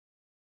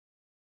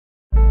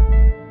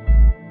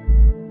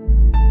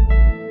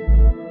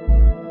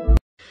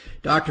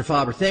Dr.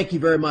 Faber, thank you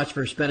very much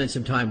for spending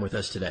some time with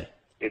us today.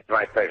 It's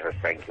my pleasure.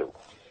 Thank you.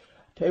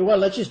 Tell you what,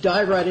 let's just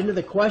dive right into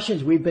the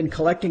questions. We've been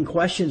collecting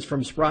questions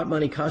from Sprott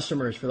Money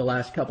customers for the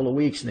last couple of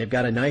weeks, and they've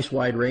got a nice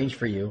wide range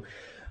for you.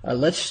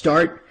 Let's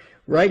start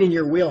right in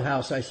your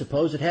wheelhouse, I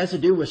suppose. It has to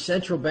do with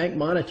central bank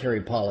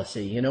monetary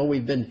policy. You know,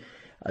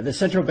 the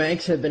central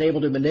banks have been able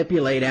to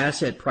manipulate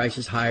asset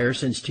prices higher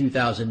since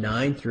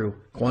 2009 through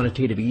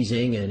quantitative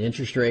easing and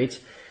interest rates.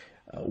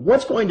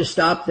 What's going to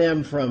stop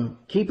them from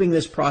keeping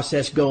this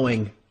process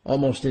going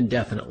almost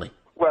indefinitely?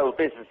 Well,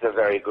 this is a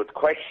very good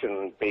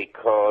question,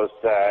 because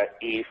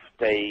if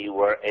they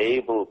were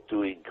able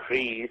to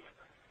increase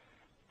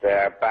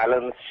their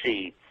balance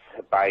sheets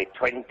by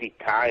 20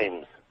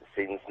 times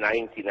since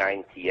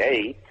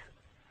 1998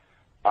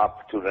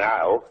 up to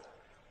now,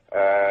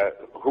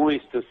 who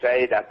is to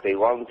say that they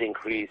won't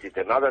increase it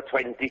another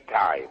 20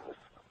 times?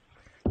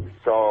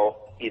 So,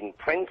 in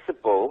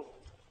principle,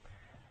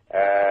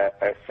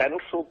 a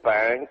central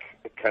bank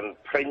can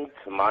print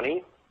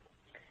money,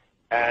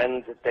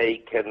 and they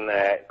can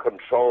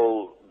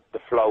control the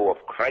flow of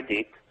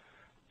credit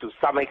to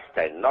some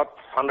extent, not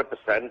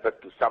 100%,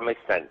 but to some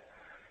extent.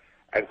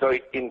 And so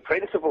in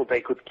principle,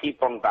 they could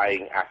keep on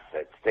buying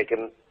assets. They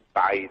can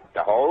buy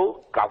the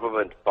whole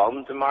government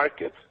bond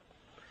market.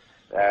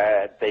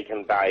 They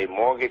can buy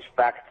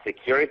mortgage-backed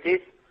securities.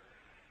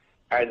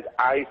 And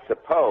I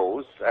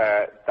suppose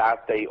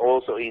that they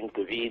also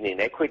intervene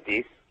in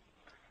equities,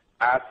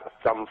 as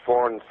some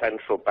foreign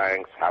central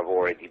banks have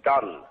already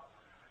done.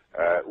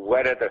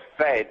 Whether the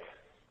Fed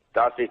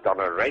does it on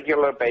a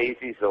regular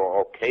basis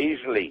or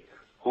occasionally,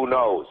 who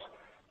knows?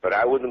 But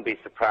I wouldn't be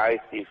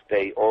surprised if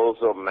they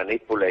also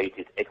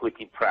manipulated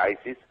equity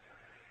prices.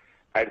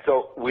 And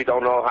so we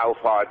don't know how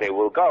far they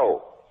will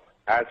go.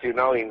 As you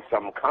know, in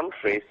some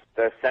countries,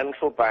 the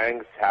central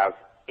banks have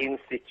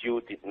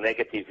instituted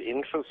negative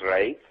interest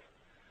rates,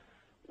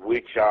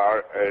 which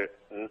are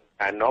an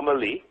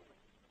anomaly.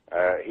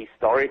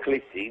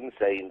 Historically seen,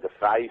 say, in the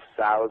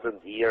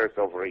 5,000 years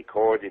of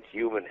recorded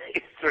human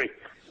history,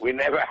 we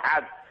never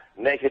had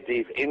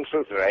negative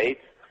interest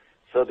rates,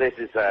 so this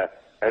is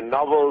a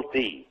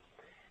novelty.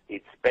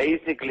 It's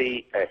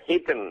basically a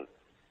hidden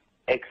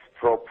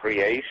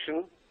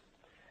expropriation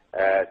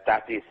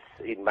that is,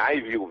 in my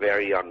view,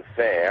 very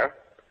unfair,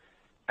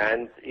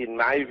 and in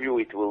my view,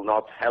 it will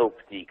not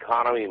help the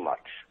economy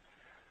much.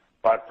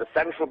 But the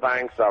central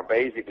banks are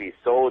basically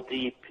so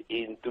deep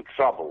into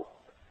trouble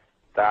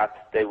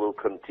that they will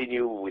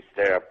continue with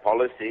their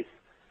policies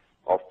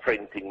of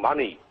printing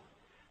money.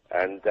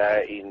 And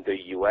in the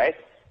U.S.,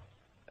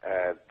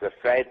 the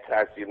Fed,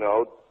 as you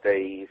know,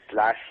 they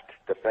slashed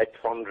the Fed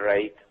fund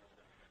rate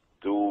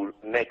to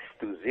next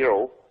to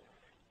zero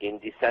in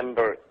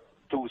December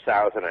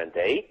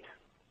 2008.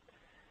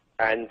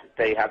 And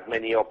they had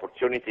many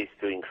opportunities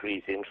to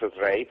increase interest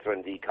rates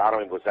when the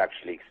economy was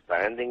actually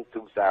expanding,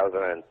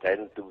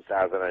 2010,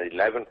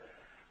 2011,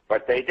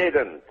 but they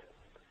didn't.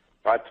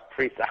 But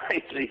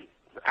precisely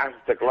as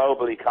the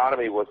global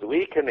economy was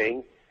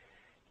weakening,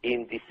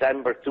 in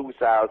December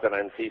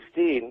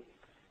 2015,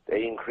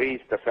 they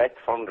increased the Fed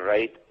fund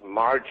rate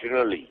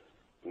marginally,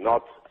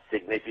 not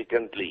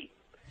significantly.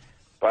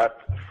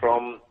 But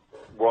from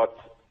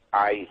what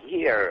I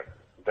hear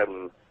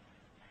them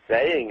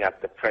saying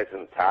at the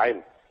present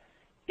time,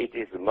 it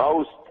is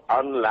most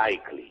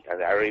unlikely,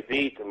 and I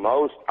repeat,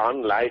 most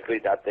unlikely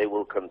that they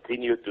will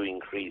continue to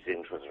increase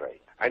interest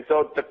rates. And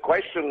so the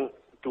question,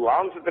 to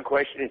answer the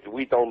question, is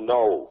we don't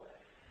know.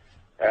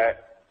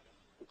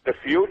 The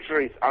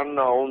future is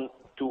unknown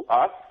to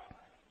us,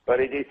 but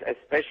it is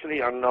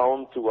especially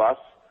unknown to us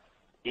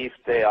if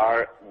there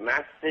are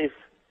massive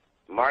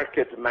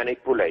market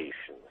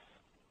manipulations.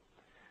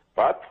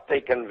 But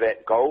they can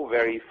go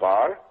very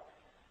far,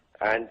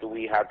 and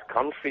we had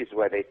countries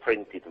where they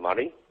printed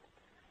money,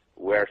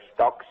 where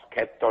stocks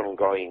kept on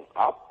going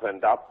up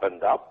and up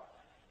and up,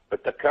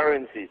 but the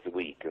currencies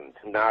weakened.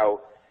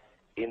 Now,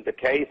 in the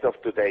case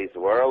of today's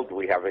world,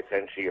 we have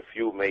essentially a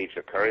few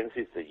major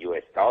currencies, the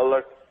US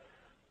dollar,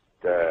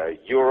 the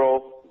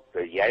euro,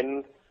 the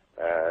yen,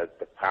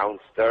 the pound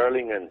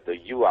sterling, and the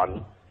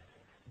yuan.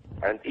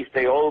 And if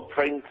they all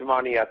print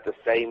money at the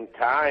same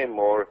time,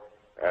 or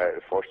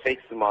for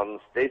 6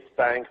 months this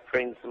bank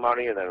prints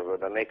money, and then for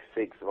the next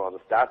 6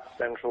 months that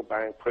central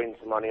bank prints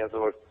money, and so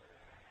forth,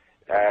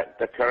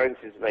 the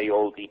currencies may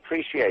all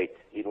depreciate,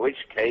 in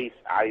which case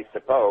I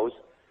suppose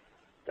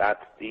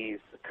that these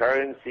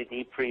currency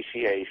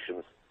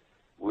depreciations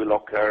will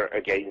occur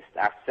against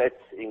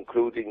assets,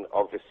 including,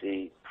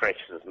 obviously,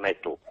 precious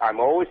metal. I'm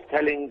always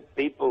telling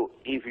people,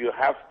 if you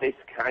have this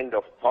kind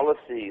of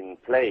policy in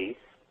place,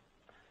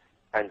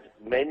 and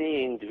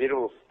many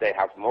individuals, they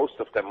have most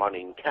of their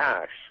money in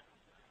cash,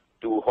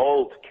 to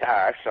hold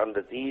cash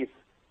under these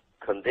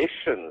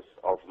conditions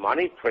of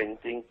money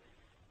printing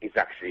is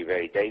actually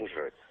very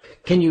dangerous.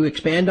 Can you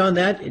expand on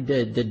that,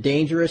 the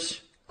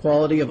dangerous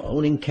quality of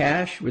owning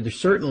cash? Where there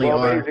certainly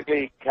are.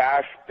 Basically,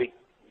 cash,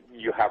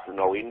 you have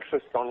no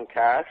interest on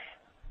cash,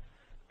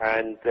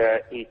 and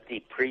it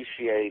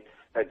depreciates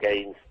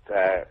against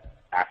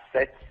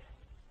assets.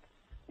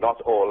 not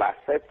all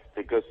assets,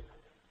 because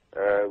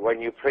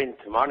when you print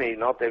money,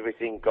 not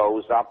everything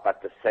goes up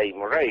at the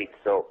same rate.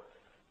 So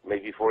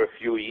maybe for a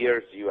few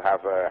years you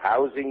have a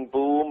housing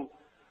boom,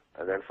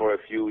 and then for a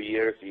few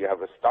years you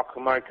have a stock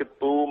market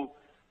boom,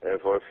 and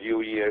for a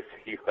few years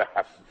you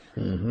have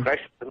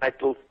precious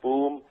metals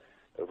boom,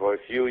 and for a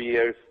few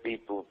years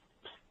people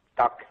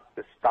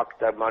stuck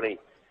their money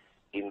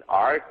in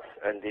art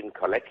and in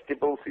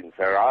collectibles, in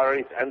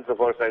Ferraris, and so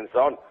forth and so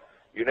on.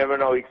 You never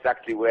know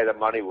exactly where the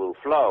money will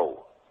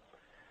flow.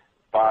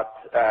 But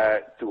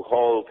to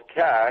hold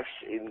cash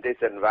in this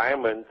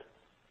environment,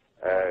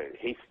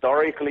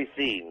 historically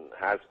seen,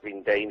 has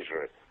been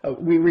dangerous.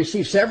 We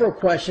received several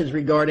questions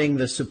regarding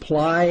the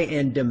supply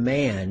and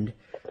demand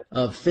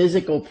of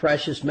physical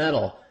precious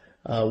metal.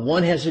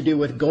 One has to do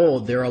with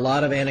gold. There are a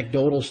lot of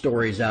anecdotal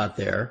stories out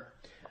there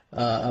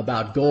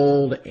about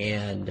gold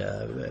and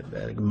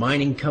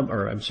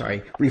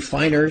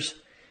refiners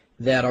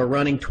that are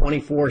running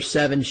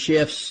 24/7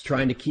 shifts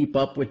trying to keep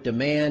up with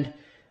demand.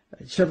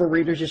 Several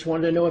readers just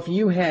wanted to know if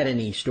you had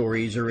any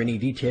stories or any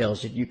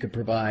details that you could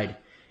provide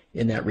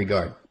in that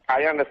regard.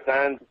 I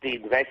understand the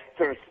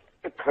investors'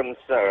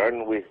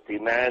 concern with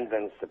demand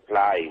and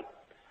supply,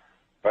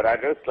 but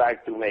I'd just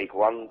like to make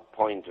one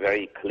point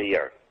very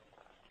clear.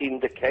 In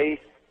the case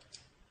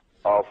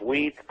of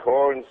wheat,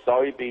 corn,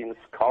 soybeans,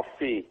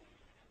 coffee,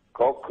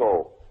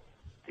 cocoa,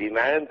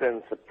 demand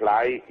and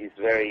supply is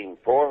very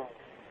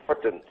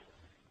important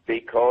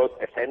because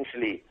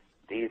essentially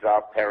these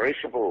are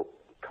perishable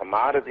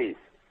commodities,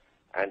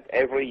 and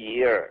every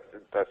year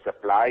the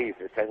supply is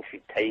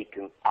essentially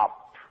taken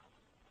up.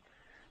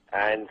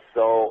 And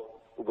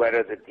so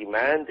whether the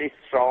demand is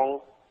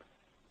strong,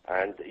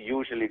 and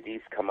usually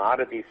these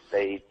commodities,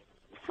 they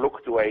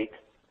fluctuate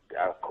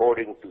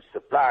according to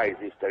supplies.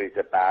 If there is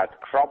a bad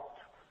crop,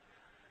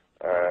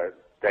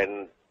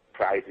 then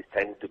prices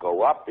tend to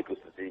go up because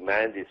the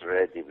demand is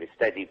relatively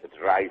steady but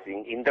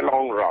rising in the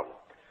long run.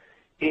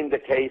 In the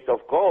case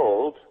of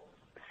gold,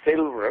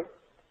 silver,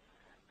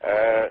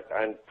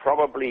 and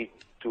probably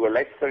to a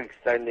lesser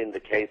extent in the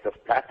case of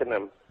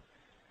platinum,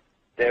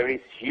 there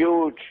is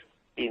huge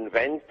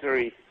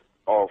inventories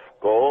of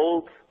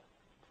gold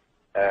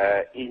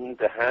in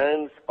the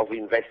hands of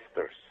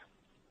investors.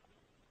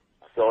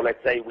 So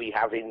let's say we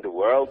have in the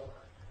world,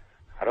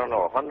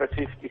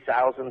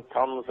 150,000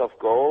 tons of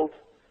gold,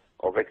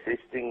 of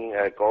existing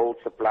gold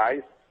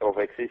supplies, of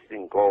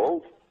existing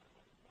gold,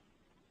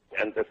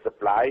 and the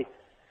supply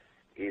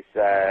is,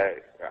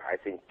 I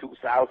think,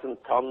 2,000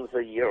 tons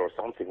a year or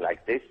something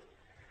like this.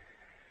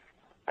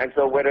 And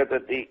so whether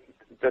the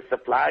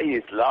supply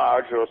is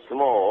large or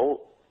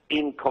small,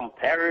 in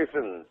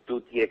comparison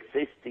to the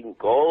existing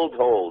gold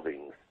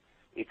holdings,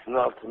 it's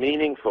not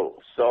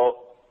meaningful. So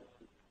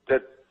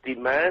the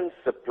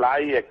demand-supply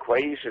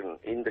equation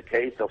in the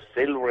case of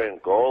silver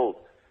and gold,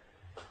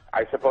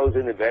 I suppose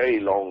in a very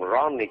long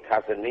run it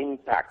has an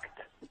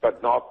impact,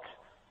 but not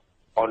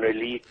on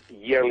a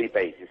yearly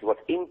basis. What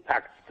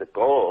impacts the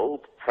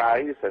gold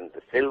price and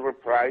the silver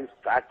price,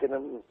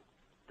 platinum,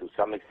 to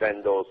some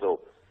extent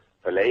also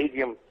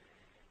palladium,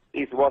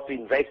 is what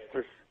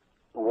investors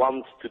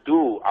want to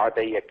do. Are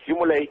they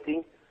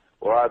accumulating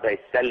or are they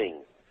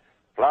selling?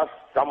 Plus,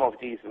 some of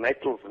these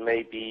metals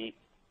may be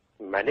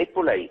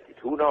manipulated.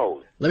 Who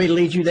knows? Let me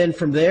lead you then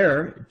from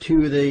there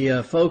to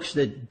the folks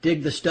that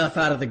dig the stuff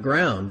out of the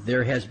ground.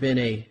 There has been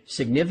a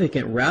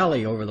significant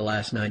rally over the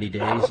last 90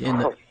 days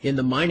in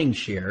the mining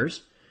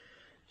shares.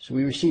 So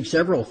we received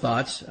several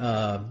thoughts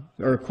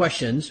or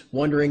questions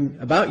wondering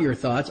about your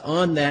thoughts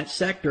on that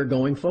sector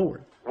going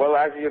forward. Well,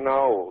 as you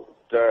know,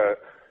 the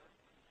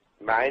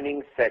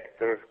mining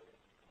sector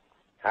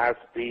has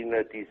been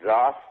a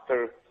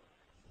disaster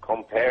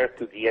compared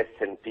to the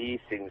S&P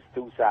since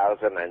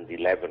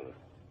 2011.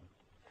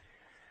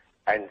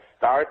 And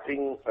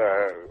starting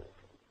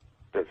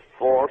the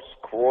fourth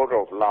quarter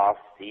of last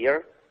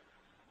year,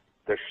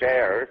 the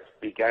shares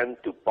began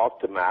to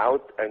bottom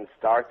out and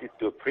started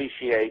to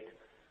appreciate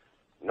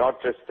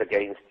not just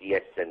against the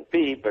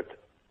S&P, but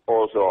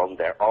also on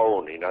their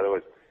own. In other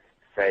words,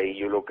 say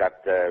you look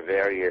at the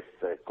various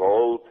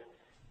gold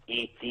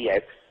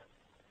ETFs,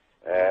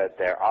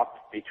 they're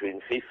up between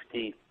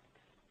 50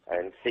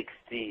 and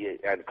 60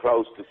 and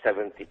close to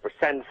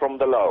 70% from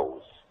the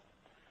lows.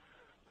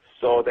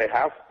 So they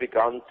have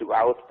begun to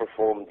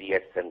outperform the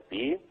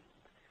S&P.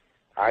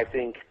 I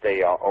think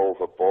they are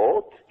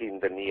overbought in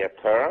the near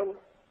term.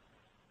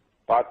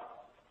 But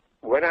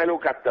when I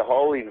look at the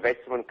whole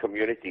investment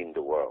community in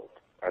the world,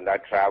 and I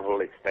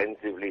travel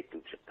extensively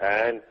to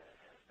Japan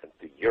and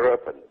to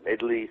Europe and the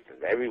Middle East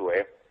and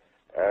everywhere,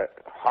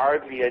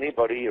 hardly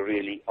anybody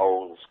really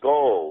owns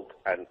gold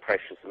and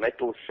precious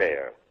metal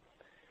share.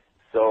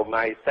 So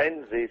my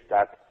sense is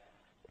that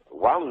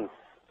once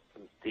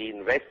the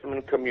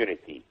investment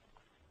community,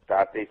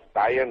 that is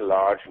by and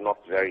large not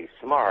very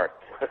smart,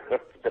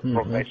 the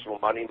professional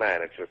money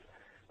managers,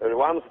 but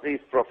once these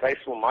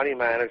professional money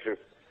managers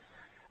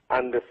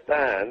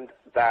understand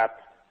that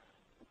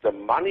the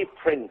money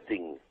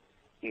printing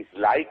is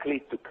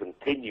likely to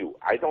continue,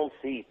 I don't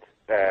see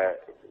it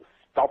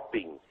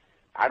stopping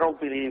I don't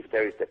believe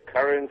there is a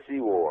currency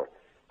war.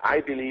 I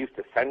believe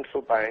the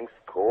central banks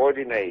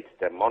coordinate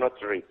their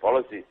monetary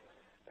policies.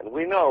 And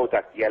we know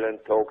that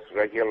Yellen talks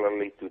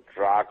regularly to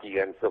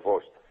Draghi and so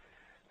forth.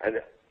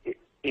 And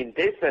in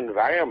this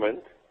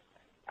environment,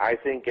 I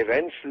think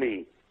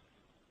eventually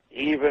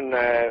even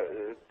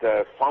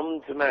the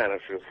fund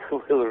managers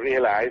will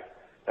realize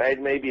that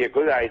it may be a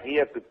good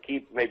idea to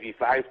keep maybe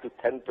 5 to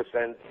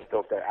 10%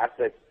 of their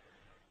assets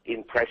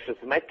in precious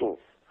metals.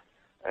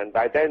 And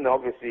by then,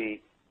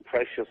 obviously,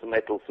 precious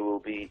metals will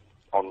be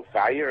on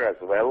fire as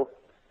well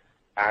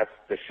as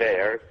the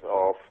shares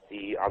of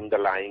the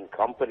underlying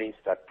companies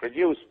that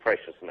produce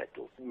precious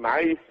metals.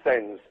 My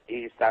sense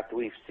is that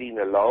we've seen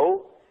a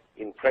low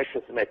in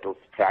precious metals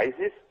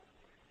prices.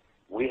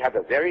 We had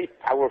a very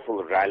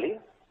powerful rally.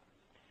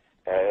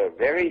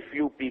 Very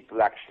few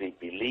people actually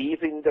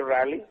believe in the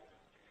rally.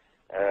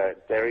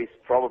 There is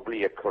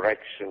probably a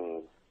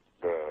correction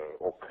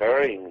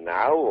occurring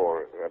now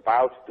or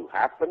about to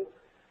happen,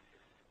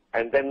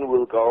 and then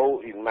we'll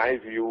go, in my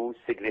view,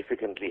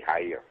 significantly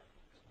higher.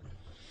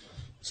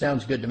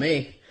 Sounds good to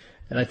me,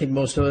 and I think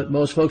most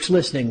folks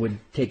listening would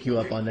take you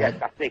up on that.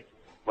 Yes, I think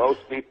most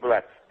people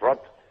at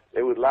Sprott,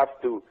 they would love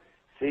to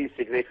see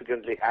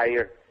significantly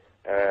higher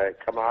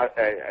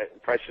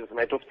precious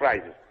metals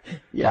prices.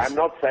 Yes. I'm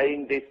not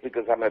saying this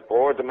because I'm a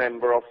board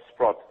member of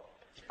Sprott.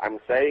 I'm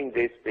saying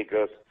this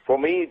because, for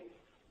me,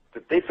 the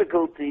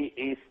difficulty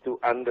is to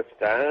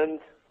understand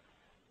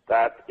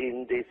that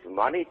in this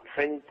money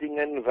printing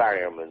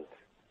environment,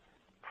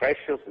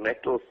 precious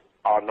metals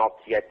are not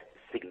yet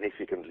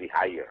significantly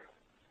higher.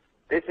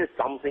 This is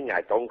something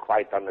I don't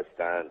quite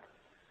understand.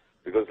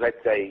 Because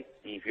let's say,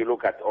 if you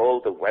look at all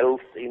the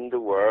wealth in the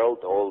world,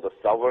 all the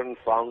sovereign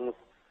funds,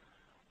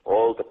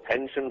 all the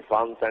pension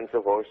funds and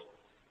so forth,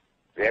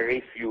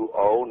 very few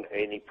own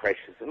any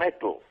precious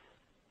metals.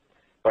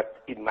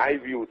 But in my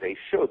view, they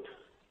should.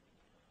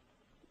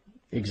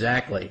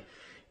 Exactly.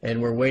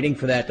 And we're waiting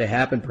for that to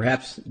happen.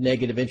 Perhaps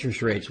negative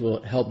interest rates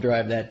will help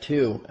drive that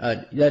too.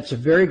 That's a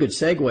very good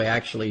segue,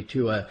 actually,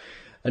 to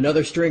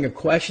another string of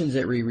questions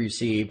that we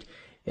received,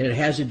 and it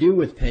has to do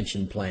with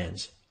pension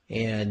plans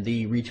and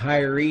the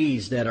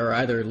retirees that are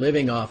either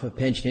living off of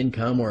pension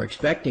income or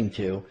expecting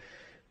to,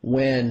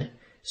 when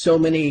so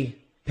many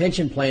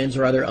pension plans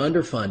are either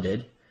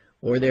underfunded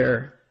or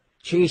they're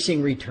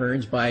chasing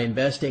returns by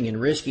investing in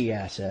risky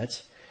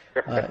assets.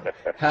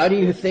 How do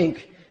you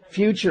think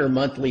future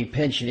monthly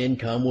pension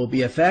income will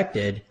be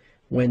affected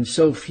when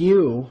so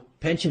few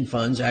pension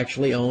funds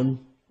actually own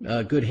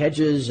good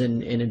hedges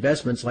and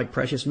investments like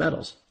precious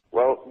metals?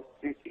 Well,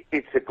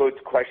 it's a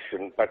good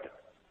question, but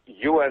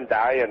you and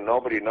I and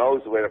nobody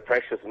knows whether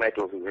precious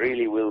metals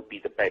really will be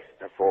the best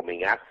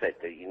performing asset.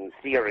 In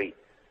theory,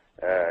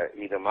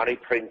 in a money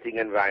printing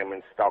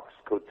environment, stocks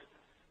could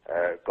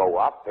go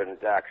up,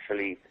 and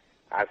actually,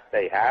 as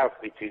they have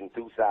between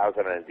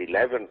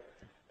 2011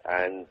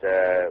 and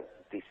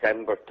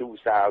December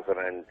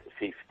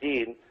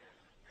 2015,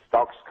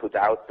 stocks could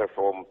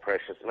outperform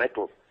precious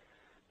metals.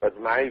 But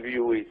my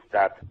view is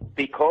that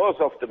because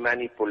of the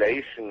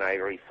manipulation I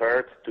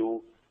referred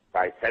to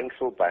by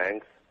central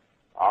banks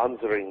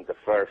answering the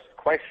first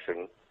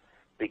question,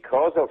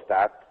 because of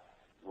that,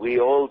 we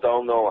all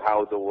don't know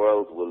how the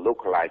world will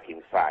look like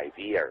in 5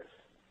 years.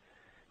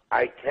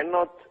 I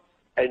cannot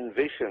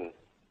envision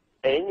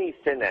any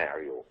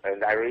scenario,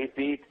 and I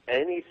repeat,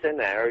 any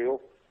scenario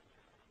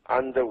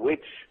under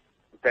which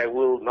there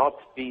will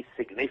not be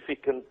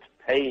significant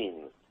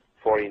pain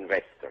for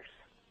investors.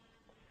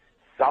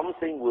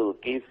 Something will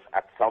give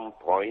at some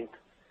point,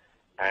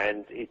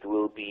 and it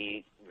will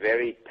be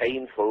very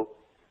painful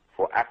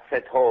for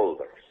asset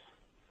holders.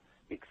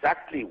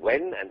 Exactly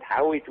when and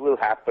how it will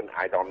happen,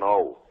 I don't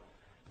know.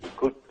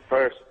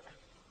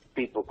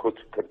 People could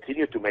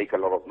continue to make a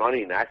lot of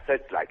money in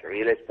assets like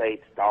real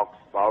estate, stocks,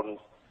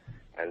 bonds,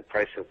 and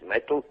precious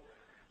metals,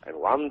 and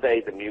one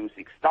day the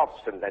music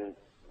stops and then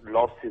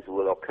losses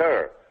will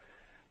occur.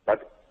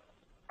 But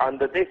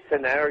under this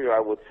scenario, I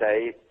would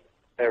say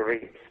a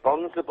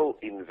responsible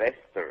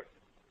investor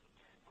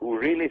who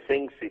really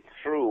thinks it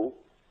through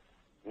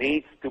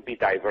needs to be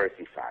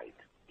diversified.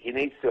 He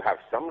needs to have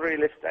some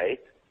real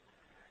estate,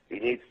 he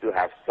needs to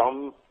have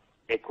some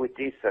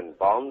equities and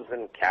bonds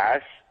and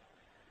cash,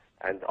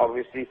 and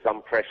obviously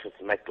some precious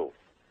metals.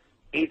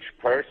 Each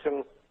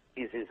person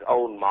is his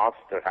own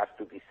master, has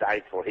to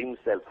decide for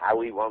himself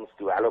how he wants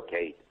to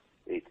allocate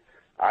it.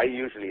 I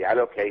usually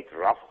allocate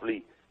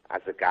roughly,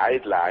 as a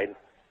guideline,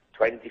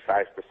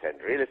 25%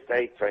 real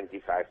estate,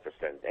 25%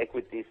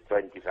 equities,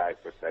 25%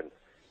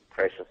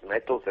 precious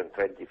metals, and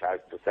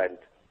 25%,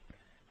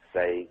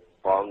 say,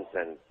 bonds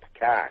and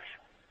cash.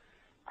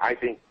 I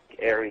think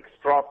Eric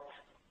Sprott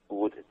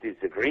would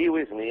disagree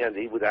with me, and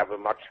he would have a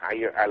much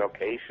higher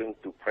allocation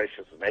to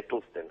precious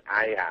metals than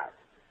I have.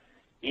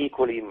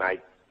 Equally, my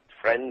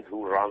friend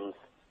who runs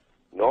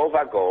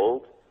Nova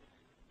Gold,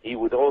 he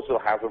would also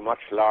have a much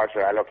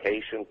larger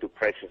allocation to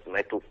precious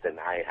metals than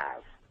I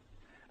have.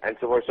 And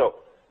so forth. So,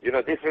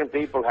 different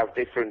people have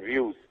different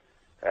views.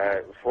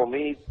 For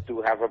me,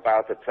 to have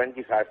about a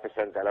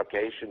 25%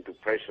 allocation to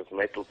precious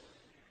metals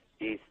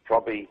is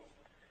probably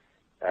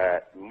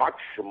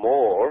much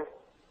more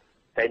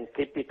than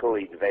typical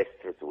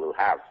investors will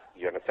have.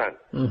 You understand?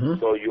 Mm-hmm.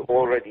 So you're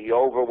already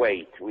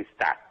overweight with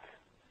that.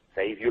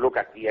 Say, if you look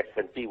at the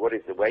S&P, what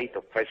is the weight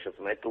of precious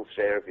metal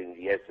shares in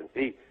the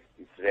S&P?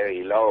 It's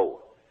very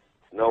low.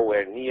 It's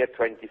nowhere near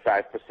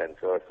 25%.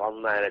 So a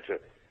fund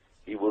manager,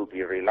 he will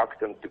be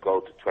reluctant to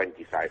go to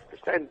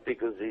 25%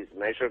 because he's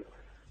measured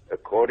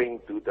according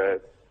to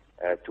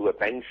to a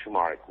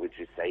benchmark, which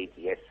is, say,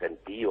 the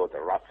S&P or the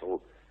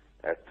Russell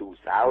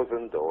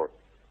 2000 or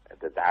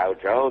the Dow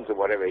Jones or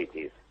whatever it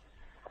is.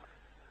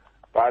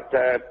 But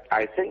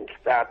I think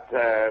that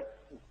the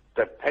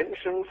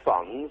pension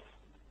funds,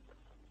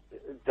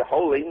 the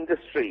whole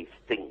industry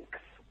stinks.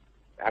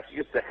 As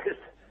you said,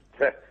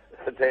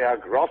 they are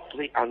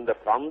grossly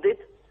underfunded,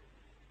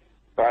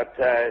 but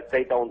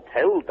they don't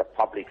tell the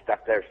public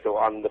that they're so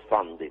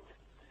underfunded.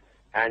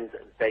 And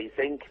they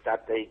think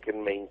that they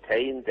can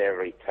maintain their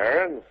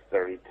returns.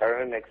 The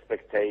return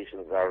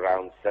expectations are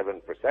around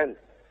 7%.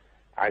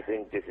 I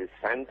think this is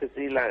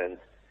fantasy land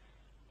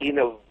in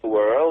a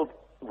world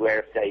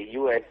where, say,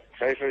 U.S.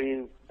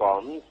 Treasury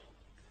bonds,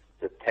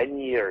 the 10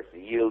 years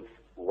yields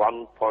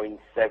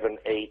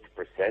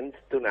 1.78%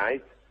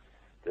 tonight,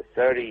 the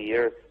 30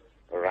 years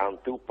around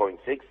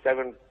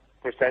 2.67%,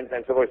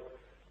 and so forth.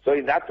 So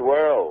in that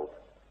world,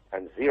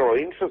 and zero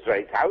interest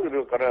rates, how are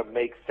you going to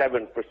make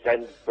 7%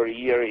 per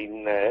year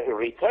in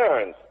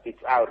returns?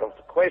 It's out of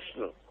the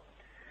question.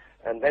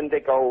 And then they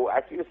go,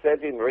 as you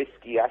said, in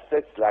risky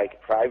assets like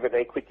private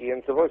equity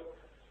and so forth.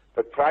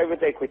 But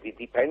private equity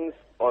depends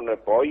on a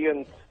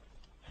buoyant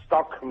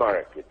stock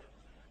market.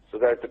 So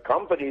that the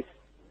companies,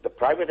 the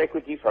private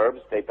equity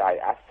firms, they buy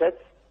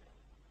assets,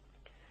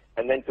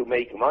 and then to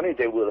make money,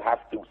 they will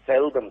have to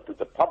sell them to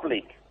the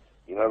public.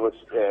 In other words,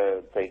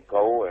 they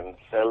go and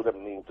sell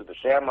them into the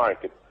share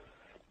market.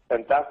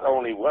 And that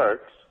only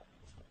works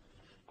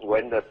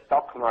when the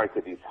stock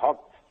market is hot.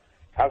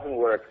 It hasn't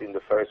worked in the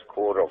first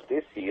quarter of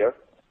this year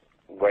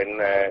when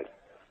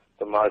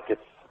the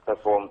markets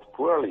performed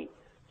poorly,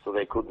 so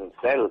they couldn't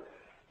sell.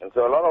 And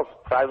so a lot of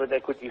private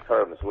equity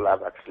firms will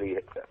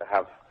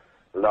have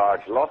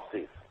large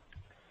losses.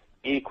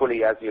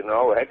 Equally, as you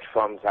know, hedge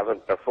funds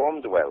haven't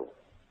performed well.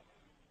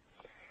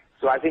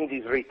 So I think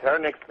these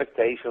return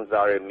expectations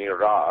are a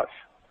mirage.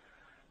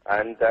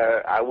 And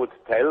I would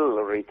tell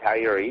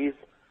retirees,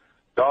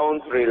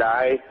 don't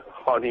rely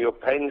on your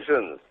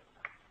pensions.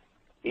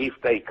 If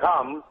they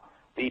come,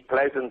 be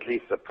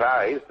pleasantly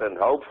surprised and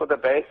hope for the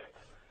best,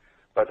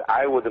 but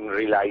I wouldn't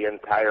rely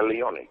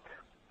entirely on it.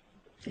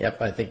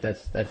 Yep, I think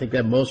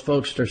that most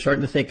folks are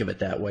starting to think of it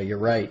that way. You're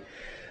right.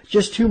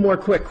 Just two more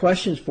quick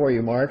questions for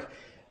you, Mark.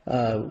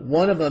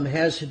 One of them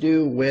has to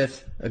do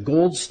with a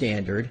gold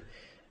standard.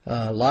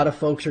 A lot of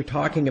folks are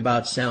talking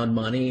about sound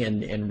money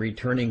and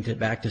returning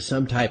back to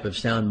some type of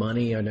sound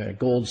money and a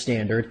gold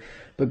standard,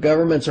 but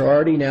governments are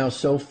already now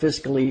so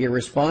fiscally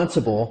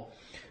irresponsible.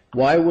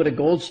 Why would a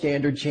gold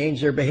standard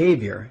change their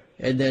behavior?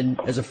 And then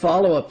as a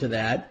follow-up to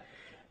that,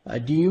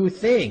 do you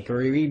think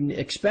or even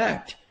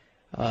expect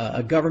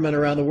a government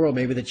around the world,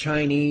 maybe the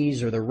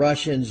Chinese or the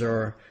Russians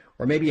or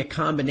maybe a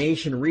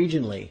combination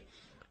regionally,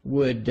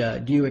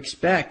 do you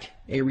expect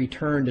a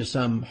return to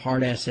some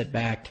hard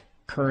asset-backed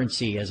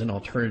currency as an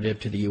alternative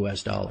to the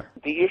U.S. dollar?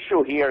 The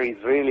issue here is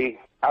really,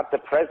 at the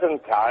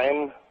present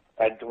time,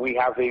 and we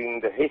have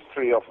in the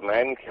history of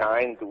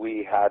mankind,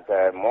 we had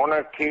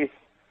monarchies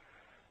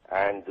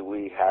and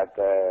we had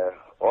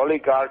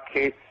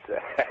oligarchies,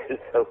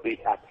 so we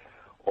had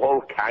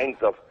all kinds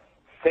of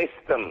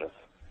systems.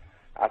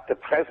 At the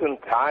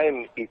present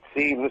time, it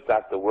seems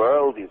that the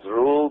world is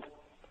ruled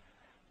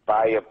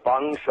by a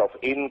bunch of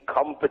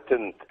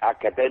incompetent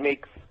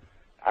academics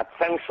at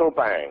central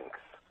banks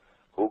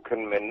who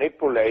can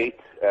manipulate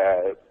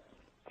the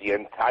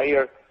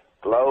entire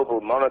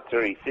global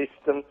monetary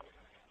system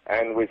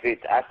and with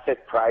its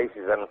asset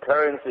prices and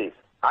currencies.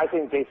 I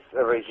think this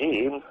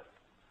regime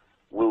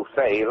will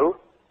fail.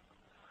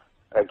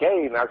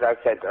 Again, as I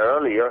said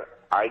earlier,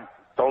 I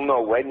don't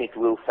know when it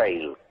will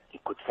fail.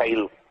 It could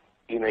fail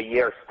in a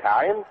year's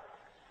time.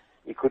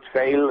 It could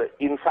fail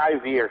in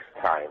 5 years'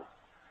 time.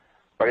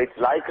 But it's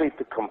likely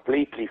to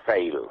completely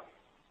fail.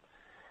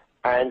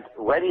 And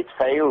when it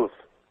fails,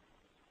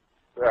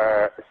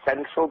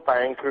 central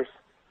bankers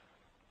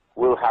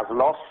will have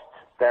lost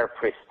their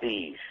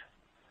prestige.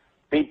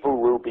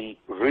 People will be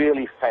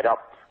really fed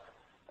up.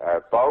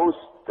 Both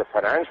the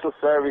financial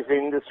service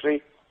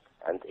industry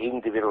and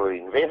individual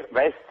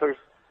investors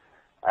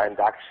and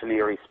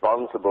actually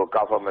responsible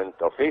government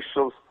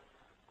officials,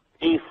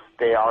 if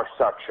they are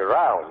such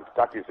around.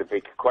 That is a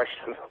big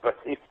question, but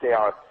if there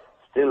are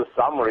still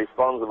some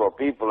responsible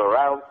people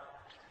around,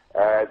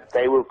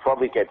 they will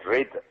probably get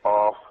rid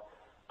of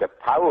the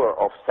power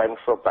of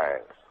central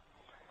banks.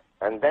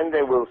 And then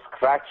they will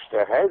scratch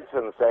their heads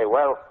and say,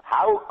 well,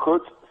 how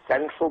could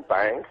central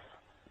banks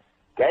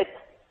get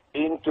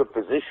into a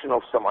position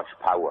of so much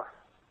power?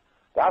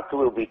 That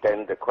will be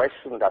then the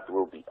question that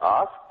will be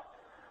asked.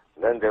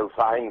 Then they'll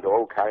find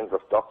all kinds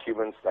of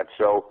documents that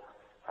show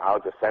how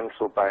the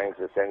central banks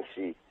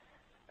essentially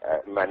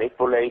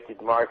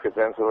manipulated markets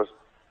and so on.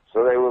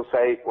 So they will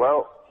say,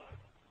 well,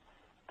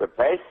 the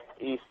best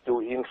is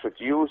to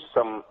introduce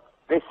some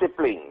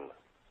discipline.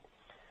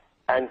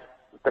 And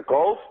the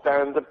gold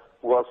standard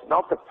was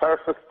not a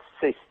perfect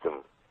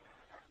system,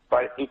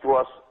 but it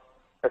was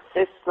a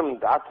system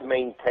that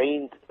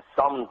maintained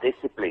some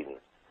discipline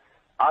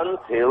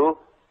until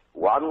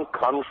one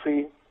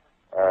country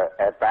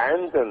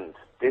abandoned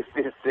this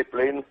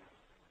discipline.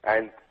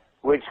 And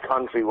which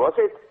country was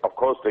it? Of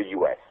course, the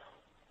U.S.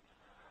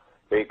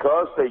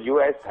 Because the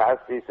U.S. has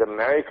this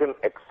American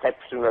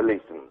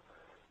exceptionalism.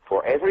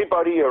 For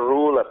everybody a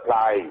rule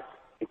applies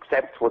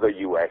except for the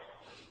U.S.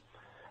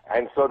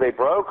 And so they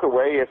broke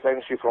away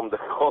essentially from the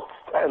gold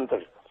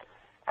standard.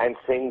 And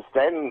since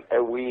then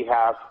we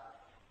have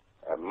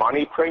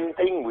money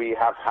printing, we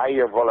have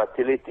higher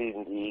volatility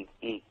in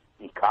the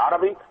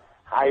economy,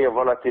 higher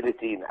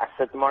volatility in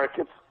asset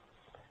markets.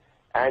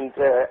 And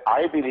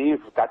I believe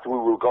that we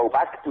will go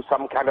back to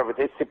some kind of a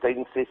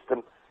discipline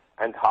system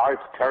and hard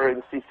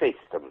currency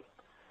system.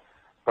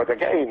 But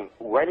again,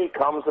 when it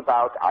comes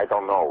about, I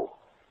don't know.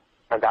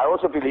 And I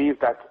also believe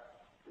that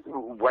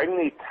when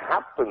it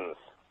happens,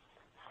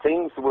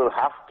 things will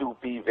have to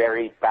be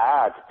very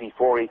bad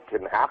before it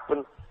can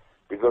happen,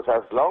 because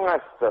as long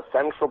as the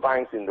central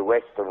banks in the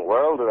Western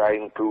world, and I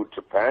include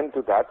Japan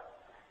to that,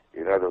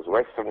 there's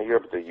Western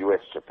Europe, the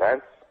US,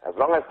 Japan, as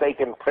long as they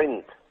can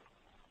print,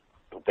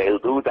 they'll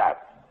do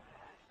that.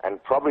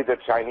 And probably the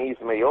Chinese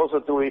may also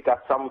do it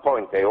at some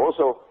point. They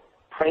also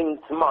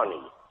print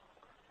money,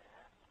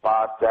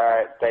 but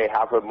they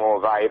have a more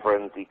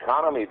vibrant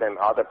economy than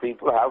other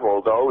people have,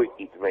 although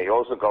it may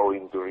also go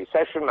into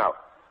recession now.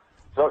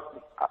 So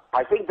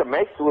I think the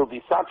mess will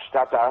be such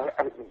that,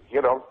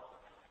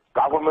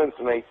 governments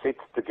may sit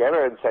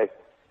together and say,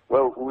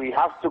 well, we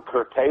have to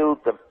curtail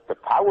the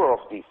power of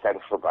these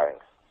central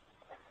banks.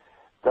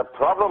 The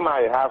problem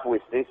I have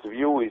with this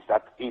view is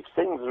that if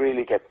things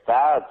really get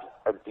bad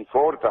and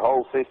before the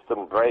whole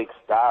system breaks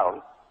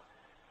down,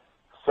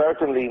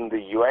 certainly in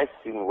the US,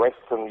 in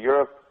Western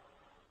Europe,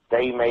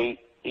 they may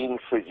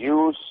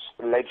introduce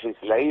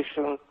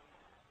legislation,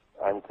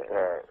 and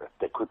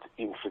they could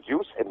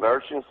introduce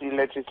emergency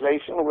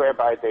legislation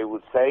whereby they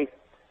would say,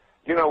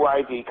 you know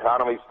why the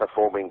economy is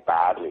performing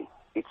badly?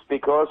 It's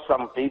because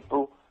some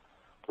people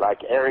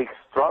like Eric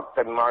Strutt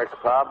and Marc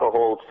Faber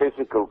hold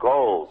physical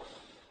gold,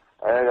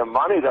 and the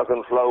money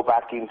doesn't flow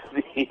back into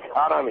the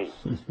economy.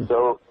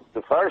 So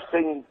the first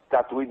thing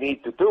that we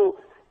need to do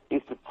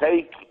is to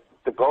take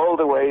the gold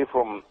away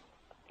from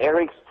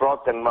Eric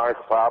Strutt and Marc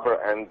Faber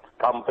and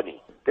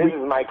company. This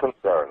is my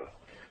concern.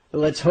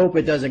 Let's hope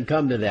it doesn't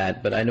come to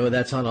that, but I know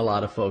that's on a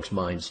lot of folks'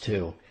 minds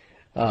too.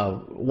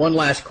 One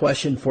last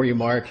question for you,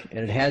 Mark, and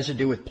it has to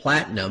do with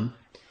platinum,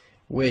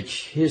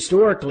 which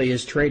historically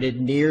is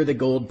traded near the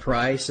gold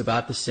price,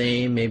 about the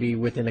same, maybe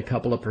within a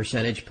couple of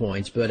percentage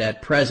points, but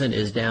at present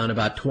is down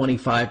about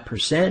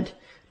 25%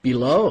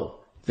 below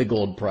the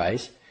gold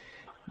price.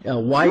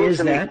 Why is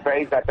that? Usually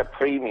trades at a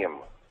premium.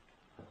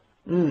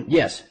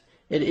 Yes.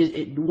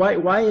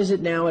 Why is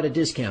it now at a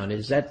discount?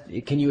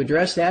 Can you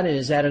address that, and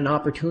is that an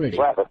opportunity?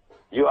 Well,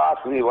 you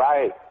ask me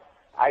why.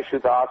 I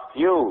should ask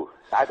you.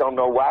 I don't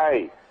know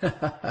why.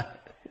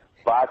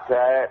 But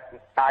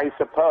I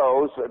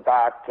suppose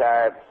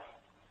that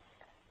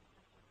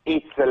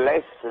it's a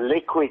less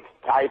liquid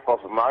type of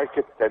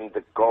market than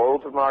the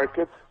gold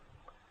market,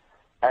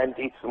 and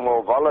it's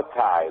more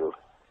volatile.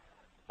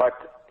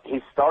 But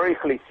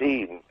historically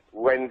seen,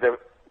 when the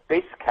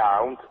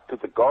discount to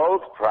the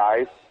gold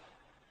price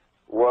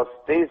was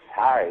this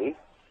high,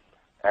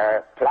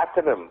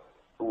 platinum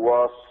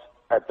was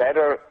a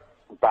better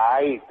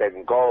buy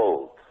than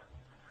gold.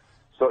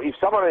 So if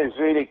someone is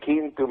really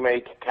keen to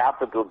make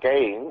capital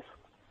gains,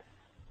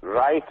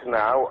 right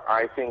now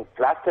I think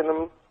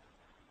platinum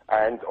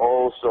and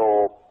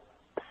also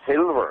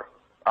silver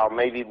are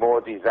maybe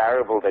more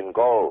desirable than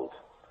gold.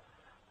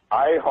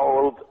 I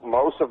hold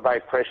most of my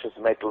precious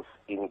metals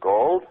in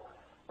gold,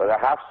 but I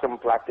have some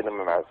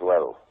platinum as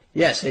well.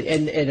 Yes,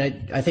 and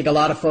I think a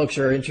lot of folks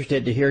are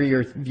interested to hear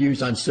your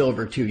views on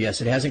silver too. Yes,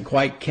 it hasn't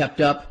quite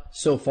kept up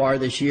so far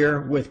this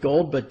year with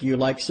gold, but do you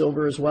like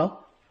silver as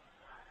well?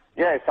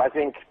 Yes, I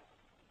think,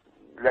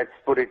 let's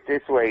put it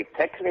this way,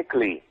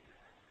 technically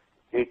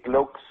it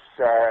looks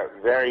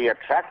very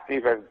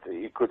attractive and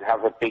it could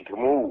have a big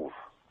move.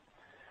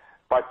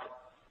 But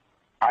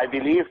I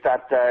believe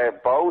that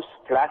both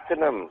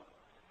platinum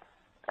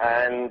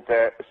and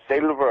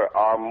silver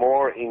are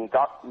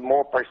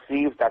more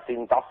perceived as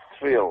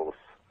industrials,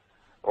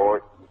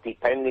 or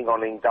depending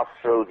on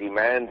industrial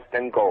demand,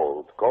 than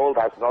gold. Gold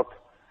has not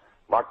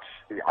much,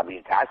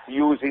 it has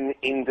use in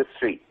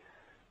industry,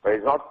 but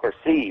it's not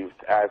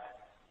perceived as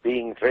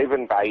being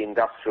driven by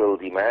industrial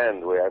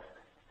demand, whereas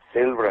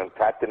silver and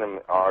platinum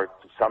are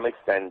to some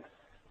extent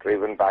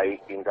driven by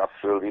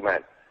industrial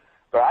demand.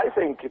 But I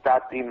think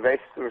that the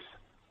investors,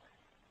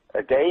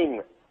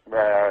 again,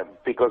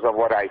 because of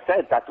what I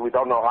said, that we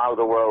don't know how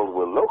the world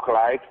will look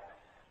like,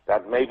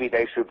 that maybe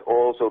they should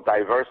also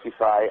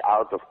diversify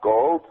out of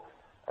gold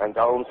and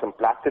own some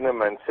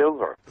platinum and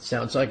silver.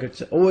 Sounds like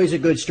it's always a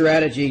good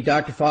strategy.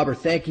 Dr. Faber,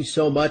 thank you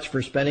so much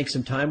for spending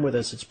some time with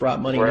us. It's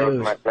Brought Money Well,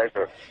 News. my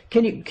pleasure.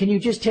 Can you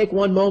just take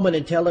one moment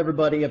and tell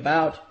everybody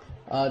about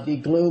the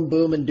Gloom,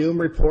 Boom, and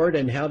Doom report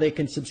and how they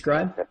can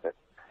subscribe?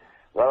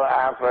 Well,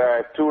 I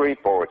have two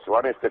reports.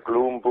 One is the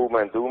Gloom, Boom,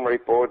 and Doom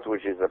report,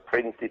 which is a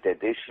printed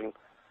edition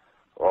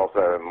of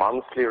a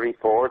monthly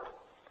report.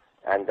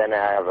 And then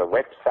I have a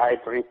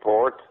website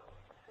report,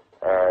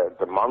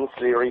 the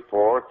monthly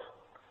report.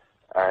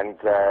 And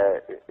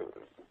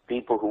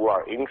people who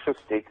are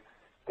interested,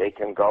 they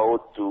can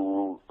go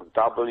to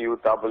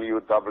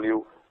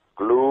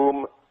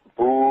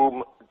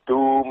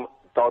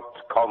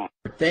www.gloomboomdoom.com.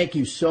 Thank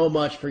you so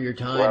much for your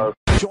time. Well,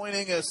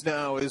 joining us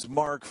now is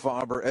Marc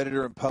Faber,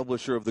 editor and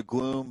publisher of the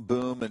Gloom,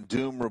 Boom, and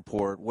Doom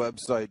Report,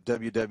 website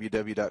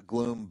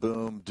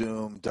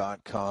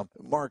www.gloomboomdoom.com.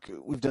 Marc,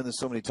 we've done this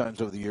so many times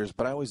over the years,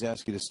 but I always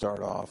ask you to start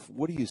off.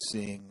 What are you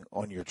seeing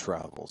on your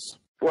travels?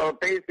 Well,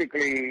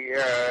 basically,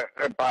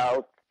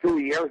 about 2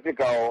 years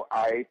ago,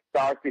 I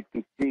started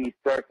to see,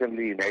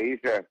 certainly in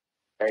Asia,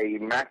 a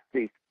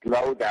massive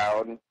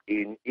slowdown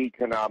in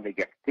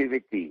economic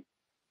activity.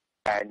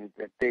 And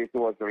this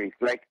was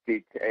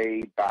reflected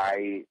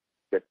by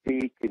the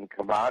peak in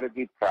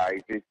commodity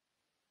prices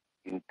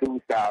in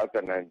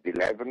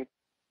 2011,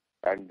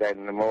 and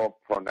then more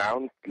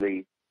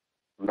pronouncedly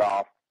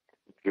last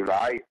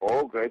July,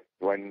 August,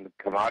 when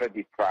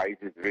commodity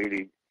prices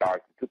really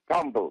started to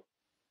tumble.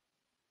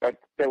 But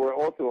there were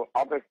also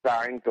other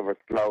signs of a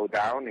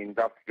slowdown.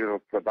 Industrial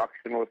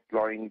production was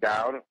slowing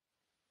down,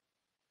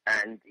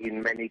 and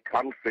in many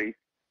countries,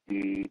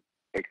 the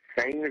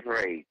exchange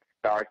rate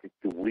started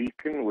to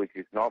weaken, which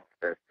is not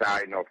a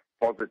sign of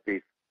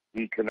positive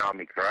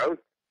economic growth.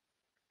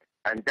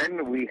 And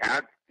then we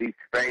had these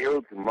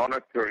failed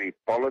monetary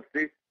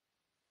policies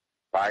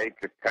by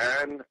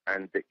Japan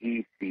and the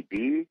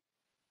ECB,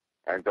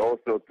 and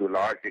also to a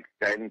large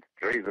extent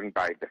driven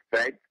by the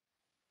Fed,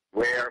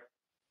 where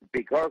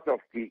because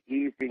of the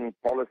easing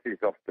policies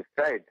of the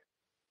Fed,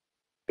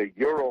 the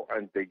euro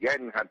and the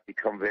yen had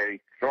become very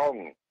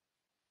strong.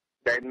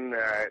 Then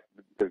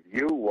the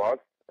view was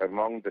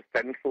among the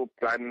central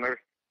planners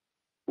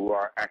who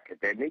are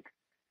academics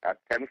at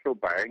central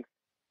banks,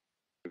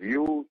 the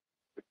view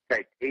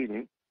set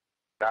in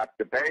that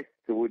the best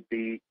would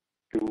be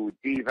to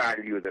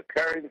devalue the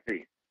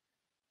currency.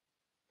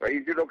 But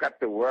if you look at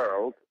the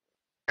world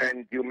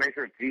and you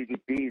measure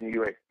GDP in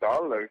US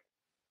dollars,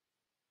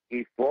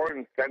 if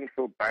foreign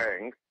central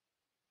banks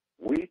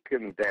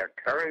weaken their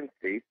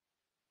currencies,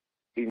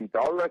 in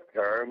dollar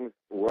terms,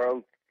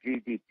 world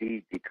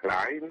GDP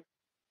declines,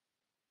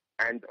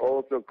 and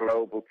also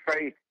global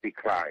trade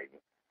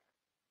declines.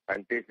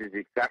 And this is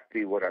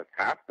exactly what has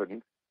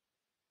happened.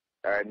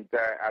 And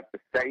at the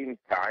same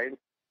time,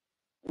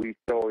 we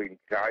saw in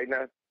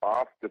China,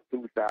 after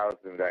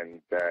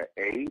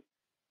 2008,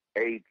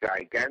 a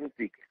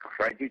gigantic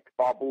credit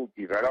bubble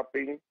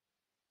developing,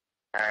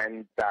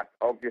 and that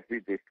obviously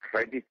this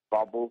credit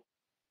bubble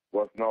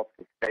was not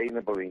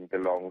sustainable in the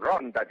long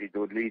run, that it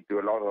would lead to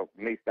a lot of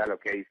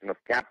misallocation of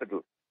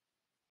capital.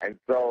 And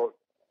so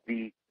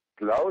the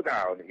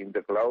slowdown in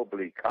the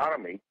global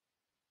economy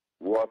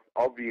was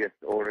obvious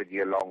already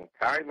a long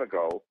time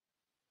ago.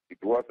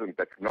 It wasn't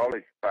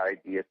acknowledged by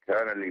the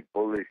eternally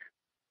bullish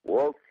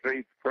Wall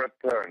Street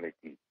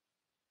fraternity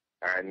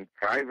and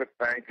private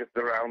bankers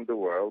around the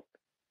world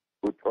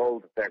who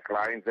told their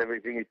clients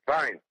everything is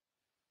fine.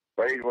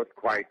 But it was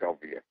quite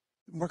obvious.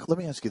 Marc, let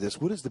me ask you this.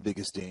 What is the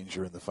biggest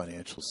danger in the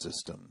financial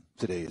system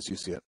today as you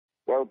see it?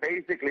 Well,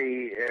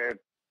 basically,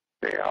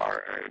 there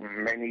are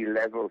many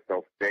levels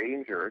of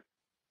danger.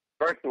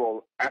 First of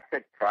all,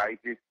 asset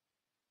prices,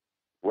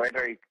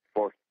 whether it's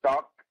for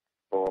stocks,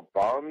 or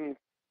bonds,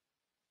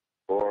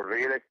 or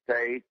real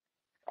estate,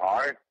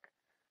 art,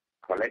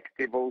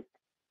 collectibles,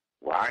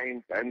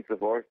 wines, and so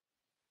forth,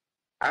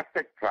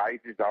 asset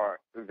prices are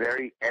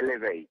very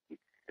elevated.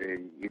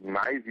 In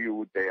my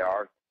view, they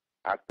are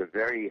at a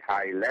very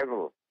high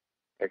level,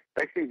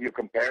 especially if you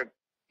compare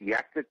the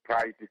asset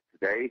prices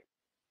today,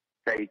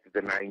 say, to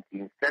the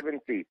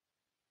 1970s,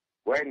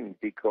 when,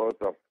 because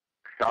of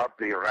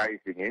sharply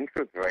rising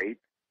interest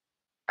rates,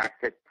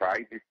 asset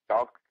prices,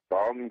 stocks,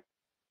 bonds,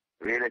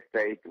 real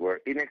estate were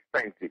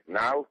inexpensive.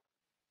 Now,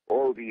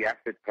 all the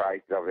asset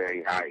prices are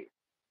very high.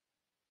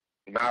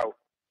 Now,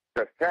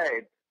 the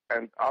Fed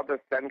and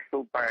other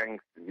central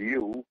banks'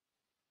 view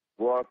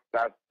was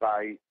that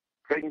by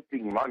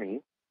printing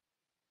money,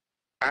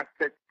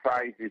 asset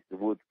prices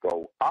would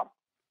go up,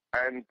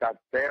 and that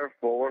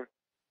therefore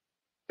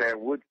there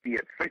would be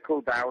a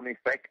trickle-down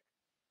effect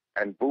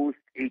and boost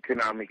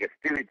economic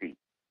activity.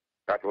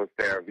 That was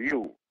their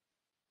view.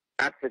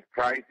 Asset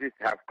prices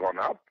have gone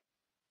up.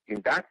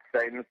 In that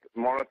sense,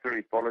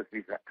 monetary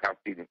policies have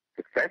been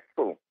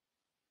successful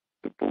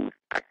to boost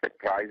asset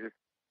prices,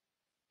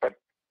 but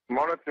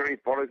monetary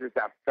policies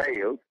have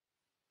failed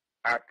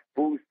at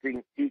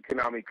boosting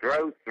economic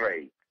growth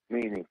rates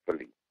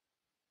meaningfully.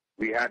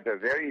 We had a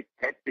very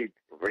tepid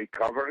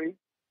recovery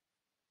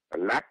a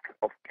lack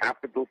of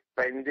capital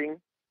spending,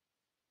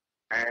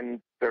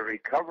 and the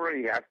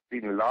recovery has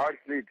been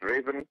largely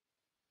driven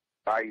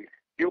by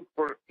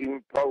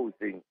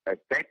superimposing a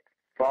debt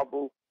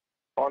bubble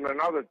on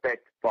another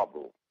debt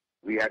bubble.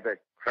 We had a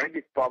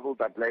credit bubble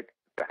that led to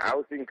the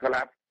housing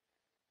collapse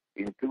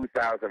in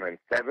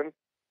 2007,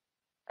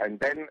 and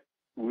then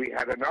we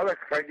had another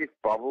credit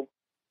bubble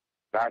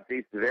that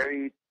is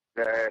very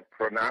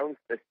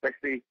pronounced,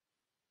 especially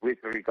with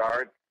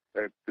regard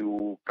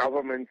to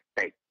government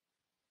debt.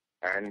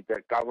 And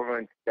the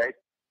government debt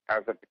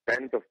as a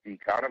percent of the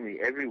economy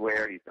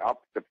everywhere is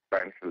up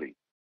substantially.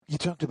 You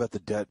talked about the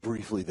debt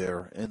briefly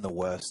there in the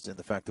West and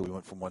the fact that we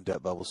went from one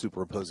debt bubble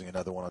superimposing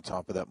another one on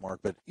top of that, Mark.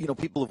 But,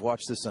 people have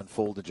watched this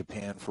unfold in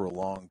Japan for a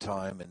long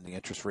time, and the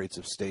interest rates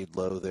have stayed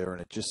low there,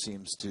 and it just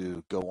seems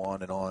to go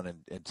on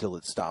until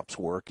it stops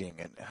working.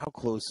 And how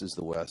close is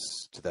the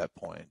West to that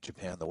point,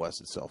 Japan, the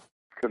West itself?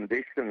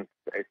 Conditions,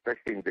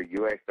 especially in the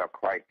U.S., are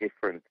quite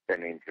different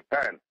than in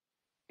Japan.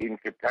 In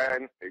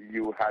Japan,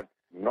 you had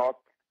not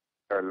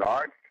a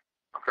large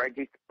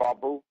credit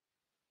bubble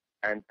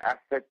and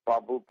asset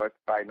bubble, but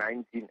by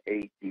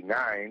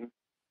 1989,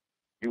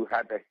 you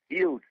had a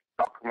huge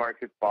stock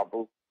market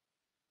bubble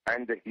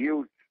and a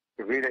huge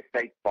real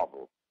estate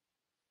bubble.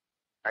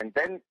 And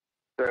then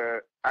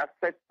the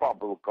asset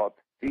bubble got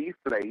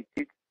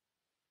deflated,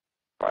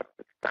 but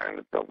the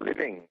standard of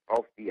living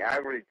of the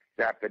average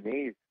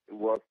Japanese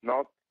was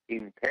not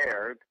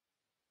impaired,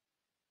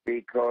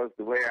 because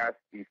whereas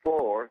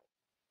before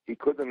he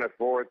couldn't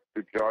afford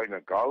to join a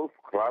golf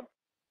club,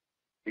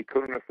 he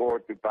couldn't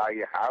afford to buy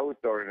a house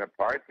or an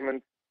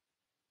apartment,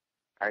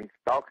 and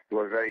stocks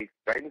were very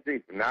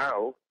expensive.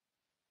 Now,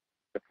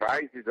 the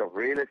prices of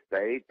real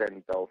estate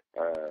and of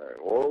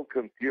all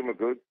consumer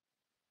goods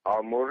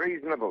are more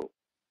reasonable.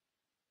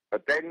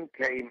 But then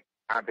came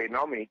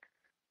Abenomics,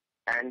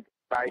 and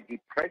by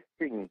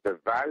depressing the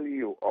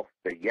value of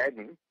the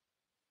yen,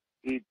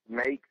 it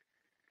makes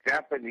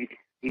Japanese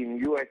in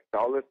US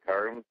dollar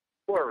terms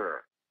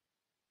poorer.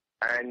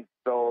 And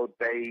so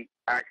they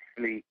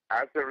actually,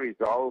 as a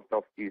result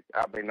of these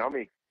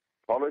Abenomics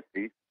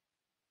policies,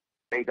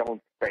 they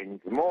don't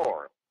spend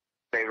more.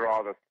 They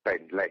rather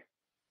spend less.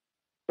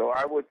 So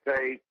I would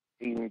say,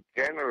 in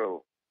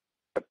general,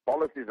 the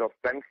policies of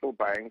central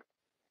banks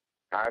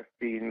have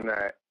been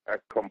a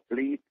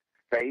complete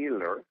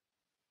failure,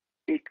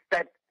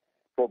 except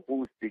for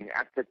boosting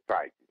asset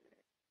prices.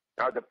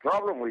 Now, the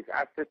problem with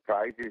asset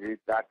prices is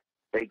that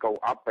they go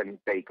up and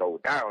they go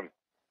down.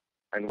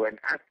 And when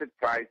asset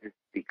prices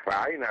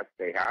decline, as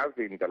they have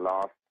in the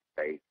last,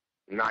 say,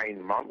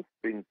 9 months,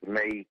 since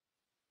May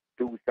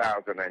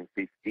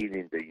 2015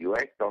 in the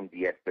U.S. on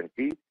the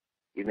S&P,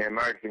 in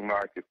emerging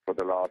markets for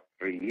the last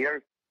 3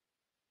 years,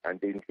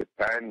 and in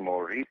Japan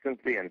more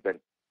recently, and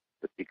then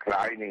the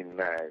decline in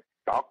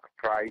stock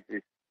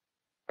prices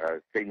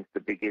since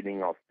the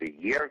beginning of the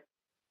year.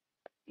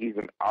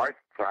 Even art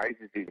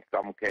prices in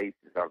some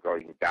cases are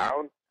going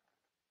down.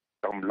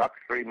 Some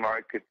luxury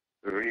markets,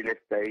 real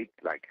estate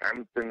like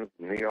Hamptons,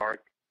 New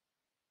York,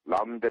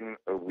 London,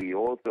 we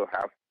also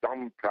have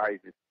some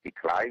prices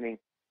declining.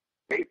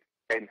 It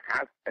then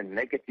has a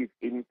negative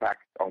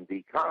impact on the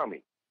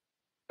economy.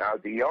 Now,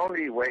 the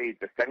only way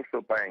the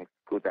central banks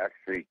could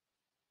actually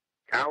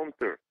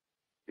counter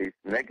this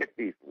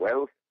negative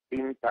wealth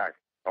impact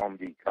on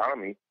the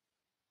economy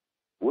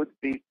would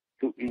be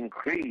to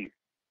increase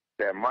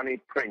their money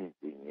printing.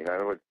 In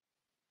other words,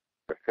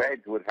 the Fed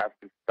would have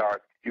to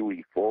start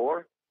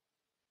QE4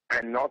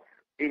 and not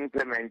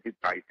implement it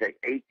by, say,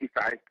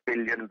 $85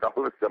 billion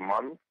a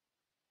month,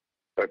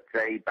 but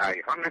say by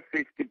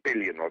 $150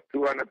 billion or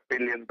 $200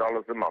 billion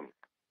a month.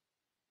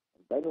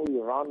 And then we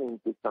run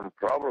into some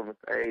problems.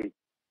 A,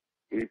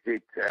 is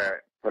it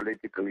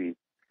politically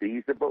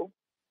feasible?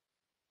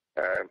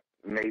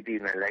 Maybe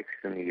in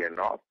election year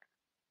not.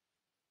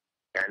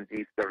 And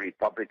if the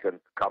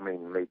Republicans come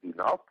in, maybe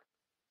not.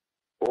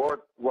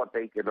 Or what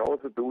they can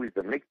also do is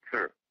a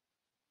mixture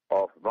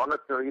of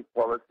monetary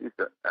policies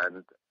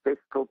and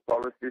fiscal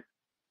policies,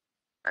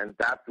 and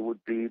that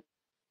would be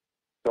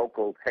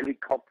so-called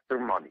helicopter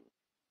money.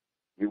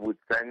 You would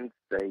send,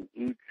 say,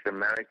 each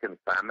American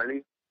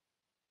family,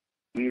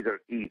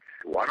 either each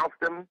one of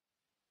them,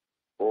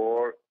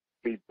 or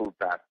people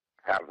that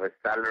have a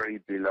salary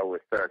below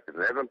a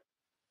certain level,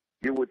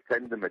 you would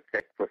send them a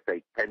check for,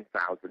 say, $10,000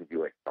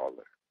 US.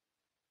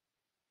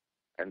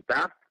 And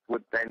that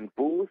would then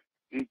boost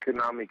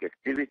economic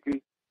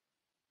activity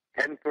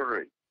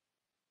temporarily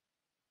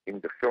in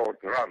the short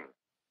run,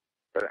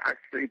 but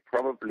actually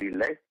probably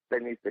less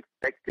than is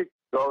expected.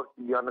 So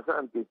you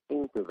understand, these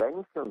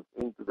interventions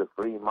into the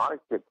free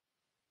market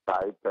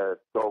by the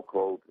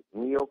so-called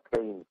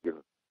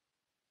neo-Keynesians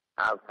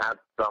have had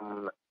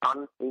some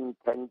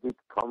unintended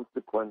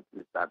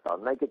consequences that are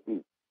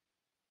negative.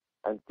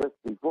 And just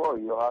before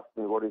you asked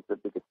me what is the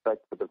biggest threat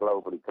for the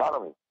global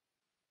economy,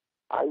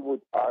 I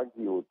would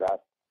argue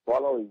that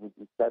following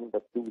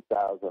December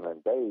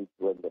 2008,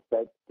 when the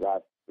Fed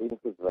got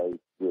interest rates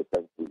to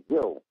essentially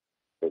zero,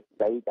 they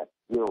stayed at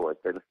zero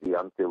essentially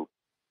until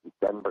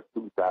December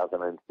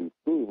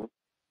 2015,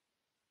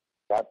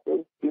 that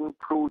is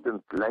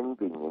imprudent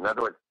lending. In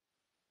other words,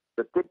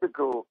 the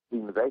typical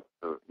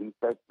investor, he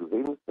says to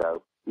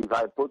himself, if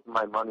I put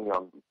my money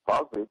on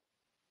deposit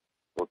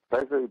for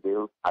treasury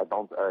bills, I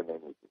don't earn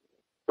anything.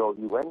 So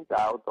he went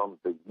out on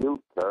the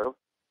yield curve,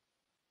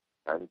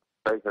 and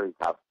treasuries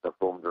have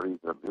performed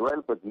reasonably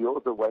well, but he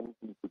also went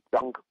into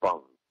junk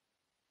bonds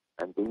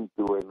and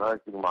into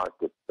emerging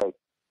market debt.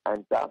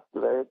 And that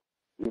led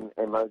in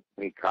emerging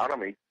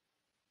economies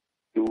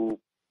to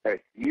a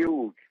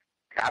huge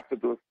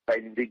capital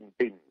spending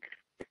binge,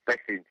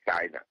 especially in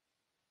China.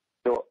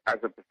 So as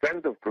a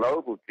percent of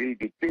global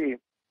GDP,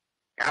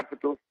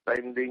 capital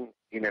spending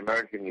in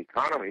emerging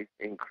economies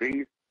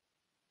increased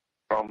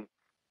from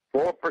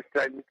 4%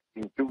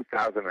 in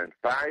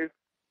 2005,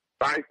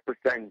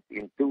 5%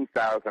 in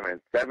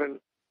 2007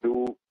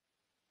 to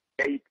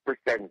 8%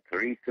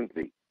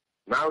 recently.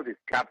 Now this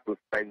capital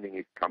spending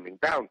is coming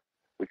down,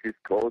 which is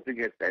causing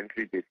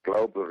essentially this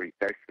global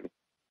recession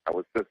I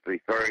was just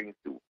referring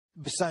to.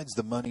 Besides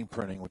the money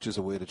printing, which is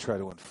a way to try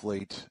to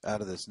inflate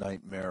out of this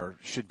nightmare,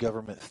 should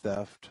government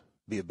theft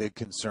be a big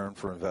concern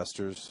for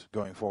investors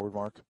going forward,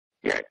 Mark?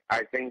 Yes,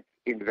 I think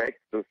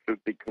investors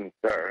should be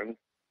concerned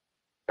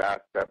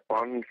that a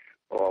bunch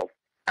of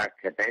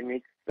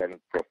academics and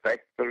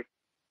professors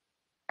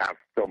have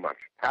so much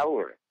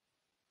power,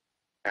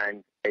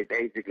 and they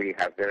basically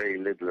have very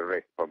little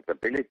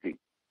responsibility.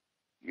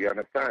 You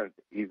understand?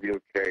 If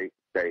you say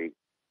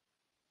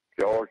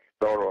George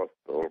Soros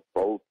or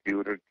Paul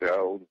Tudor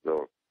Jones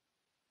or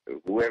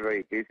whoever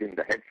it is in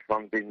the hedge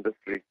fund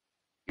industry,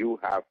 you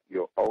have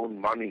your own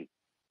money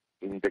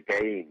in the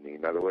game.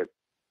 In other words,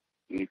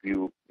 if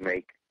you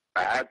make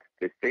bad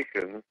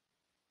decisions,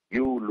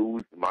 you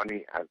lose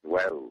money as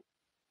well.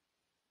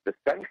 The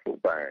central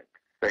bank,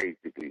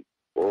 basically,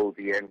 all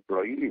the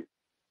employees,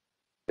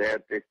 their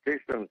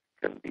decisions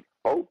can be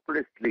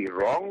hopelessly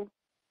wrong,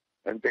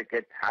 and they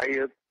get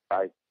hired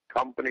by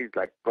companies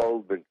like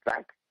Goldman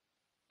Sachs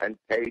and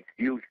take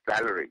huge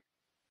salaries.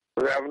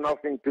 So they have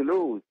nothing to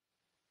lose.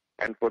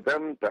 And for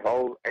them, the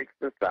whole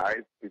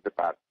exercise is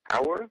about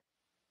power,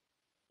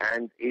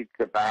 and it's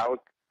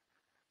about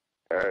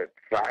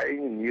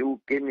trying new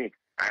gimmicks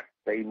as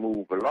they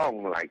move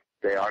along, like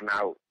they are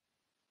now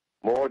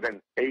more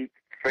than $8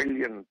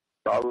 trillion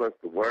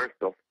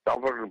worth of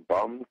sovereign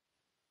bonds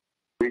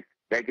with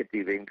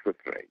negative interest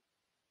rates.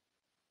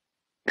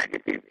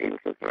 Negative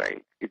interest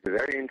rates is a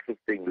very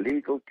interesting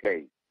legal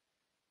case,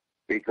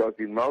 because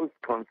in most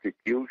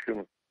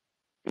constitutions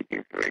it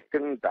is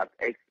written that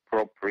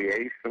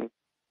expropriation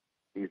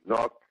is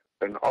not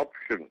an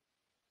option.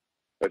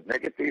 But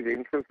negative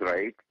interest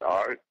rates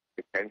are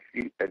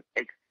essentially an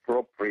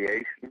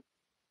expropriation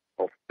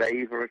of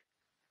savers'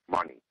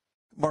 money.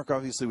 Mark,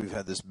 obviously we've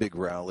had this big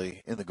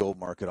rally in the gold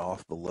market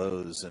off the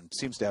lows and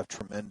seems to have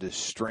tremendous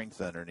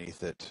strength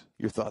underneath it.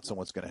 Your thoughts on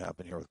what's going to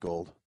happen here with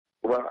gold?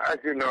 Well, as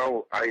you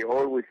know, I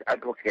always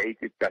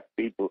advocated that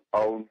people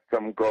own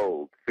some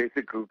gold,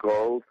 physical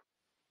gold,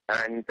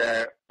 and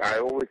I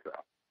always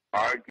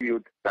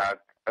argued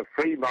that a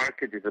free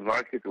market is a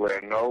market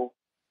where no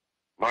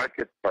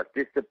market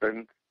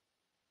participant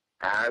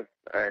has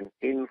an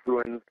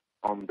influence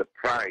on the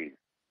price.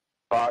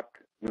 But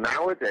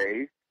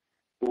nowadays,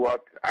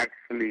 what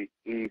actually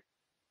is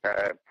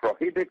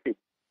prohibited,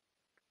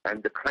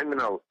 and the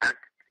criminal act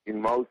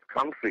in most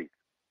countries,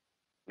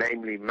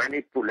 namely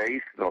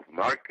manipulation of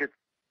markets,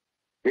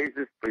 this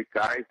is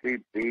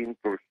precisely being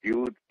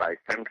pursued by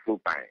central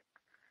banks.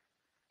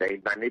 They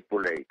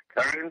manipulate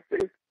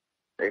currencies,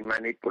 they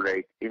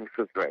manipulate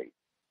interest rates.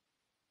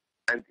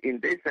 And in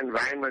this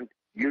environment,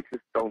 you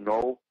just don't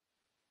know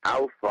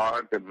how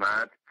far the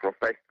mad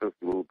professors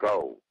will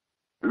go.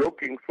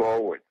 Looking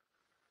forward,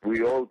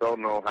 we all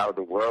don't know how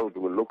the world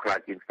will look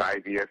like in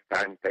 5 years'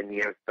 time, 10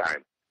 years'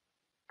 time.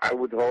 I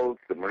would hold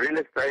some real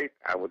estate,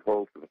 I would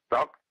hold some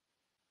stocks,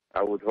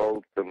 I would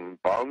hold some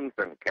bonds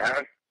and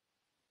cash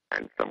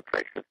and some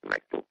precious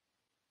metals.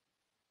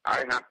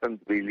 I happen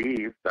to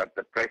believe that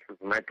the precious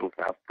metals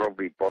have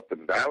probably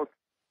bottomed out,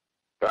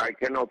 but I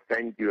cannot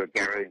send you a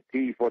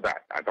guarantee for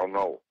that. I don't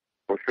know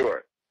for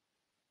sure.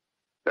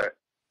 The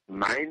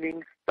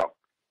mining stocks,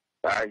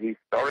 by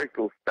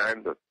historical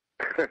standards,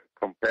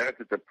 compared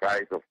to the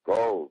price of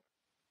gold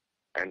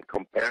and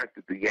compared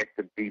to the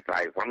S&P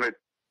 500,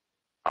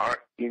 are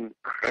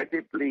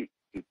incredibly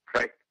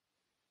depressed,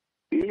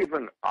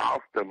 even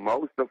after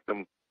most of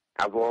them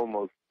have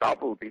almost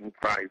doubled in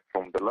price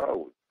from the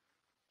lows.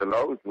 The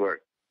lows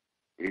were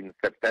in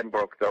September,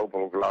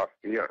 October of last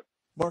year.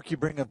 Mark, you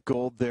bring up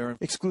gold there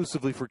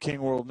exclusively for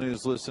King World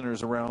News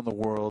listeners around the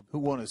world who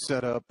want to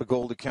set up a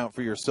gold account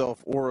for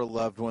yourself or a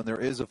loved one. There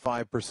is a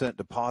 5%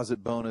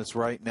 deposit bonus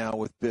right now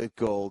with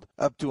BitGold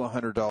up to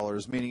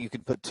 $100, meaning you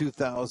can put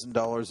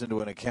 $2,000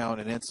 into an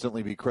account and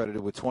instantly be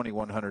credited with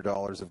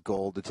 $2,100 of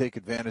gold. To take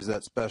advantage of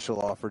that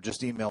special offer,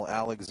 just email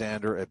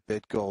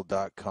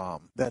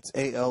alexander@bitgold.com. That's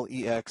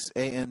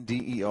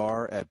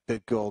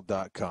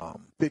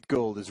ALEXANDER@bitgold.com.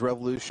 BitGold is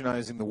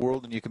revolutionizing the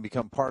world, and you can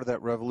become part of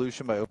that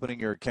revolution by opening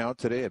your account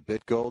today at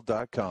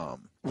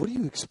bitgold.com. What do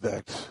you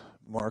expect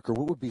Mark, or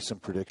what would be some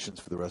predictions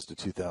for the rest of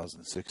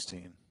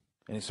 2016?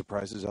 Any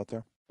surprises out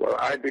there? Well,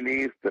 I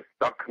believe the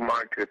stock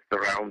markets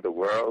around the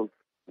world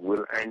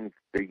will end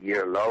the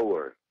year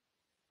lower,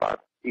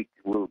 but it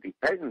will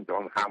depend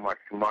on how much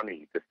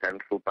money the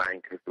central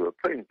bankers will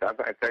print. As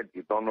I said,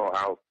 you don't know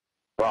how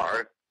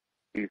far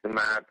these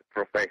mad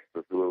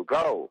professors will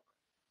go.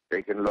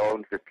 They can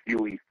launch a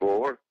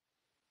QE4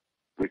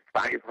 with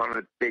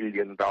 $500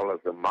 billion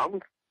a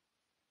month,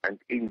 and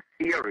in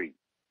theory,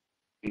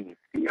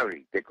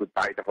 they could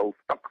buy the whole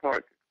stock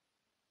market.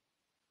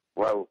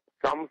 Well,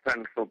 some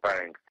central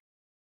banks.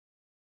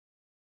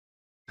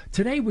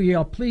 Today we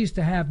are pleased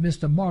to have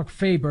Mr. Marc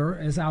Faber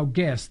as our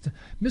guest.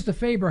 Mr.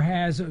 Faber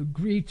has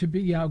agreed to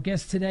be our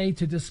guest today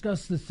to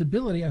discuss the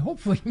stability.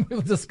 Hopefully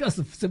we'll discuss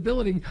the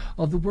stability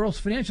of the world's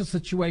financial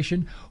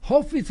situation.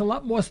 Hopefully it's a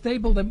lot more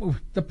stable than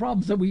the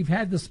problems that we've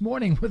had this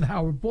morning with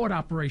our board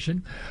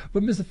operation.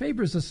 But Mr.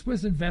 Faber is a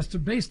Swiss investor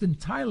based in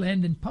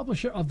Thailand and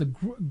publisher of the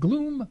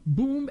Gloom,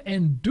 Boom,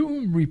 and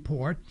Doom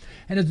report,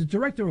 and is the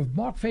director of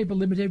Marc Faber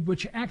Limited,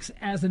 which acts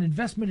as an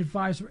investment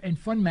advisor and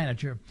fund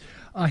manager.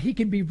 He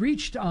can be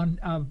reached on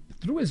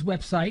through his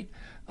website,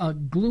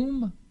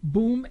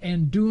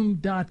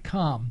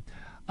 gloomboomanddoom.com.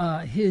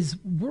 His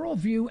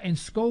worldview and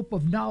scope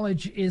of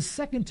knowledge is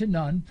second to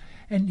none,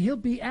 and he'll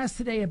be asked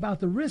today about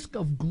the risk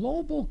of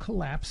global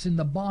collapse in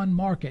the bond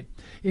market.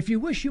 If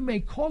you wish, you may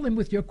call in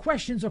with your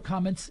questions or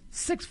comments,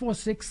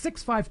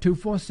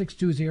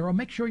 646-652-4620.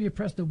 Make sure you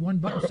press the 1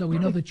 button so we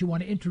know that you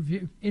want to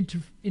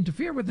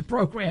interfere with the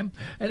program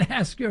and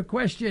ask your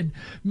question.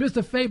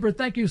 Mr. Faber,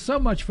 thank you so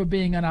much for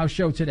being on our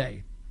show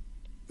today.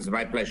 It's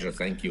my pleasure.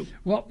 Thank you.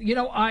 Well, you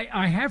know,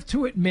 I have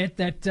to admit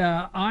that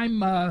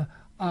I'm a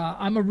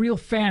real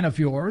fan of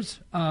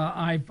yours.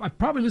 I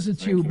probably listen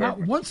to you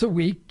about once a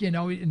week, you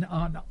know,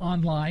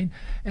 online,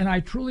 and I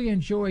truly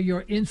enjoy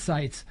your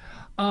insights.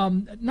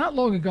 Not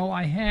long ago,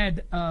 I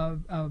had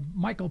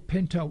Michael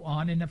Pinto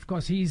on, and of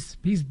course, he's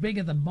big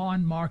in the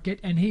bond market,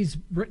 and he's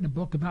written a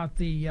book about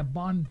the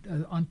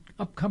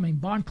upcoming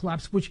bond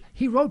collapse, which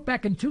he wrote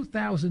back in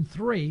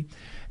 2003.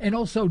 And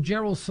also,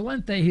 Gerald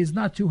Celente, he's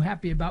not too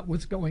happy about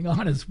what's going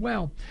on as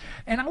well.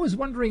 And I was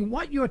wondering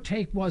what your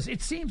take was.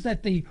 It seems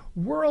that the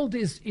world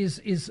is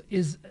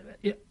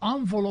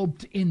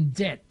enveloped in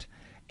debt.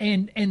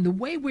 And the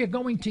way we're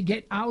going to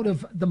get out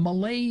of the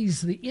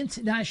malaise, the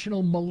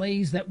international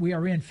malaise that we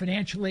are in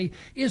financially,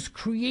 is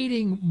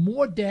creating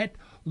more debt,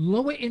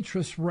 lower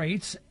interest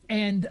rates,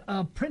 and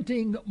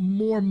printing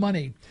more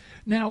money.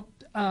 Now,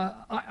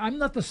 I'm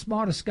not the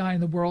smartest guy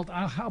in the world.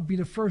 I'll be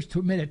the first to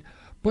admit it.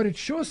 But it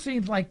sure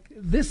seems like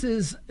this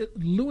is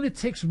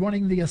lunatics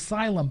running the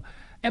asylum.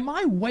 Am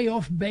I way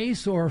off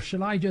base, or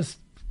should I just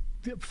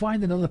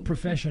find another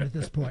profession at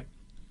this point?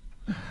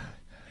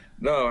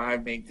 No,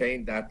 I've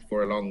maintained that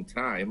for a long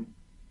time,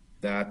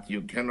 that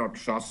you cannot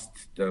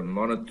trust the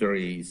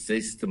monetary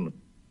system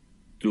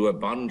to a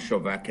bunch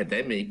of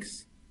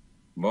academics,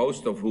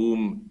 most of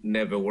whom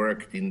never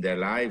worked in their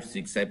lives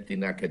except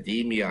in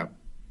academia,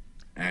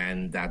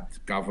 and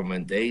at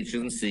government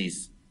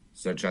agencies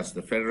such as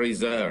the Federal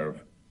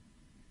Reserve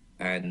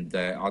and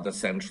other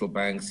central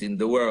banks in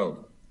the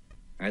world.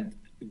 And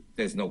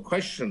there's no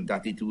question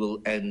that it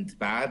will end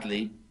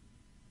badly.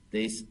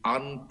 This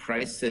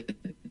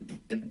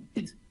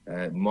unprecedented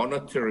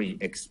monetary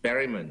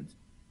experiment.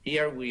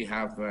 Here we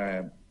have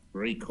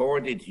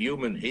recorded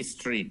human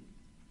history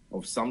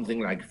of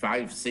something like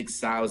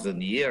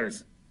 6,000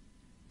 years,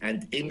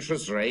 and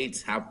interest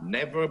rates have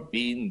never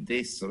been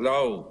this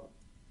low.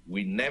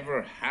 We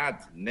never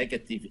had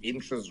negative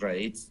interest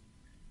rates,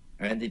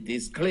 and it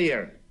is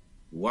clear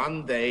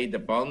one day the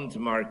bond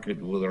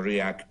market will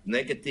react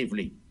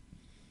negatively.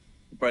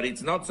 But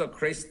it's not so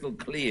crystal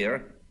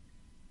clear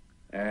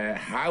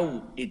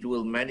how it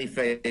will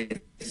manifest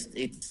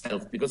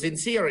itself. Because in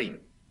theory,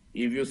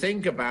 if you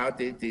think about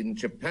it, in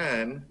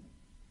Japan,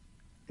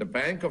 the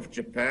Bank of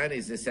Japan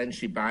is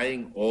essentially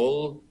buying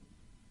all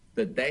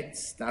the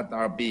debts that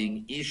are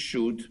being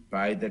issued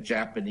by the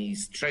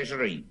Japanese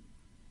Treasury.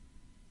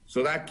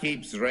 So that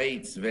keeps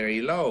rates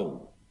very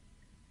low.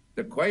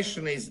 The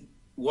question is,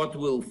 what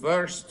will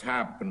first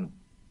happen?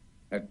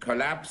 A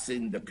collapse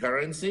in the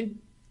currency?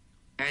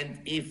 And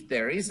if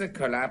there is a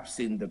collapse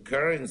in the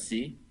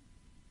currency,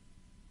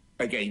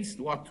 against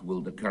what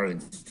will the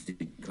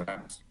currency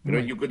collapse? You know,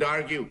 you could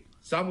argue,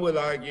 some will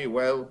argue,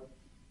 well,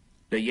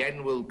 the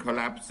yen will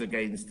collapse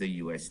against the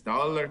US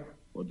dollar,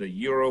 or the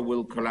euro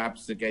will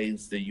collapse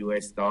against the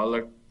US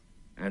dollar,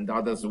 and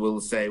others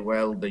will say,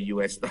 well, the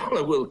US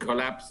dollar will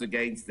collapse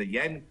against the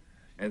yen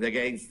and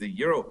against the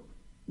euro.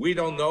 We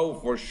don't know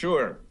for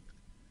sure,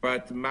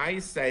 but my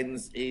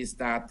sense is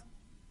that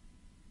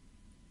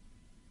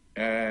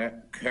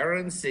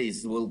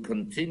currencies will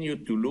continue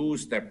to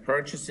lose their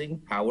purchasing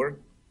power.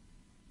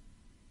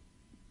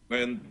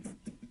 And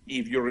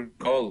if you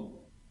recall,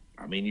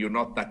 I mean, you're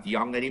not that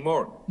young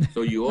anymore.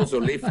 So you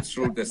also lived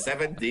through the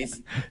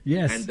 70s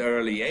yes. and the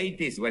early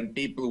 80s when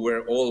people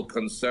were all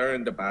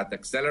concerned about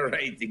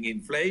accelerating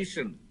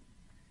inflation.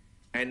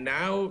 And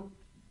now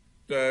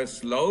the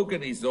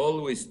slogan is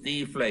always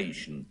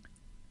deflation.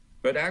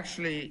 But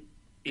actually,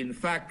 in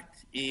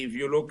fact, if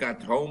you look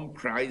at home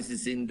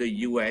prices in the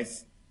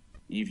US,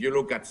 if you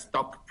look at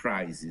stock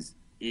prices,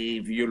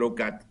 if you look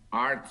at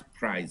art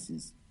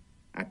prices,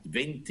 at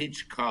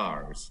vintage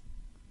cars,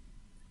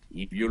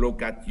 if you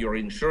look at your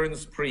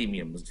insurance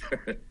premiums,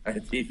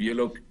 and if you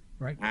look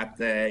at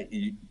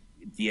the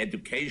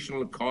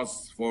educational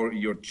costs for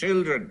your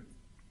children,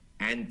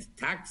 and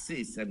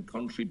taxes and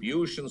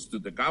contributions to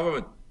the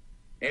government,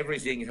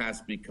 everything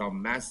has become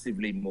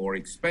massively more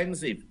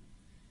expensive.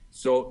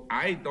 So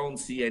I don't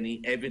see any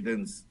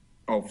evidence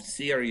of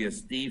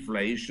serious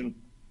deflation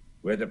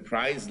where the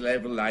price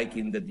level, like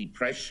in the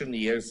Depression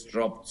years,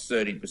 dropped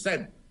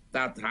 30%.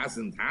 That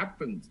hasn't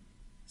happened.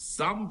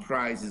 Some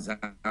prices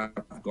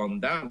have gone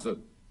down. So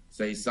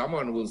say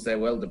someone will say,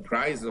 well, the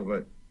price of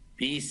a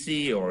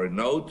PC or a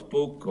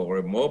notebook or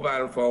a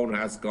mobile phone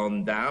has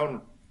gone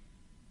down.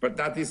 But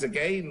that is,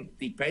 again,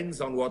 depends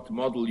on what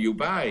model you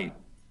buy.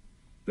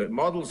 The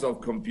models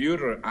of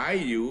computer I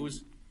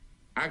use,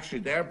 actually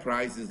their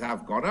prices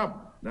have gone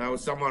up. Now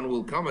someone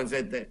will come and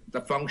say that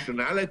the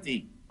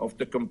functionality of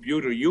the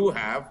computer you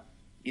have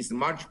is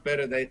much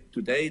better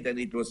today than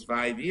it was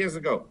 5 years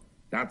ago.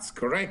 That's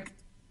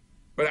correct.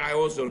 But I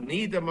also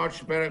need a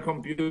much better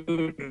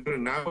computer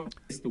now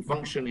to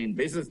function in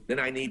business than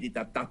I needed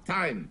at that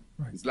time.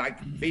 Right. It's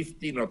like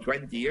 15 or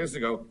 20 years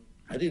ago.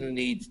 I didn't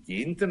need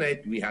the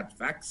internet. We had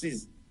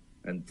faxes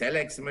and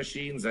telex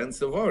machines and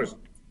so forth.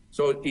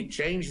 So it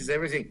changes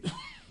everything.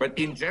 But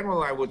in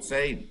general, I would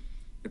say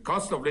the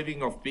cost of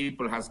living of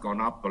people has gone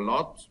up a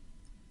lot.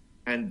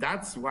 And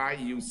that's why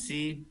you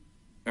see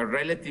a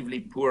relatively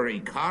poor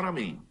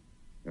economy.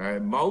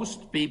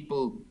 Most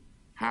people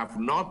have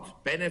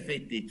not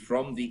benefited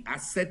from the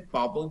asset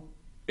bubble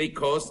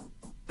because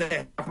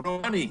they have no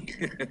money.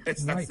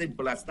 It's as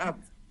simple as that.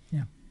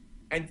 Yeah.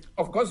 And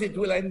of course it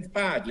will end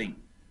badly.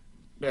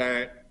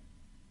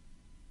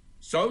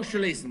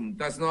 Socialism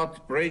does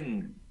not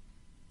bring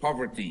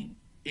poverty.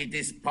 It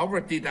is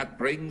poverty that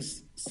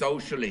brings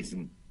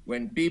socialism.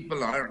 When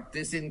people are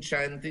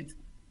disenchanted,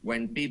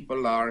 when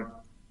people are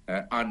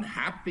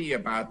unhappy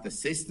about the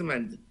system,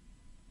 and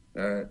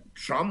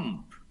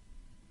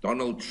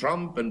Donald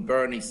Trump and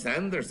Bernie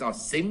Sanders are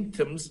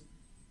symptoms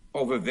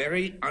of a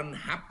very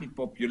unhappy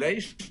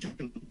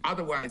population.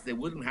 Otherwise, they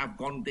wouldn't have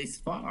gone this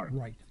far.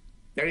 Right.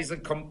 There is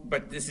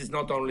but this is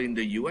not only in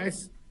the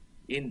US.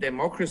 In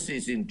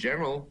democracies in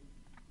general,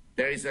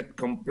 there is a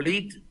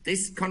complete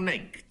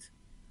disconnect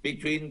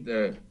between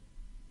the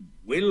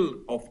will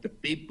of the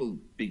people,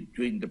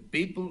 between the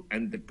people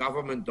and the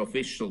government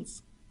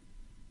officials.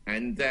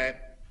 And I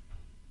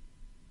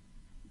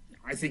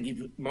think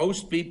if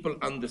most people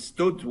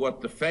understood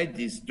what the Fed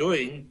is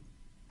doing,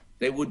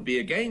 they would be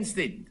against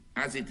it.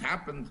 As it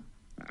happens,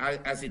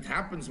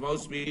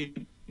 most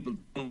people don't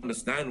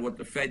understand what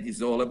the Fed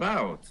is all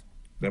about.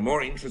 They're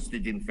more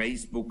interested in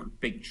Facebook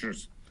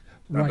pictures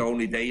that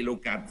only they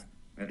look at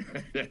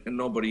and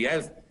nobody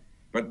else.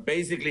 But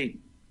basically,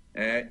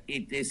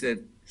 it is a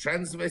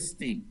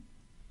travesty,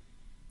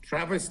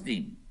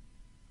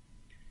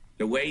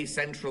 the way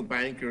central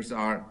bankers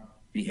are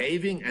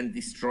behaving and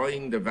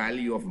destroying the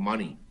value of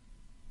money.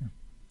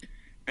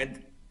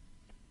 And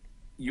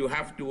you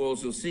have to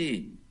also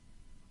see,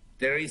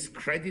 there is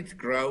credit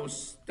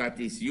growth that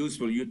is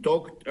useful. You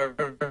talked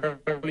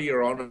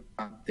earlier on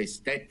about this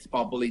debt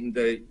bubble in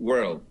the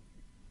world.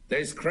 There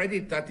is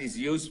credit that is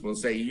useful.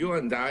 Say you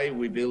and I,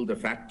 we build a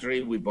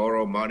factory, we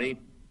borrow money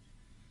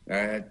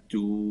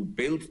to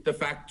build the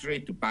factory,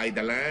 to buy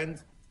the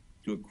land,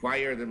 to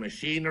acquire the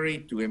machinery,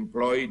 to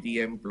employ the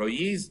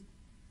employees,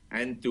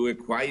 and to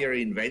acquire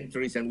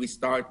inventories, and we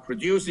start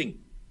producing.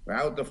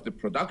 Out of the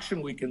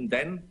production, we can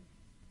then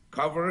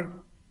cover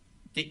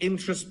the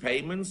interest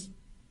payments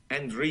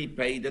and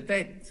repay the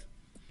debt.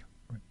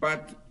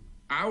 But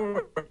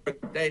our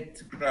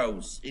debt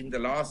growth in the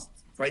last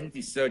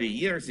 20, 30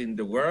 years in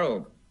the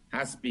world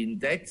has been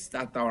debts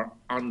that are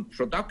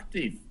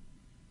unproductive,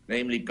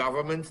 namely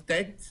government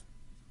debt,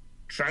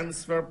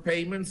 transfer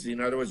payments. In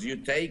other words, you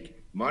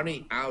take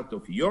money out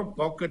of your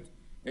pocket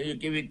and you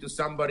give it to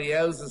somebody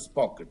else's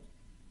pocket.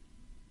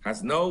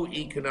 Has no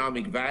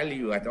economic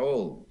value at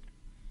all.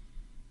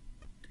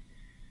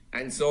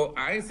 And so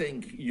I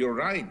think you're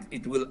right,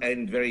 it will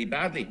end very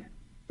badly.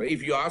 But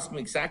if you ask me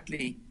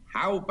exactly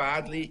how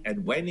badly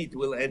and when it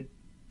will end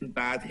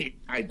badly,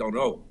 I don't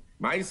know.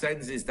 My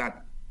sense is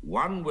that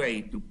one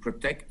way to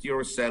protect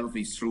yourself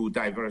is through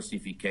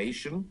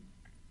diversification.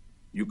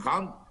 You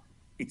can't,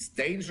 it's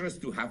dangerous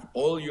to have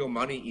all your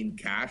money in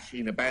cash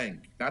in a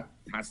bank. That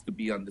has to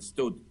be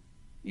understood.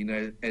 In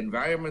an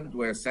environment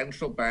where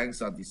central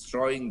banks are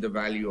destroying the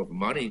value of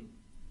money,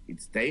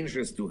 it's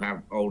dangerous to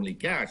have only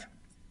cash.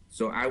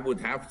 So I would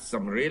have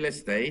some real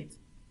estate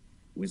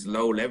with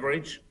low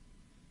leverage,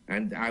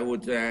 and I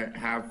would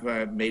have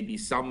maybe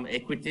some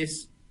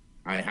equities.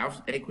 I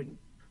have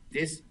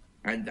equities,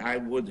 and I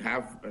would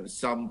have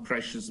some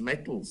precious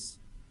metals.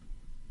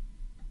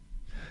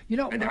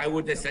 And I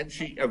would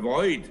essentially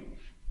avoid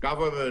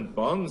government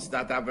bonds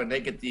that have a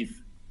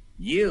negative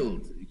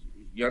yield.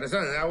 You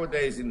understand?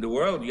 Nowadays in the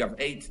world, you have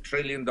 $8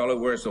 trillion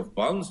worth of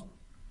bonds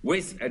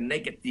with a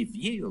negative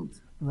yield.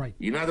 Right.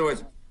 In other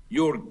words,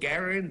 you're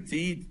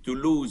guaranteed to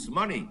lose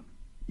money.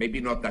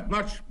 Maybe not that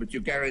much, but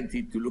you're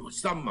guaranteed to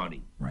lose some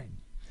money. Right.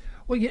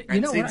 Well, you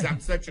and know since what I'm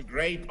such a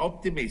great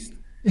optimist,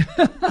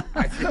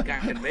 I think I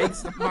can make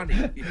some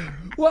money.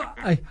 Well,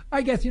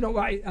 I guess,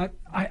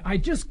 I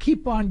just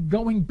keep on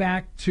going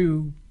back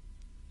to,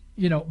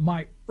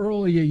 my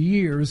earlier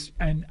years,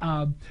 and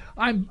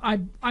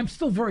I'm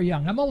still very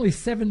young. I'm only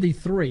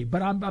 73,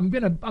 but I'm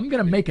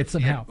gonna make it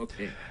somehow. Yeah,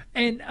 okay.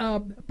 And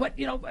but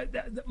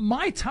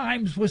my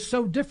times was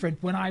so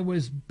different when I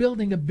was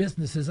building up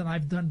businesses, and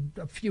I've done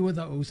a few of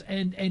those.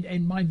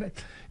 And mine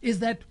is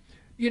that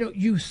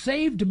you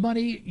saved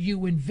money,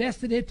 you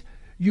invested it,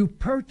 you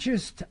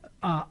purchased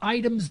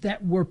items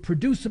that were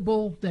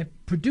producible, that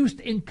produced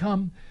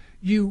income,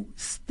 you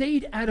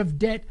stayed out of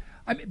debt.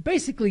 I mean,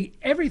 basically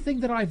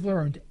everything that I've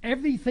learned,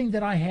 everything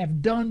that I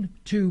have done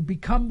to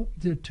become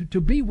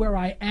to be where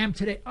I am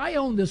today. I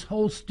own this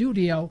whole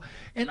studio,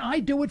 and I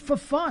do it for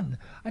fun.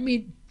 I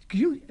mean, can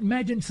you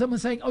imagine someone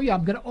saying, "Oh yeah,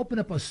 I'm going to open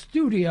up a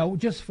studio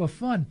just for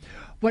fun"?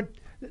 But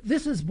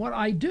this is what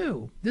I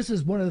do. This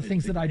is one of the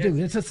things that I do.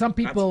 It's some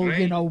people,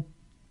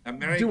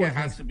 America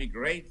has to be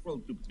grateful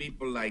to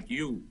people like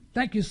you.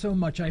 Thank you so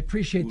much. I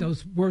appreciate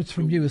those words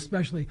from you,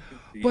 especially.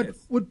 But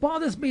Yes. what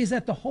bothers me is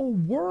that the whole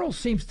world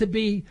seems to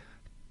be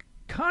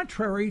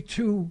contrary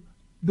to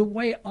the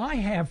way I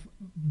have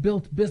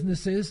built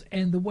businesses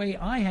and the way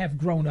I have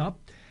grown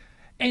up.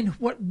 And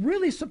what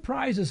really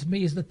surprises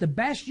me is that the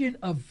bastion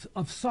of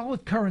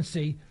solid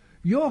currency,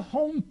 your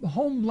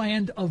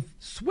homeland of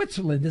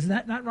Switzerland, is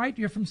that not right?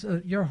 You're from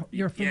you're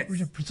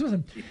from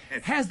Switzerland,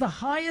 Yes. has the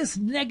highest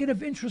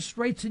negative interest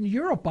rates in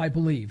Europe, I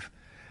believe.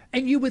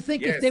 And you would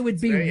think if Yes, there would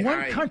it's be very one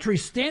high. country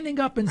standing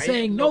up and I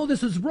saying, know. "No,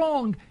 this is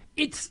wrong,"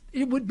 it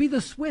would be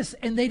the Swiss,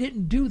 and they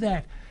didn't do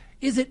that.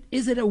 Is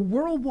it a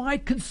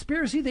worldwide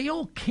conspiracy? They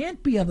all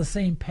can't be on the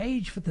same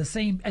page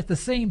at the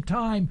same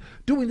time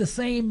doing the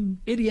same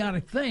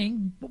idiotic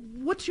thing.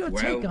 What's your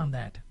take on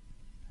that?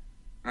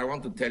 I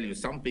want to tell you,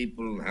 some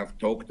people have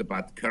talked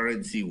about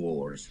currency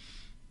wars.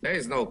 There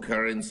is no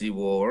currency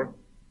war,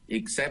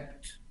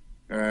 except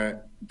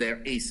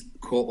there is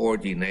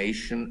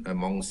coordination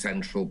among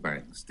central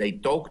banks. They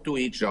talk to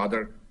each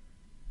other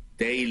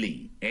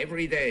daily,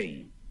 every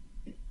day.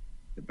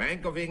 The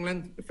Bank of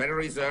England, the Federal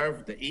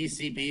Reserve, the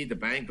ECB, the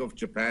Bank of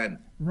Japan,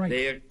 Right.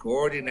 they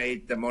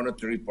coordinate the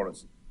monetary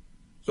policy.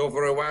 So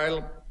for a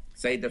while,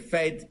 say the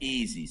Fed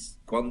eases,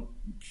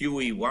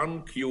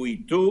 QE1,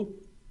 QE2,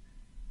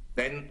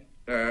 then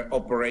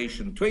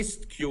Operation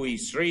Twist,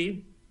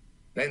 QE3.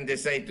 Then they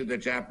say to the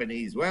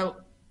Japanese,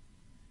 well,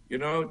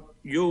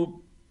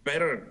 you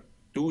better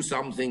do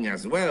something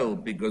as well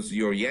because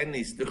your yen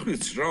is too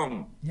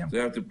strong. Yeah. So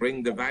you have to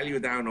bring the value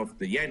down of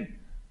the yen.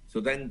 So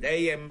then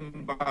they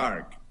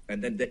embark,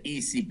 and then the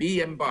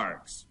ECB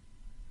embarks.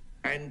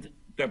 And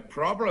the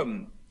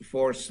problem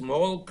for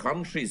small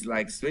countries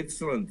like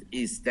Switzerland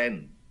is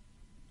then,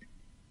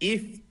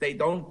 if they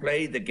don't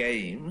play the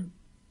game,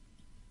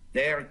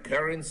 their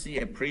currency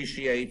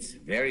appreciates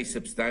very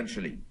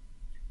substantially.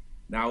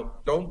 Now,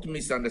 don't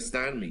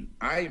misunderstand me.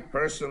 I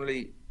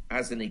personally,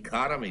 as an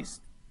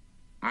economist,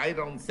 I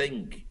don't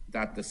think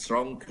that the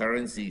strong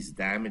currency is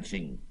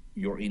damaging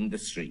your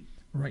industry.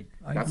 Right.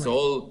 I That's agree.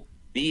 all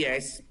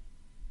BS,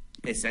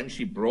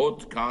 essentially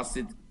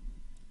broadcasted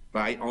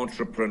by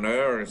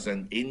entrepreneurs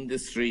and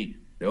industry.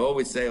 They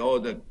always say, oh,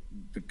 the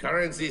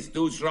currency is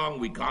too strong,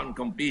 we can't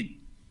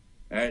compete.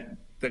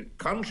 The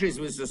countries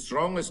with the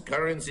strongest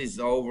currencies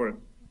over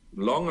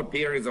longer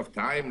periods of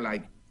time,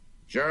 like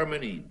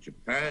Germany,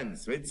 Japan,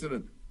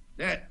 Switzerland,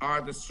 they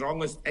are the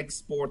strongest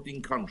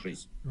exporting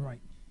countries. Right.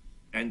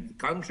 And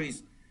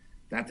countries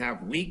that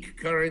have weak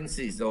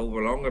currencies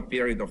over a longer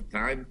period of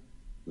time,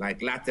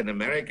 like Latin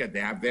America, they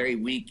have very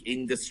weak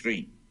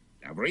industry.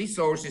 They have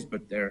resources,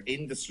 but their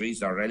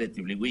industries are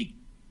relatively weak.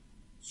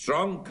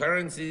 Strong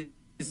currencies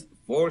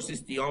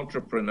forces the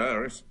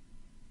entrepreneurs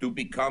to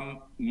become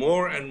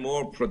more and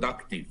more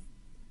productive.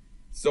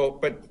 So,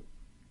 but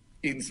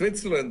in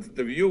Switzerland,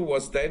 the view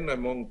was then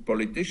among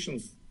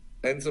politicians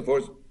and so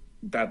forth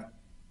that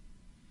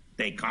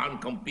they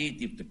can't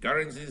compete if the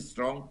currency is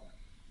strong,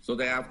 so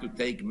they have to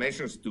take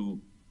measures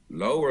to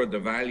lower the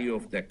value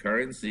of their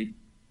currency,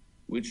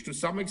 which to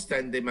some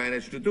extent they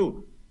managed to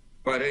do.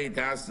 But it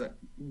has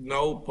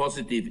no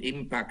positive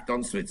impact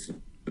on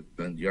Switzerland.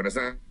 You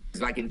understand? It's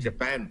like in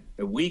Japan,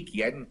 a weak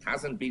yen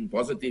hasn't been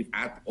positive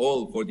at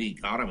all for the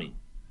economy.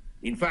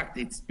 In fact,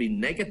 it's been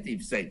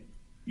negative, say,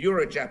 you're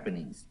a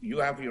Japanese, you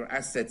have your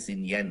assets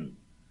in yen.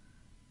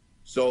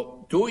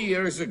 So 2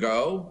 years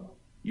ago,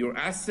 your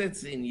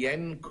assets in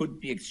yen could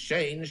be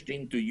exchanged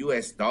into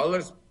US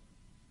dollars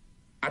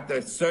at a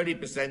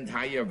 30%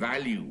 higher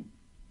value.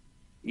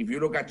 If you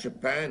look at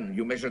Japan,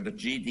 you measure the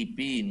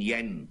GDP in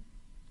yen.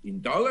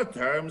 In dollar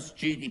terms,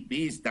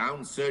 GDP is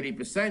down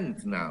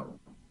 30% now,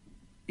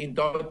 in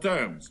dollar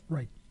terms.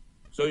 Right.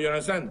 So you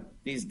understand,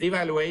 these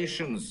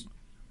devaluations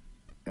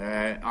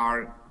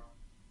are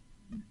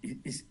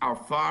are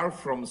far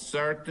from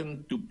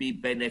certain to be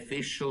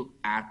beneficial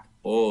at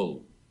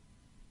all.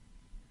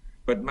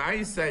 But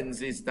my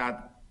sense is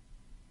that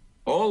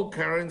all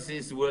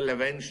currencies will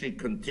eventually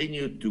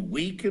continue to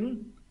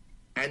weaken,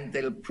 and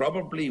they'll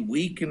probably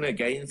weaken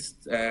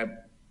against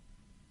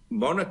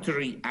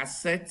monetary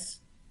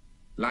assets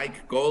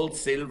like gold,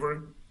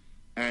 silver,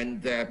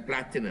 and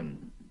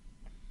platinum.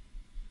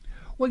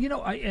 Well, you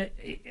know,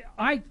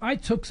 I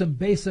took some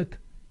basic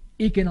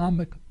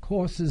economic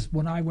courses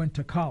when I went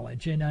to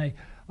college, and I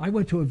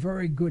went to a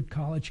very good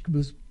college. It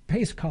was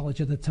Pace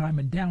College at the time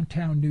in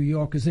downtown New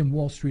York, is in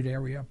Wall Street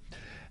area.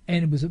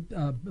 And it was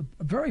a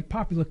very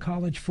popular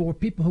college for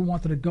people who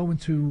wanted to go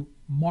into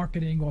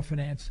marketing or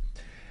finance.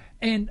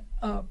 And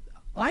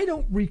I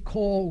don't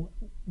recall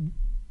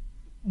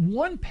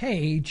one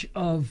page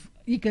of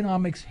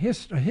economics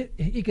history,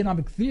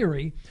 economic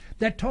theory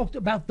that talked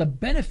about the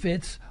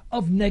benefits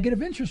of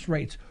negative interest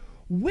rates.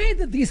 Where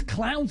did these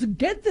clowns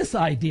get this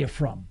idea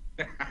from?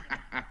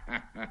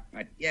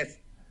 Yes,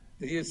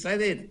 you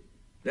said it.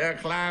 They're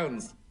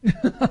clowns.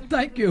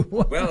 Thank you.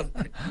 Well,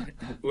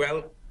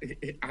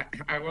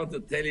 I want to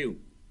tell you,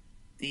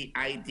 the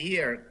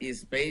idea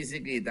is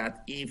basically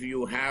that if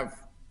you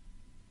have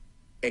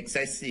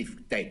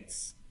excessive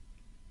debts,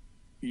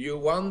 you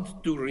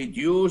want to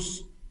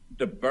reduce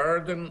the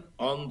burden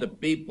on the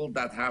people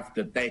that have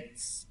the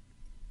debts.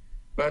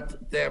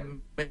 But there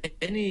are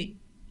many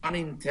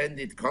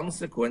unintended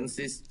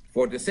consequences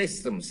for the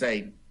system.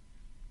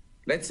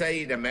 Let's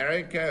say in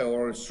America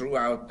or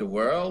throughout the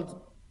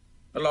world,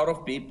 a lot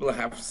of people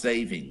have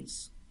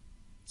savings.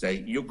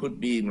 Say you could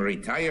be in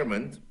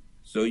retirement,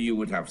 so you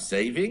would have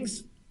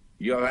savings,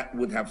 you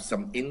would have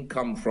some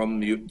income from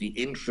the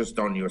interest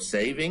on your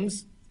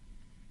savings,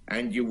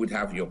 and you would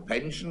have your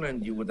pension,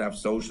 and you would have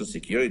Social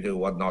Security or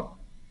whatnot.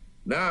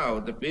 Now,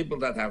 the people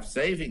that have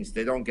savings,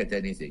 they don't get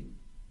anything.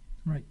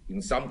 Right.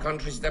 In some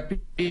countries, they're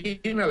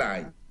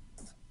penalized.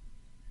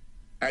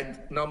 And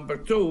number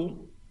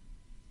two,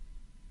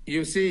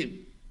 you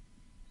see,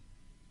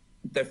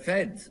 the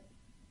Fed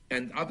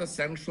and other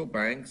central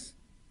banks,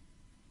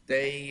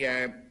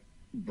 they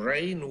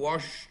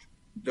brainwashed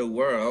the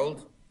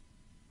world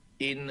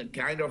in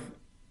kind of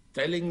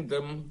telling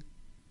them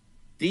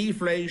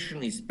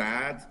deflation is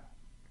bad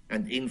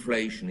and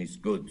inflation is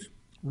good.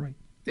 Right.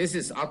 This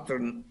is utter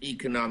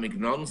economic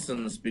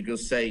nonsense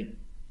because, say,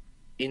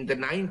 in the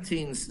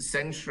 19th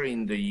century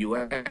in the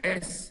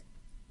US,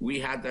 we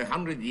had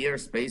 100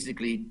 years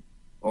basically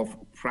of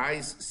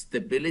price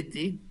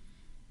stability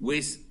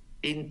with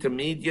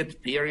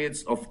intermediate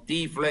periods of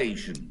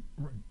deflation.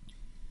 Right.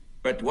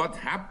 But what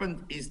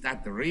happened is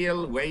that the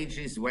real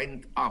wages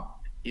went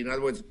up. In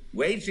other words,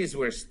 wages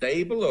were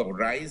stable or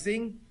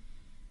rising,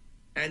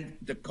 and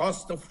the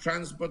cost of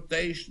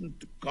transportation,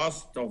 the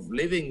cost of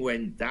living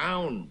went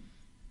down.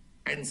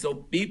 And so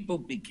people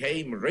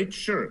became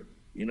richer.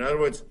 In other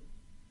words,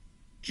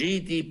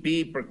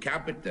 GDP per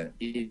capita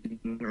in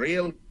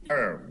real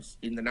terms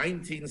in the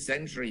 19th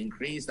century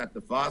increased at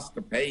a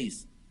faster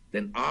pace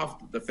than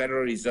after the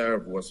Federal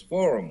Reserve was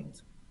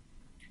formed.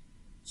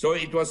 So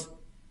it was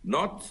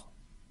not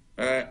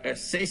a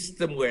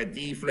system where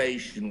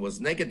deflation was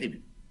negative.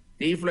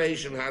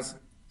 Deflation has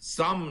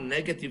some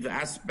negative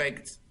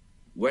aspects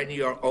when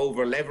you're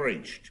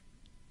over-leveraged.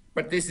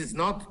 But this is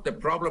not the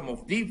problem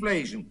of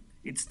deflation.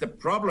 It's the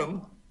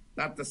problem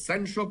that the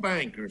central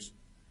bankers,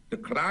 the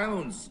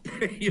clowns,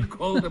 you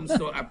call them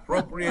so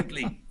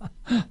appropriately,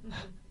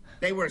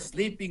 they were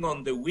sleeping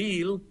on the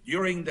wheel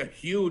during the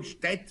huge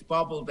debt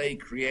bubble they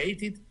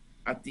created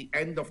at the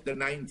end of the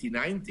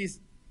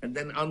 1990s and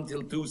then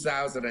until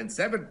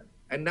 2007.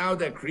 And now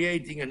they're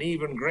creating an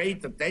even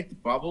greater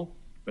debt bubble,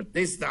 but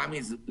this time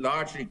is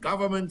largely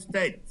government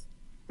debt.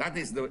 That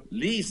is the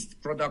least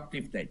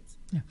productive debt.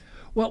 Yeah.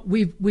 Well,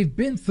 we've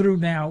been through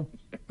now.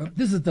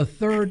 This is the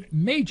third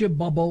major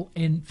bubble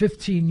in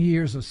 15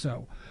 years or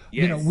so.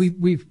 Yes. You know,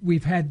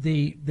 we've had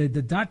the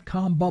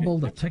dot-com bubble,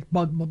 the tech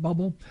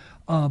bubble.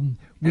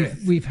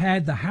 We've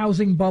had the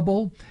housing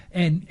bubble,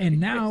 and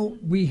now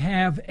we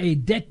have a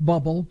debt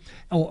bubble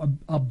or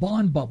a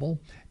bond bubble,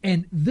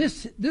 and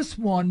this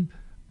one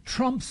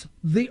trumps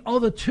the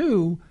other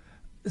two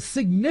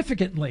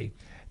significantly.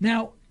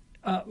 Now,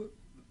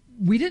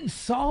 we didn't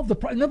solve the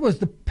problem. In other words,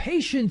 the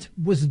patient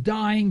was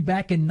dying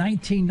back in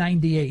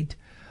 1998.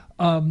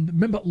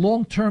 Remember,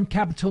 long-term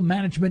capital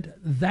management,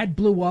 that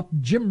blew up.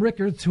 Jim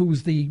Rickards, who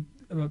was the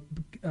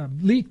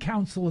lead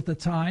counsel at the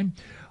time,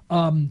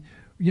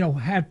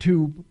 had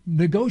to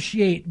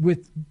negotiate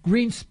with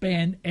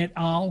Greenspan et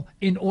al.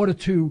 In order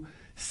to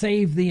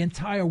save the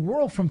entire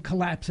world from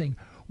collapsing.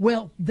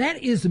 Well,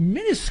 that is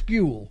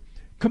minuscule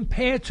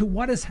compared to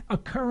what is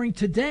occurring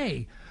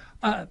today.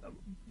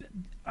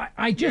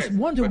 I just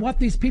wonder what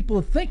these people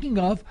are thinking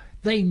of.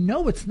 They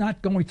know it's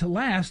not going to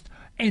last.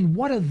 And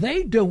what are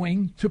they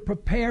doing to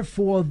prepare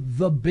for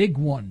the big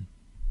one?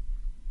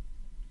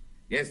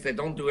 Yes, they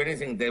don't do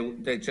anything.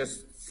 They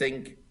just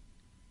think.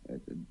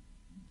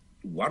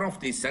 One of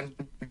the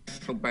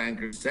central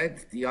bankers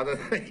said the other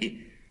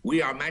day,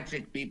 we are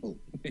magic people.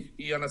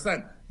 You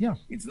understand? Yeah.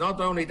 It's not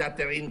only that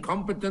they're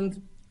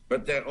incompetent,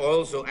 but they're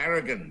also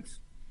arrogant.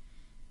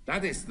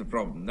 That is the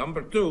problem.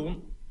 Number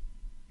two,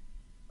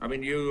 I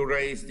mean, you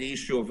raised the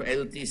issue of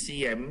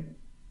LTCM,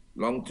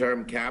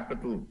 long-term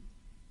capital.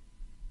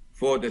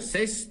 For the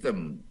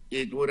system,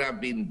 it would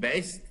have been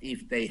best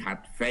if they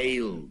had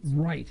failed.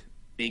 Right.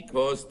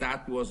 Because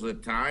that was a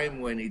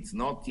time when it's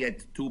not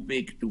yet too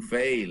big to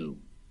fail.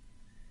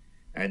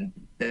 And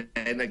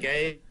then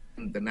again,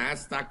 the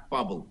NASDAQ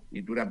bubble,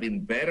 it would have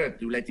been better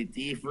to let it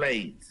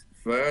deflate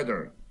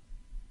further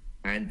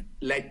and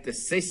let the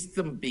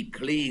system be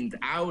cleaned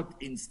out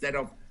instead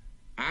of,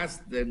 as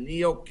the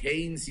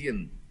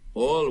neo-Keynesian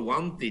all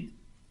wanted,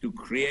 to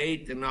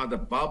create another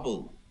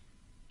bubble.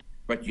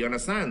 But you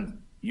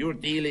understand, you're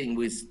dealing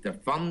with the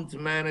fund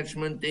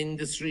management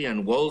industry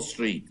and Wall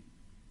Street.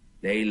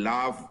 They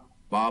love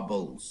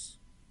bubbles.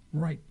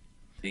 Right.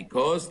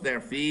 Because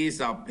their fees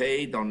are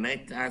paid on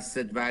net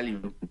asset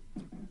value.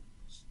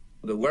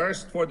 The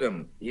worst for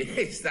them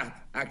is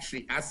that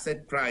actually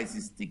asset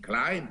prices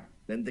decline,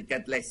 then they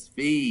get less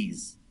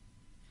fees.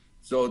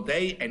 So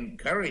they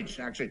encourage,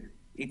 actually,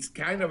 it's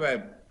kind of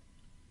a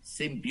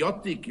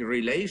symbiotic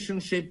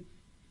relationship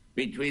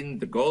between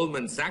the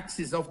Goldman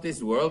Sachses of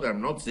this world.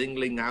 I'm not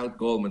singling out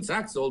Goldman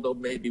Sachs, although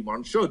maybe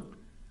one should,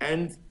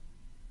 and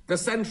the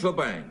central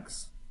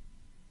banks.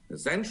 The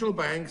central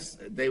banks,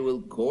 they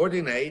will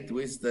coordinate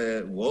with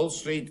the Wall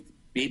Street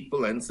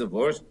people and so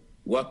forth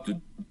what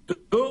to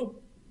do.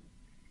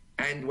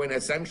 And when a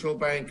central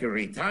banker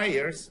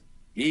retires,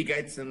 he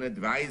gets an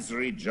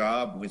advisory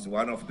job with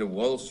one of the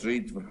Wall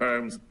Street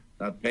firms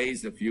that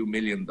pays a few $1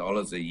 million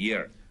a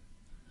year.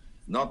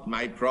 Not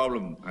my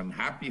problem. I'm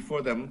happy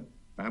for them.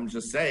 I'm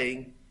just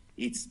saying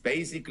it's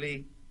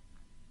basically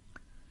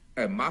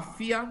a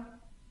mafia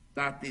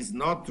that is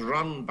not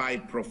run by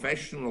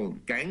professional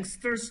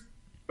gangsters,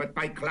 but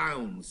by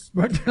clowns.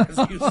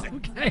 As you said.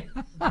 Okay.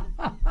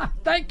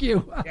 Thank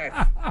you.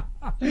 Yes.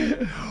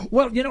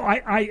 Well, you know,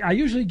 I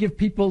usually give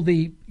people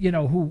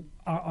who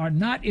are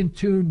not in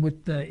tune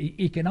with the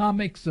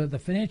economics or the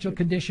financial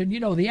condition,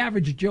 the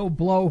average Joe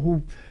Blow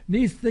who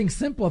needs things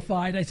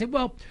simplified. I say,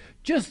 well,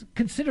 just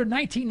consider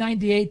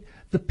 1998,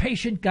 the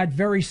patient got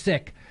very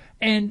sick.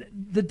 And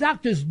the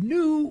doctors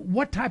knew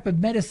what type of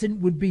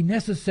medicine would be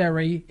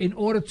necessary in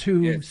order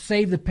to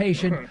save the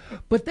patient.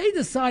 But they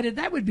decided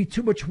that would be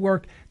too much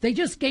work. They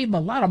just gave him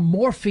a lot of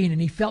morphine and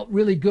he felt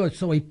really good.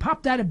 So he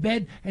popped out of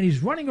bed and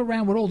he's running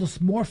around with all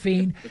this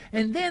morphine.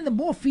 And then the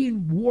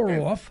morphine wore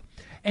off.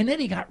 And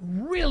then he got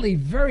really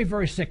very,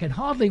 very sick and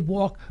hardly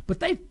walk. But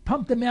they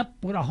pumped him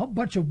up with a whole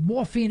bunch of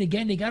morphine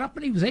again. He got up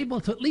and he was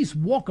able to at least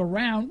walk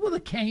around with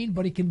a cane,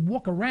 but he can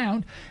walk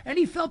around. And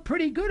he felt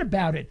pretty good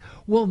about it.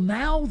 Well,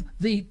 now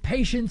the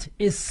patient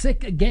is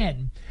sick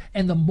again.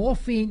 And the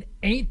morphine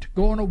ain't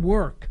going to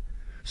work.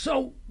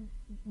 So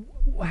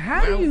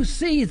how do you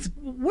see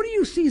what do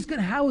you see is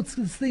how this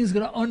thing is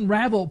going to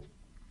unravel?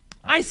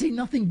 I see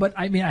nothing but,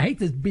 I hate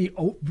to be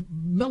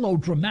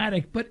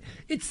melodramatic, but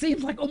it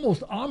seems like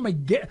almost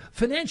Armageddon,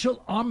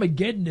 financial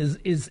Armageddon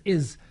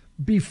is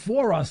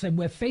before us, and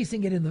we're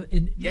facing it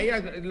in.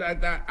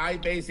 Yeah, I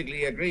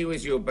basically agree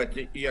with you, but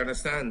you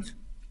understand,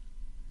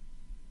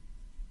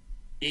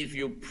 if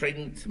you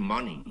print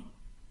money,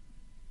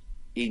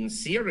 in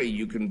theory,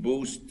 you can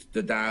boost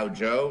the Dow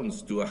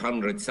Jones to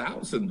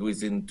 100,000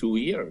 within 2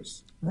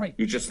 years. Right.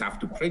 You just have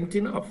to print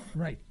enough.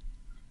 Right.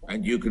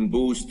 And you can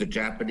boost the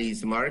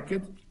Japanese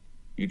market.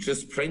 You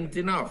just print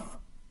enough.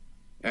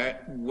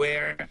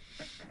 Where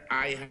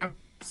I have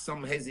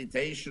some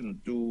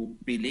hesitation to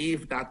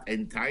believe that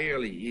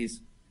entirely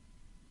is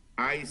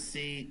I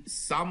see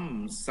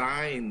some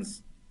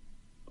signs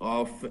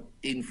of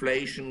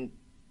inflation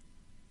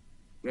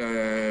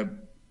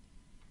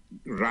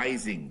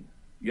rising.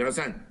 You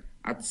understand?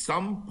 At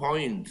some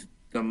point,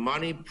 the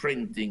money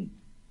printing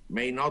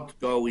may not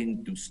go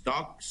into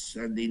stocks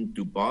and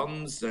into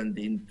bonds and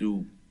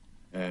into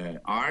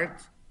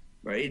art,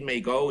 but it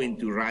may go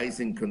into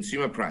rising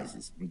consumer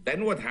prices. And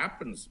then what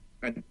happens,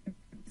 and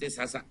this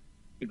has,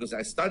 because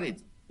I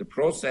studied the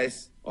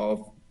process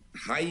of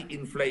high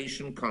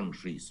inflation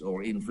countries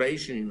or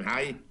inflation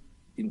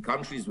in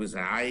countries with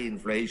high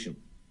inflation.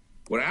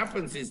 What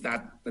happens is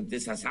that, and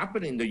this has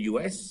happened in the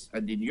US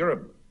and in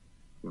Europe,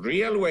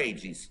 real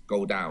wages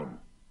go down.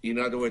 In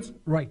other words,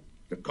 right.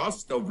 The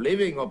cost of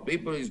living of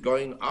people is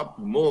going up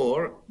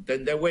more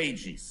than their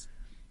wages.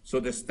 So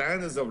the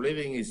standards of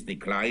living is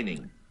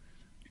declining.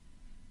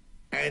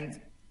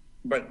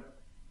 But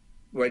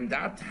when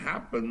that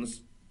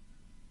happens,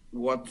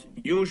 what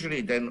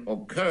usually then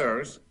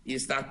occurs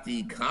is that the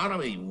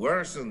economy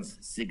worsens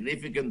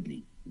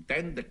significantly.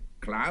 Then the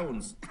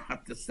clowns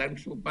at the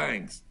central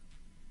banks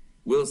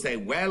will say,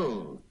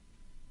 well,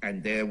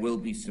 and they will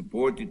be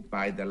supported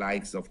by the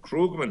likes of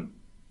Krugman,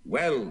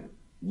 well,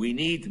 we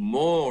need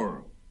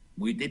more.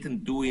 We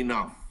didn't do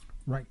enough.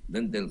 Right.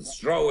 Then they'll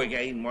throw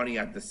again money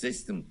at the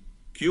system.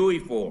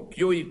 QE4,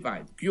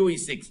 QE5,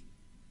 QE6.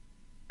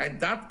 And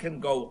that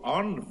can go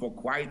on for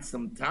quite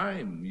some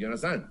time. You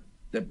understand?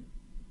 The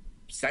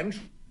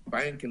central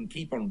bank can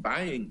keep on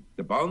buying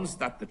the bonds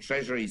that the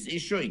Treasury is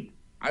issuing.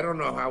 I don't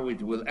know how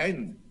it will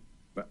end,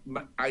 but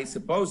I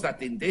suppose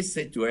that in this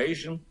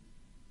situation,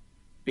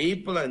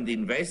 people and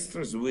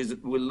investors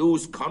will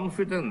lose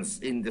confidence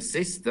in the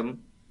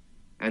system,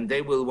 and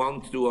they will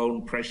want to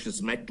own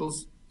precious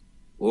metals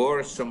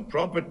or some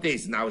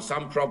properties. Now,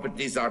 some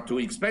properties are too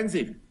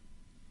expensive,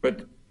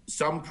 but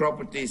some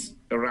properties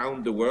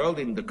around the world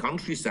in the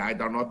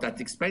countryside are not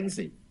that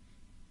expensive.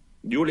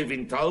 You live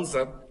in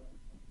Tulsa,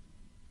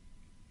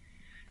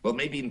 well,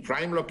 maybe in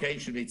prime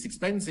location it's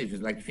expensive,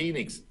 it's like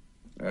Phoenix,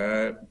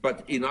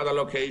 but in other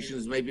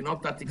locations maybe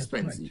not that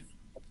expensive.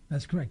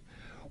 That's correct.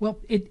 Well,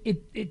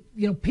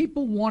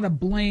 people want to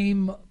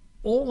blame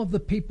all of the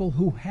people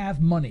who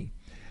have money,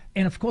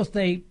 and of course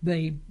they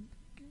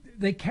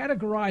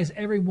categorize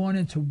everyone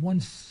into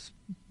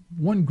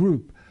one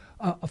group.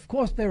 Of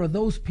course, there are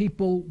those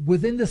people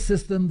within the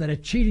system that are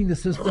cheating the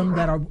system,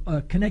 that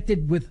are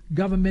connected with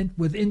government,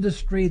 with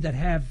industry, that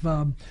have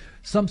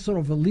some sort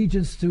of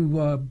allegiance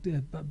to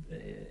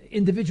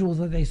individuals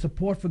that they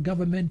support for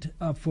government,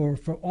 for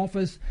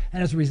office,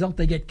 and as a result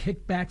they get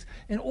kickbacks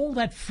and all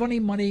that funny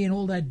money and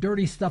all that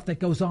dirty stuff that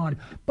goes on.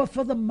 But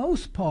for the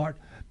most part,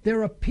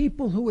 there are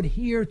people who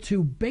adhere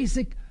to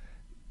basic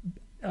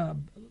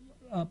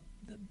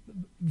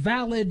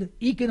valid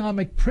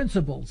economic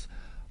principles,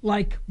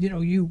 like,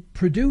 you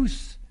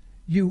produce,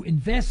 you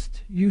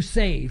invest, you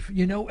save,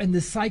 and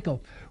this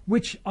cycle,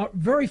 which are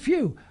very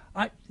few.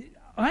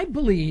 I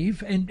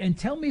believe, and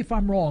tell me if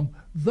I'm wrong,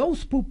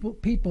 those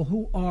people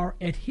who are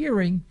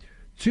adhering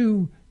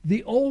to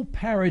the old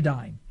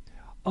paradigm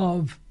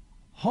of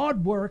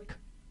hard work,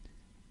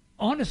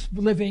 honest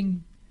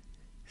living,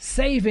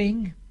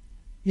 saving,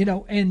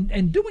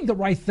 and doing the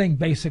right thing,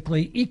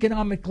 basically,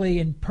 economically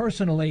and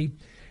personally,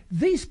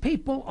 these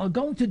people are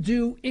going to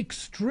do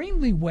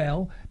extremely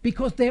well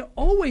because they're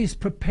always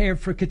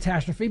prepared for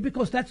catastrophe,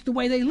 because that's the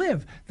way they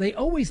live. They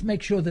always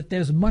make sure that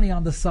there's money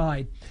on the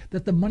side,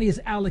 that the money is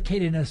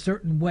allocated in a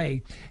certain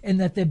way, and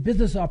that their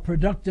business are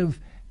productive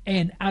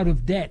and out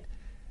of debt.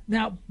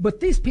 Now,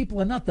 but these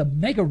people are not the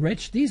mega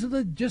rich. These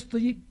are just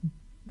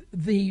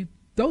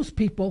those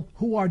people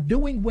who are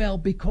doing well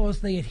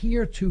because they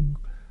adhere to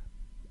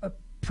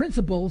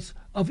principles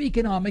of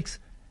economics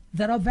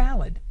that are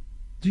valid.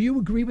 Do you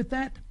agree with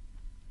that?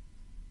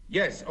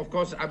 Yes, of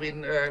course. I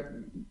mean,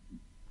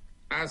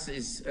 as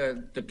is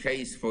the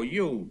case for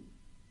you,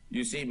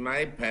 you see,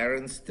 my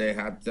parents, they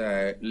had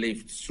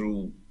lived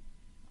through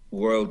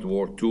World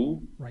War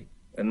II, right,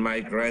 and my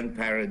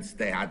grandparents,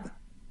 they had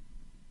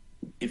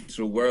lived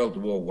through World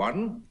War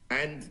I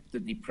and the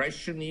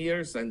Depression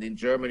years, and in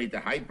Germany, the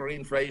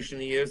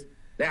hyperinflation years.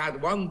 They had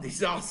one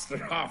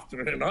disaster after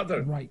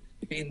another, right,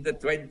 in the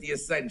 20th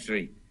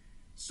century.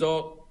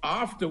 So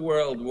after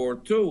World War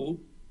II,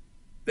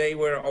 they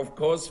were, of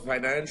course,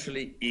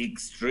 financially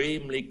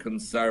extremely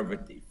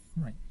conservative.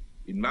 Right.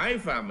 In my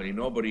family,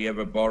 nobody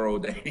ever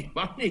borrowed any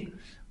money.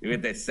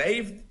 When they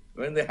saved,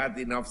 when they had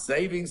enough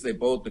savings, they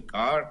bought a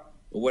car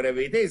or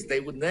whatever it is. They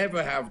would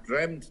never have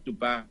dreamt to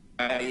buy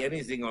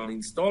anything on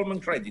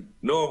installment credit,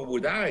 nor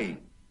would I.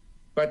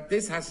 But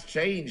this has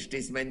changed,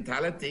 this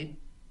mentality,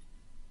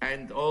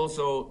 and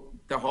also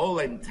the whole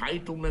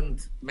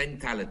entitlement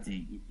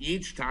mentality.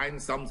 Each time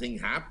something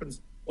happens,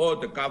 oh,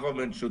 the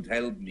government should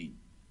help me.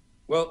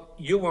 Well,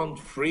 you want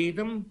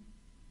freedom,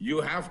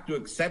 you have to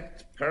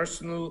accept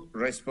personal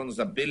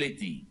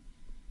responsibility.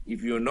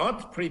 If you're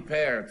not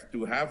prepared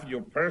to have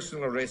your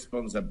personal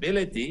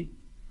responsibility,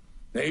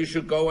 then you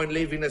should go and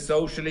live in a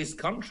socialist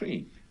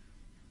country.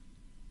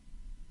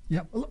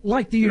 Yeah,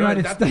 like the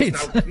United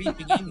States. Is now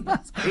creeping in.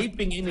 It's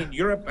creeping in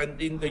Europe and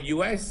in the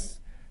US.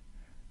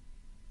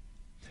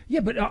 Yeah,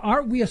 but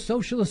aren't we a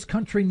socialist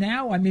country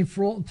now? I mean,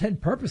 for all intent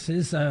and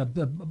purposes,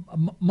 the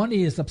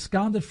money is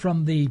absconded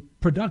from the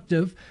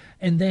productive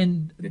and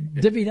then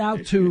divvied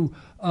out to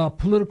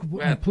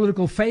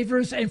political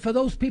favors. And for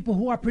those people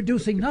who are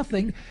producing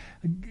nothing,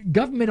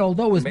 government,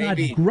 although is not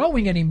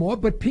growing anymore,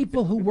 but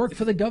people who work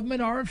for the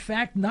government are in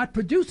fact not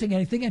producing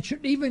anything and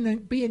shouldn't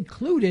even be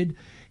included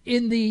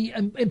in the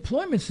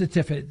employment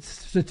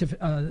statistics.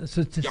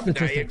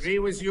 I agree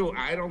with you.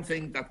 I don't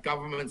think that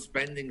government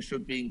spending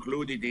should be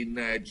included in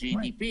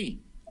GDP. Right.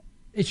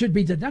 It should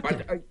be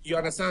deducted. But you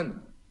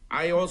understand,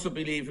 I also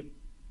believe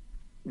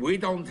we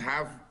don't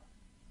have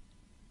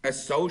a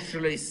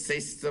socialist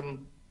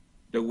system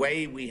the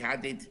way we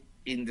had it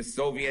in the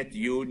Soviet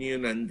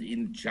Union and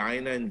in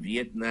China and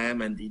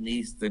Vietnam and in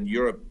Eastern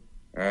Europe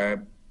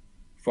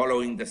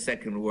following the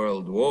Second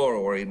World War,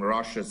 or in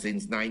Russia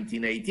since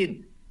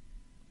 1918.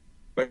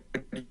 But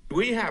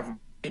we have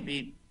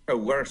maybe a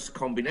worse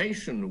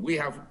combination. We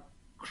have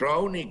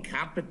crony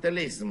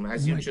capitalism,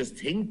 as you just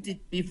hinted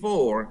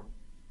before.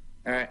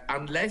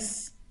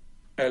 Unless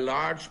a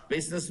large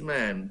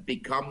businessman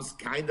becomes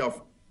kind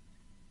of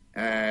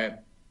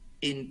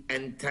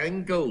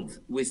entangled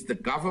with the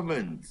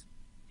government,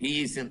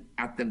 he is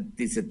at a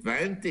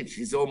disadvantage.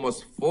 He's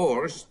almost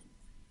forced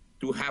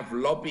to have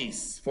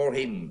lobbies for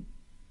him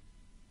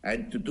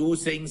and to do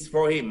things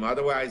for him.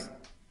 Otherwise,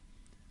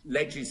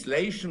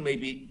 legislation may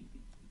be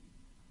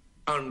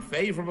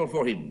unfavorable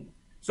for him.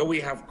 So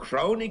we have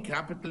crony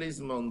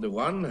capitalism on the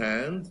one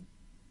hand,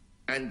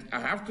 and I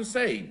have to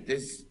say,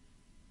 this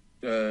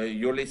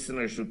your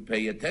listeners should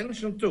pay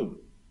attention to.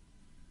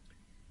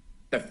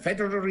 The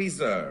Federal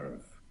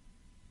Reserve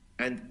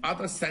and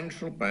other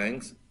central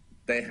banks,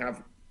 they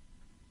have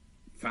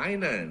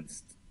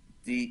financed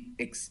the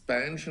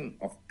expansion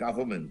of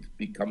government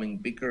becoming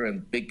bigger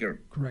and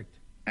bigger. Correct.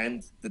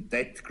 And the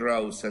debt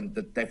growth and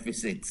the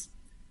deficits.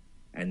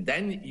 And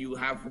then you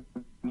have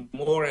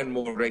more and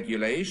more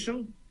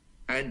regulation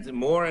and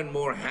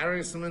more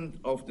harassment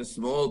of the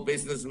small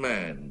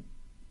businessman.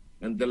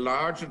 And the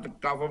larger the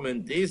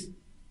government is,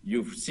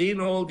 you've seen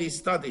all these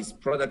studies,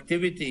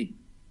 productivity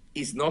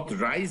is not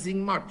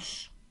rising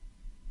much.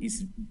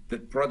 The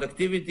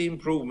productivity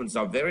improvements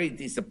are very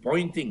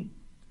disappointing.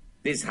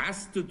 This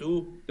has to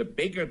do, the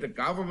bigger the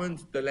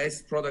government, the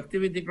less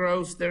productivity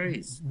growth there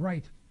is.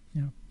 Right.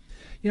 Yeah.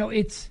 You know,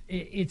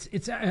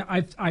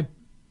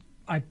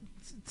 I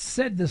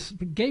said this,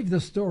 gave the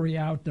story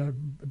out,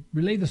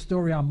 relayed the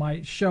story on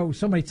my show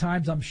so many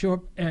times. I'm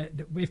sure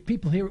if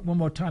people hear it one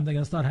more time, they're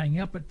going to start hanging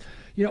up. But,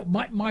 you know,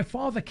 my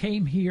father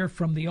came here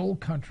from the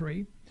old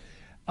country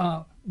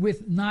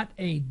with not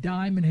a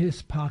dime in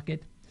his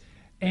pocket.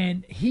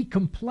 And he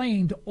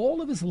complained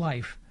all of his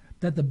life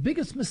that the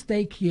biggest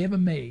mistake he ever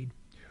made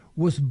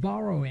was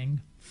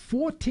borrowing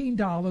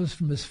 $14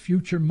 from his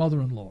future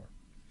mother-in-law.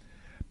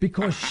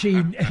 Because she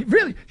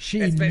never she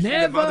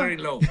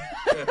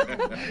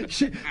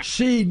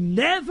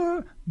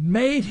never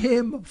made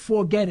him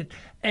forget it.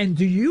 And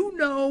do you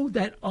know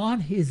that on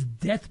his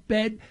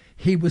deathbed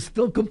he was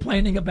still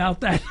complaining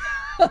about that?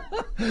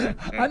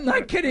 I'm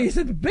not kidding. He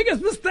said, the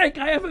biggest mistake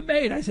I ever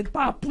made. I said,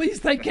 Pop,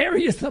 please take care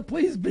of yourself.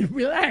 Please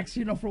relax,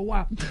 you know, for a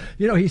while.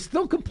 You know, he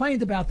still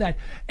complained about that.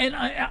 And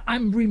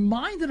I'm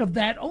reminded of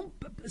that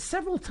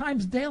several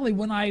times daily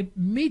when I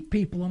meet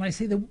people and I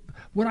see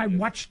when I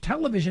watch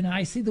television and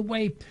I see the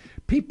way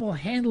people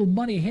handle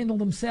money, handle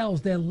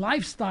themselves, their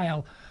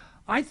lifestyle.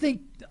 I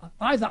think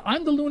either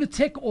I'm the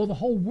lunatic or the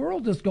whole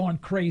world has gone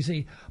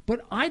crazy,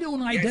 but I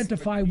don't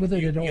identify with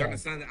it at all. You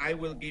understand? I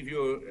will give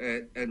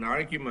you an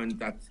argument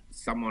that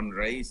someone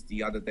raised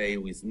the other day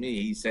with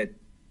me. He said,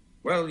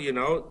 well, you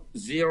know,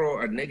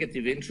 zero and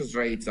negative interest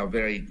rates are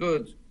very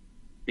good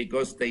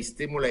because they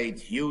stimulate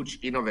huge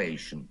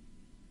innovation.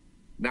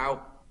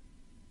 Now,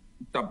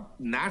 the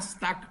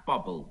NASDAQ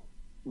bubble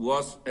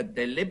was a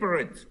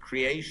deliberate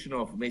creation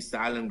of Mr.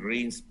 Alan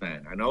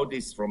Greenspan. I know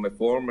this from a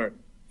former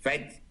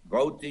Fed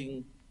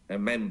voting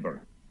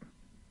member.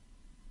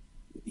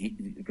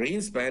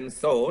 Greenspan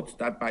thought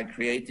that by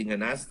creating a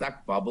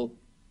NASDAQ bubble,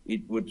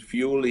 it would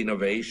fuel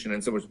innovation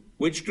and so forth,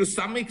 which to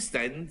some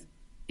extent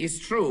is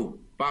true.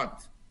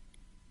 But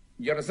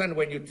you understand,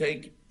 when you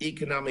take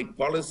economic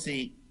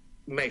policy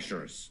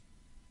measures,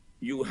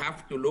 you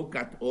have to look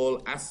at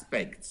all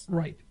aspects.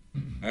 Right.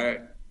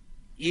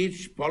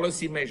 Each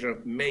policy measure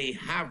may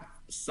have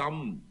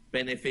some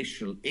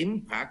beneficial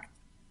impact,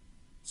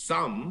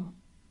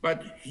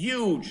 but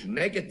huge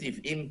negative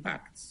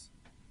impacts.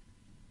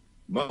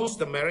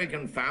 Most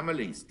American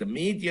families, the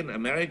median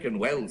American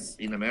wealth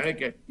in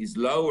America is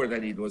lower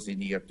than it was in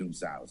the year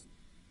 2000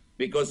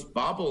 because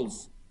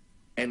bubbles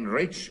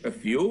enrich a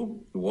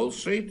few, Wall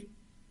Street,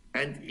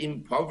 and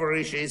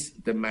impoverishes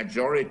the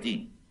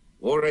majority,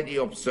 already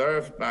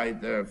observed by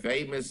the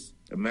famous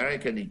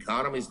American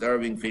economist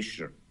Irving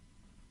Fisher.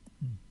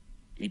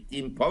 It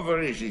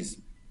impoverishes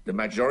the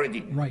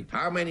majority. Right.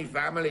 How many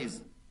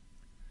families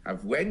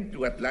have went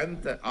to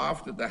Atlanta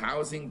after the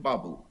housing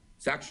bubble?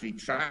 It's actually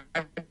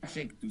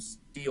tragic to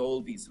see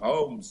all these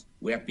homes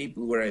where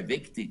people were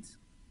evicted.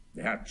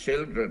 They had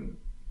children.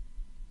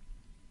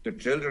 The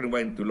children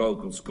went to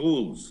local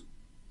schools.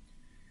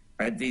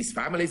 And these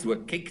families were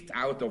kicked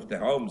out of the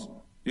homes.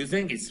 Do you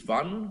think it's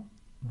fun?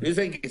 Do you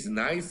think it's a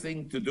nice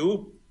thing to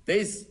do?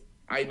 This,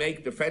 I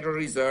make the Federal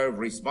Reserve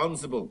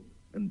responsible.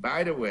 And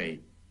by the way,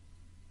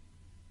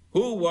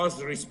 who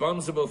was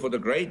responsible for the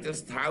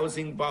greatest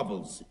housing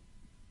bubbles?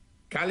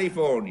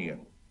 California,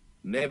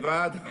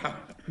 Nevada.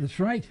 That's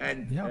right.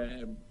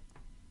 And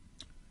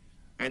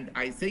and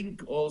I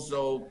think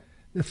also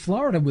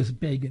Florida was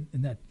big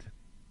in that.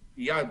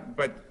 Yeah,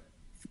 but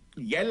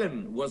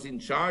Yellen was in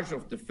charge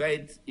of the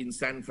Fed in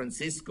San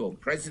Francisco,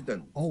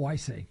 president. Oh, I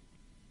see.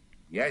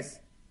 Yes.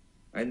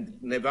 And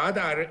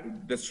Nevada,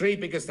 the three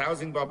biggest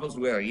housing bubbles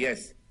were,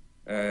 yes,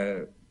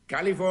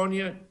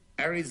 California,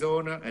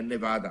 Arizona, and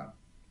Nevada.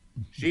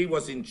 She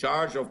was in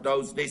charge of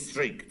those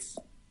districts.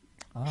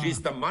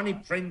 She's the money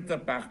printer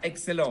par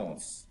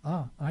excellence.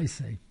 I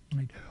see.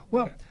 Right.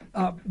 Well,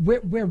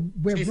 we're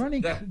She's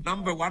running the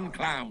number one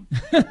clown.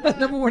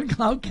 number one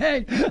clown.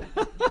 Okay.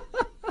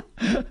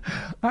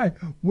 All right,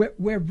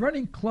 we're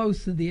running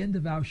close to the end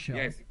of our show.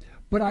 Yes.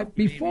 But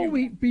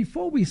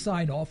before we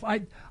sign off,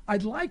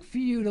 I'd like for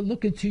you to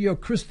look into your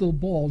crystal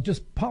ball,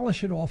 just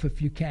polish it off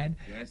if you can,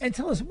 yes, and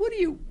tell us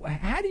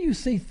how do you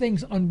see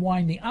things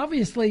unwinding?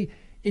 Obviously,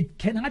 it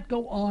cannot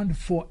go on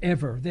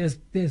forever. There's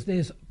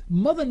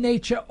Mother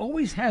Nature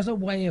always has a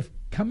way of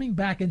coming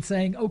back and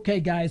saying, okay,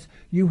 guys,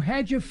 you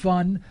had your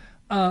fun.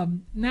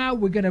 now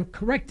we're going to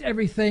correct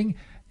everything,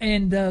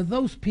 and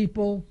those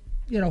people,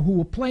 who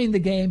were playing the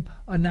game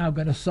are now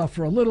going to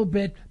suffer a little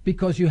bit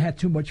because you had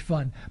too much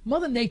fun.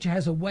 Mother Nature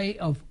has a way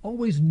of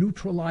always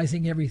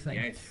neutralizing everything.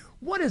 Yes.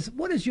 What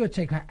is your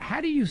take?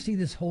 How do you see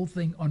this whole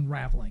thing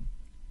unraveling?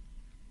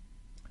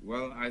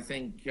 Well, I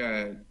think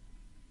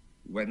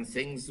when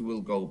things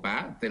will go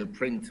bad, they'll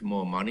print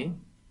more money.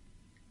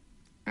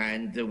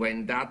 And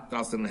when that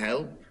doesn't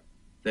help,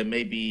 there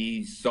may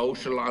be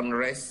social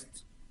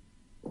unrest,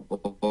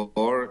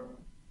 or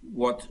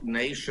what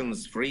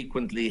nations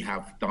frequently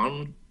have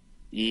done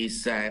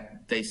is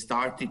they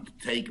started to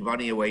take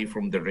money away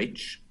from the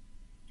rich.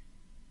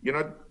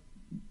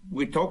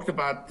 We talked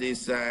about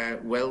these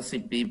wealthy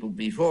people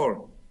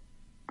before.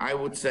 I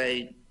would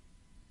say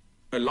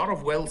a lot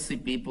of wealthy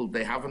people,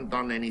 they haven't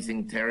done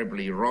anything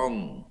terribly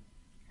wrong.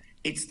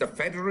 It's the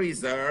Federal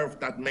Reserve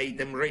that made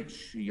them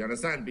rich, you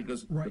understand?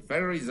 Because right. The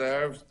Federal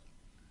Reserve,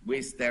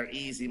 with their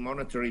easy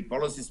monetary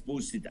policies,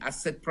 boosted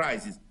asset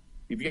prices.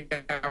 If you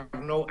have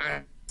no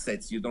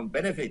assets, you don't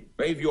benefit.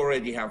 But if you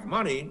already have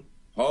money,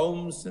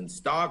 homes and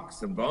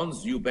stocks and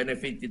bonds, you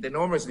benefited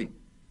enormously.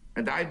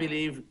 And I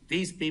believe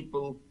these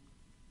people,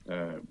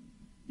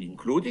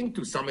 including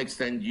to some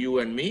extent you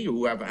and me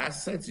who have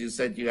assets, you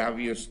said you have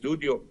your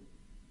studio,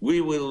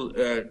 we will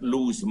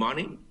lose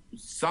money.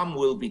 Some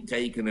will be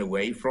taken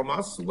away from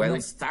us,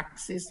 wealth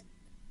taxes,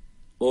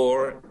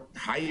 or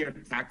higher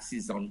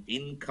taxes on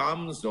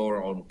incomes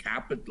or on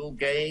capital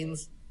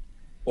gains,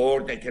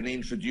 or they can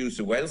introduce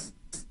a wealth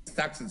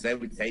tax and say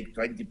we take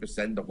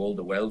 20% of all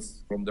the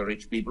wealth from the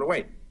rich people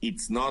away.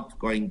 It's not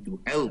going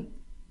to help.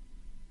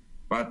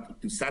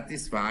 But to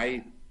satisfy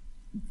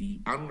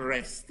the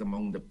unrest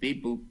among the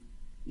people,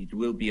 it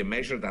will be a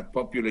measure that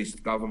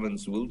populist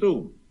governments will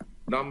do.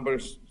 Number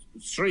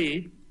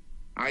 3,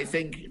 I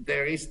think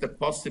there is the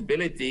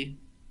possibility,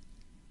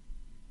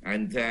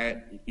 and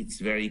it's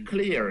very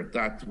clear,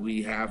 that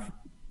we have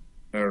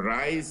a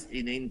rise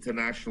in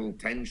international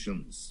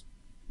tensions,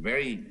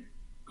 very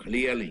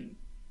clearly.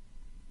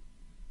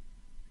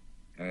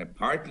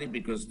 Partly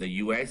because the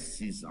US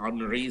is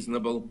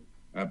unreasonable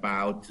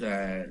about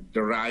the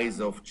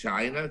rise of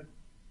China.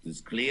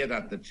 It's clear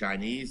that the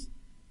Chinese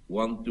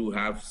want to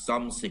have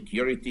some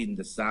security in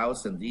the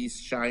South and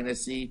East China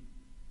Sea,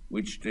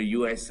 which the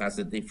US has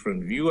a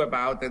different view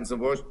about, and so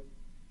forth.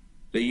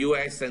 The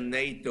US and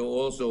NATO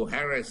also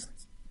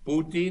harassed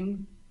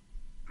Putin.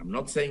 I'm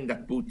not saying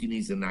that Putin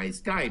is a nice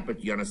guy,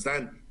 but you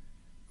understand,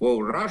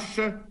 for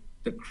Russia,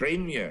 the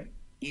Crimea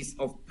is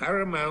of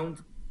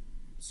paramount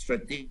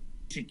strategic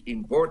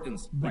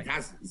importance. Right. It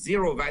has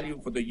zero value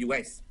for the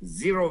US,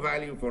 zero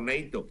value for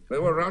NATO. But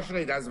for Russia,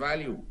 it has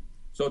value.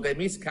 So they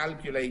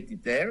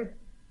miscalculated there.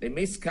 They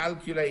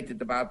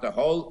miscalculated about the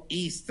whole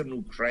eastern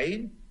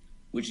Ukraine,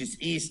 which is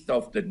east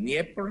of the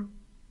Dnieper.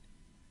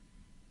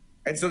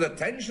 And so the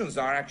tensions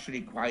are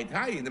actually quite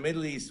high. In the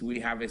Middle East, we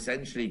have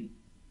essentially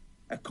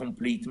a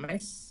complete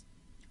mess.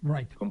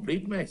 Right.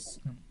 Complete mess.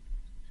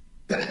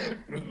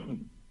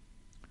 And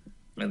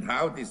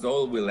how this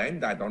all will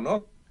end, I don't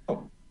know.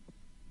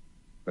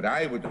 But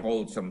I would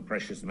hold some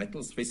precious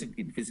metals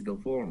in physical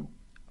form.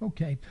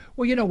 Okay.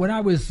 Well, when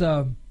I was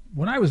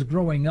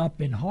growing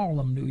up in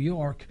Harlem, New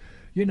York,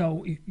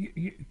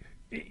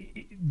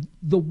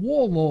 the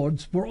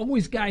warlords were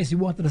always guys you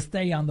wanted to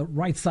stay on the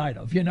right side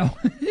of, you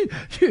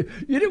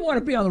didn't want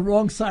to be on the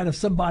wrong side of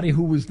somebody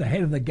who was the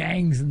head of the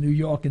gangs in New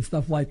York and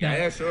stuff like that.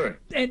 Yeah, sure.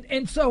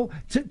 And so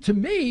to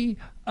me,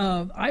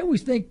 I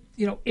always think,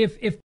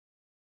 if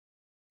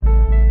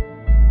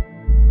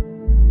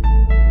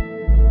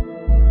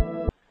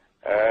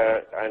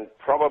and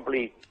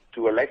probably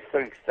to a lesser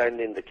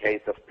extent in the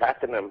case of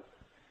platinum,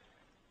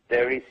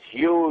 there is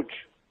huge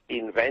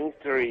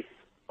inventories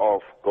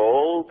of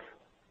gold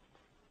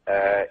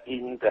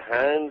in the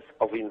hands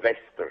of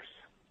investors.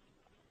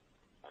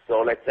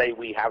 So let's say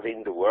we have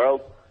in the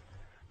world,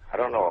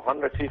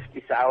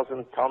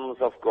 150,000 tons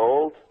of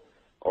gold,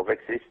 of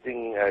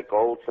existing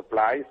gold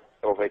supplies,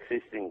 of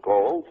existing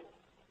gold,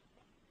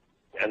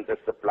 and the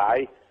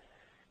supply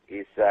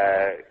is,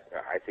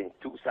 I think,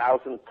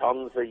 2,000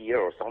 tons a year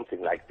or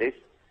something like this.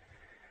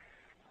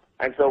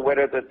 And so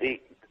whether the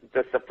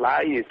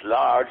supply is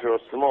large or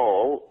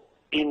small,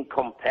 in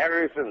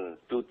comparison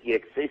to the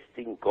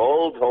existing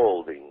gold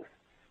holdings,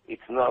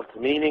 it's not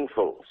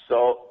meaningful.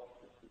 So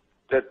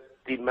the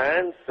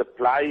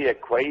demand-supply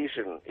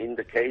equation in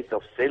the case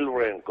of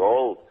silver and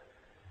gold,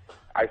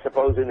 I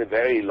suppose in a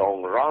very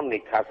long run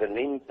it has an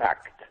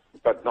impact,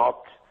 but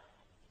not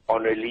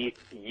on a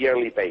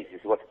yearly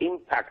basis. What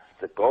impacts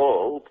the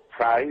gold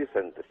price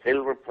and the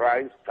silver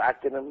price,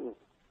 platinum,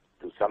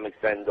 to some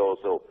extent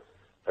also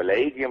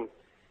palladium,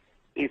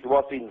 is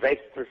what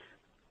investors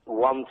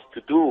want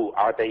to do.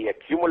 Are they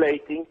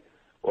accumulating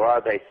or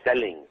are they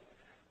selling?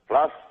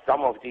 Plus,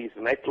 some of these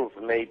metals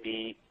may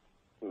be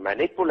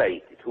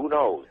manipulated. Who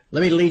knows?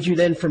 Let me lead you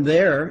then from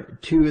there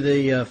to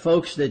the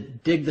folks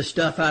that dig the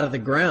stuff out of the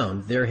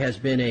ground. There has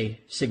been a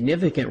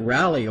significant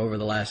rally over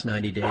the last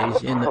 90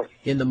 days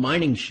in the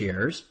mining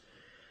shares.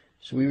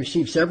 So we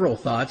received several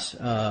thoughts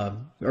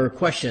or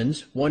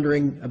questions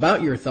wondering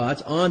about your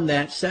thoughts on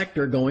that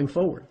sector going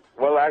forward.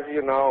 Well, as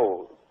you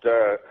know,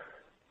 the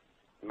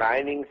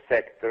mining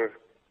sector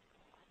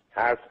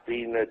has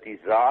been a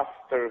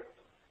disaster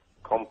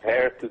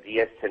compared to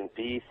the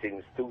S&P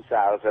since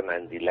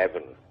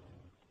 2011.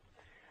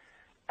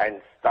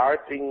 And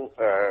starting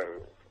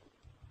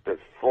the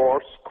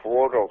fourth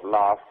quarter of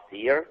last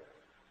year,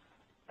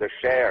 the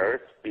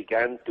shares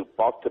began to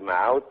bottom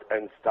out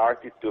and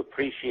started to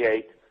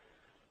appreciate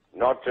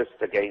not just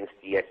against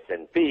the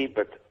S&P,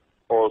 but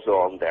also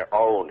on their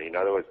own. In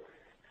other words,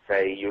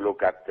 say you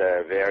look at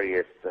the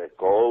various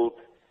gold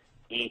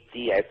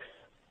ETFs,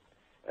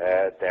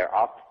 they're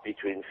up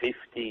between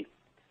 50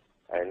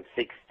 and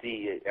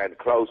 60 and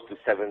close to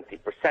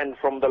 70%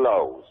 from the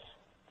lows.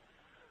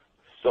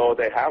 So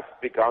they have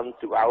begun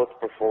to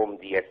outperform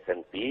the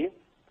S&P.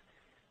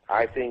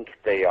 I think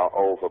they are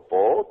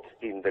overbought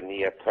in the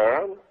near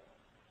term.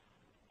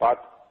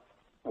 But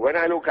when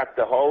I look at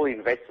the whole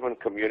investment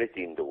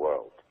community in the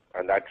world,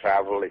 and I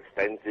travel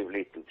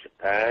extensively to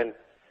Japan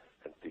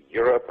and to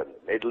Europe and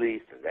the Middle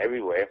East and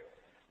everywhere,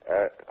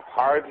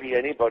 hardly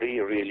anybody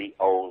really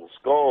owns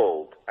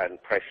gold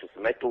and precious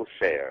metal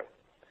share.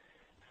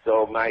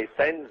 So my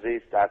sense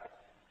is that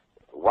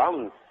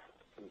once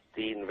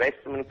the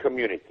investment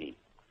community,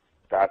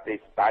 that is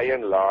by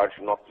and large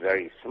not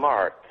very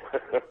smart,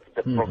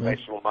 the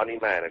professional money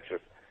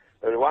managers,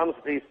 but once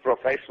these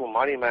professional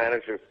money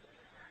managers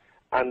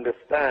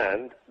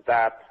understand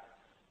that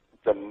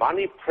the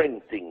money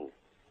printing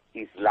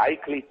is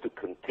likely to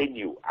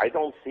continue, I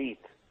don't see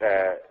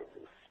it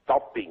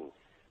stopping.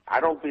 I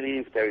don't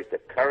believe there is a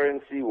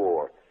currency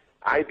war.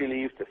 I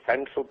believe the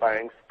central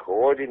banks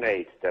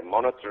coordinate their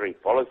monetary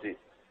policies.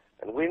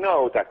 And we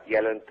know that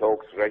Yellen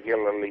talks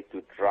regularly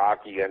to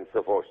Draghi and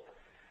so forth.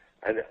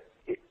 And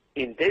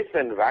in this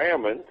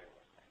environment,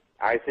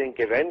 I think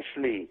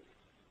eventually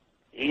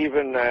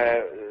even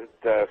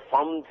the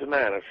fund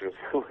managers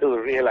will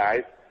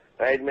realize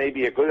that it may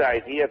be a good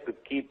idea to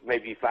keep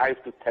maybe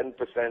 5 to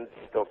 10%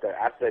 of their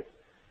assets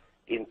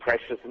in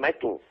precious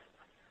metals.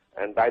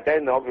 And by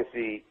then,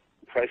 obviously,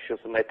 precious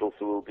metals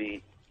will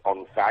be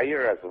on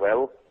fire as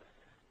well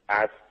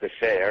as the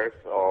shares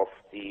of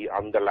the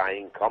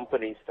underlying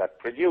companies that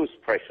produce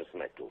precious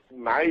metals.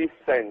 My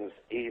sense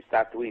is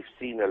that we've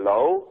seen a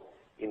low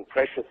in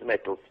precious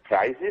metals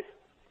prices.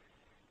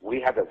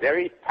 We had a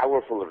very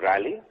powerful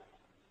rally.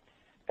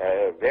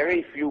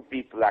 Very few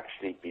people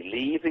actually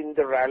believe in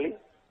the rally.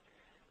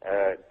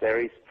 There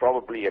is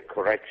probably a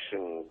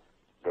correction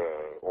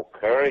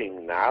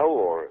occurring now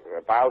or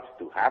about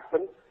to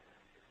happen,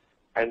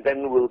 and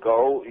then we'll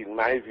go, in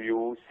my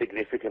view,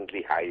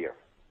 significantly higher.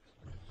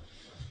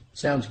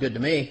 Sounds good to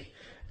me,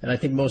 and I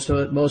think most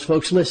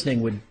folks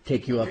listening would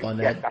take you up on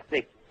that. Yes, I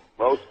think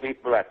most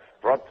people at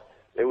Sprott,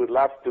 they would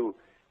love to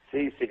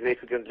see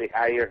significantly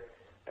higher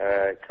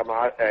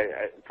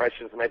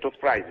precious metals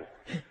prices.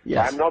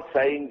 Yes. I'm not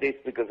saying this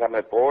because I'm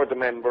a board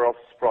member of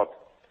Sprott.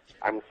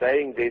 I'm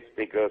saying this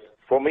because,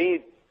 for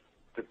me,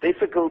 the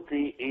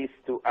difficulty is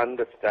to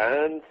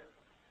understand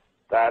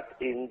that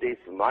in this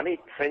money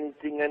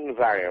printing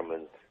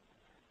environment,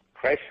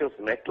 precious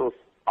metals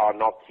are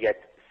not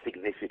yet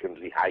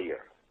significantly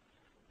higher.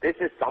 This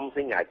is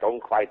something I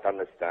don't quite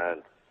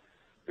understand,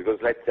 because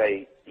let's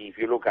say if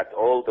you look at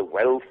all the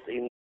wealth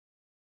in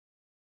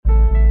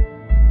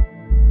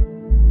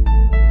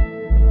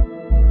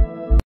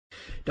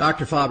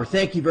Dr. Faber,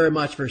 thank you very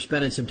much for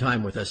spending some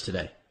time with us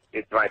today.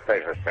 It's my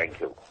pleasure.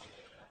 Thank you.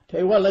 Tell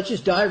you what, let's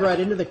just dive right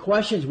into the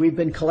questions. We've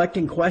been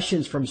collecting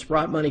questions from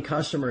Sprott Money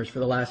customers for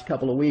the last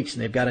couple of weeks,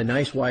 and they've got a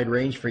nice wide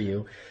range for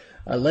you.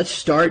 Let's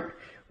start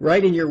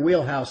right in your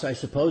wheelhouse, I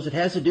suppose. It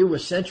has to do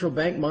with central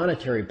bank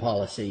monetary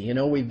policy. You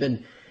know,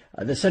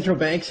 the central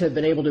banks have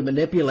been able to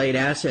manipulate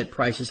asset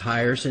prices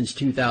higher since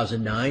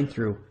 2009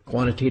 through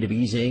quantitative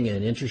easing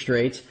and interest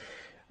rates.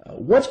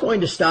 What's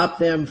going to stop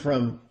them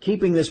from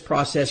keeping this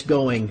process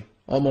going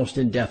almost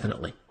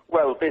indefinitely?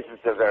 Well, this is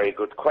a very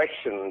good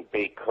question,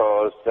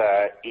 because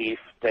if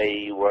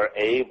they were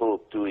able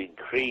to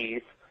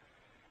increase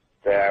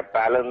their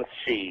balance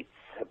sheets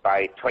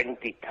by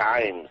 20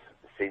 times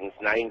since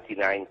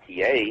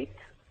 1998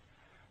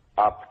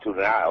 up to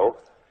now,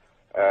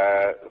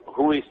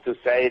 who is to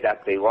say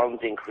that they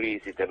won't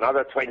increase it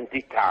another 20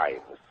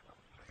 times?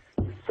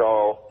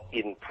 So,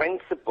 in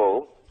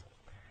principle,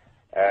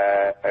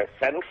 a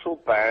central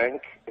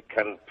bank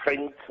can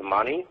print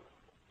money,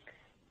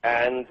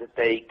 and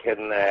they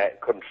can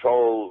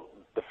control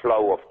the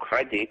flow of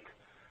credit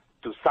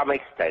to some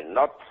extent,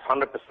 not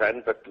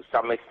 100%, but to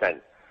some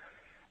extent.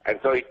 And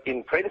so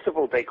in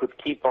principle, they could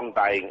keep on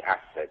buying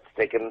assets.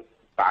 They can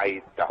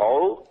buy the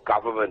whole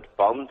government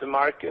bond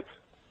market.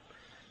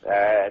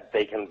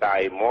 They can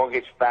buy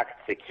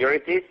mortgage-backed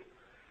securities.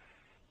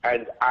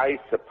 And I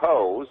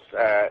suppose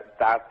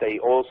that they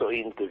also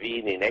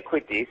intervene in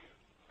equities,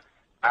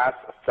 as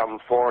some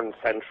foreign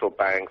central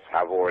banks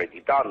have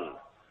already done.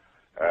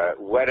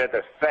 Whether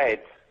the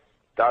Fed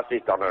does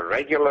it on a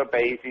regular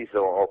basis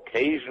or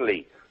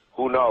occasionally,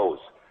 who knows?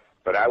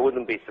 but I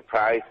wouldn't be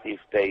surprised if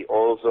they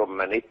also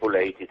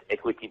manipulated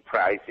equity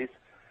prices.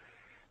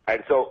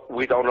 And so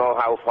we don't know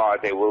how far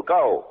they will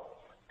go.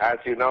 As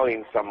you know,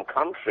 in some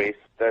countries,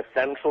 the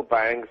central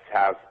banks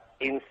have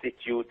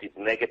instituted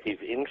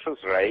negative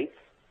interest rates,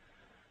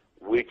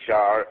 which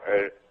are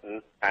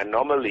an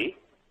anomaly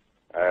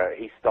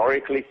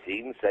historically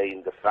seen, say,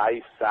 in the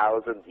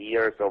 5,000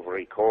 years of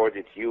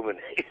recorded human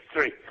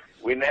history.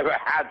 We never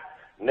had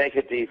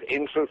negative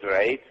interest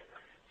rates,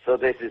 so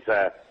this is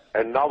a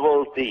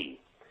novelty.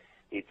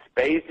 It's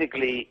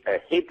basically a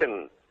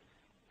hidden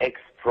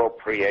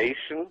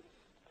expropriation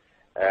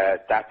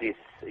that is,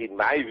 in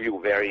my view,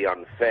 very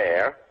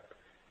unfair.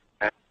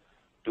 And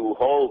to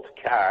hold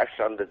cash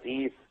under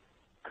these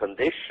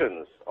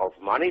conditions of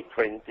money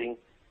printing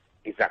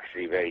is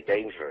actually very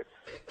dangerous.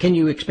 Can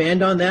you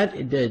expand on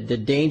that, the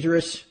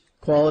dangerous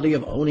quality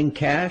of owning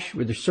cash?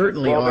 Well, there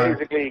certainly are.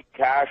 Basically,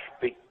 cash,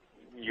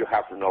 you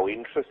have no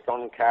interest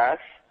on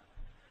cash,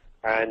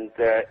 and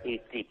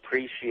it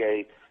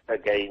depreciates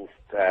against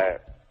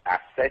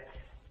assets,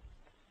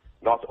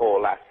 not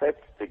all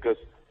assets, because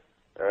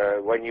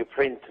when you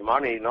print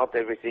money, not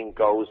everything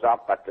goes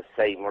up at the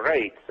same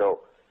rate.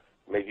 So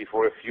maybe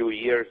for a few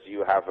years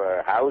you have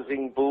a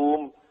housing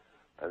boom,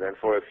 and then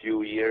for a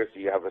few years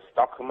you have a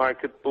stock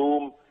market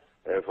boom,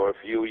 and for a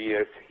few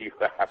years you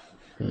have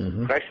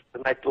precious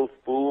metals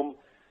boom,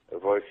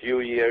 and for a few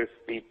years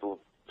people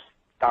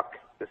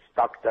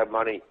stuck their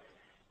money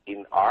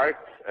in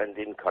art and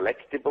in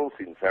collectibles,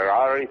 in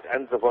Ferraris,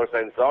 and so forth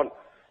and so on.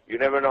 You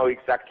never know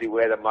exactly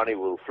where the money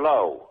will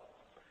flow.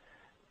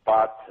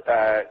 But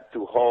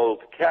to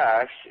hold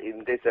cash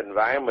in this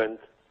environment,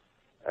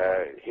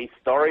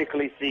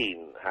 historically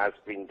seen, has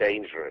been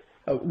dangerous.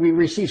 We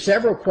received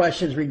several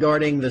questions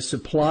regarding the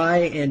supply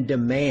and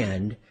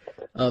demand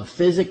of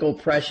physical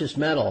precious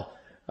metal.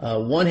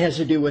 One has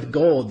to do with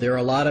gold. There are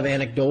a lot of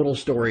anecdotal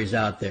stories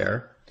out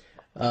there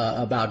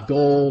about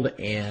gold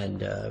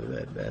and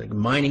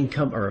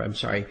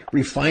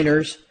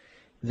refiners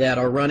that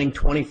are running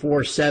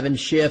 24/7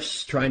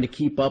 shifts trying to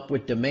keep up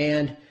with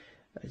demand.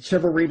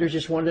 Several readers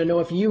just wanted to know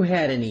if you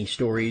had any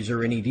stories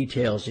or any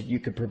details that you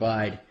could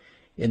provide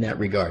in that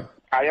regard.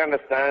 I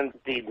understand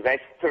the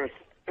investors'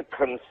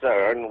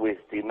 concern with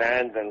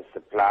demand and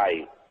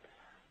supply,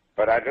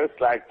 but I'd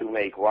just like to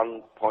make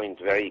one point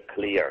very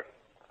clear.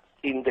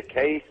 In the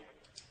case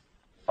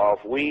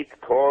of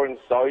wheat, corn,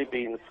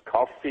 soybeans,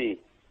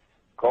 coffee,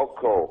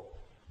 cocoa,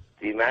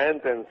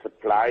 demand and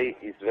supply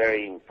is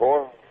very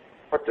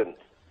important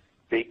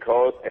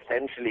because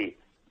essentially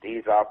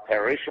these are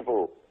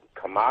perishable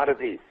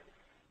commodities,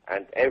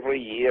 and every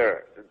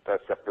year the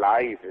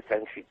supply is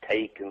essentially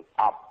taken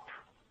up.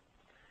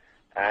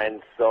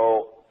 And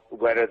so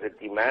whether the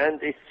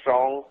demand is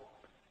strong,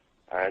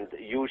 and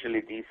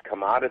usually these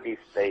commodities,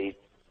 they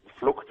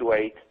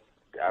fluctuate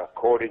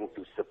according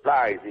to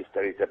supplies. If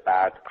there is a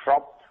bad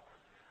crop,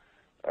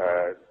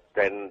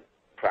 then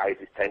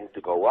prices tend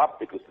to go up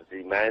because the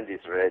demand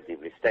is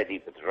relatively steady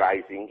but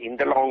rising in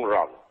the long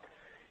run.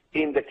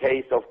 In the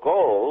case of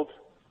gold,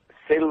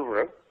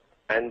 silver,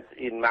 and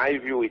in my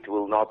view it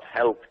will not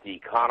help the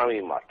economy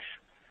much,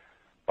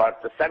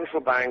 but the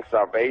central banks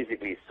are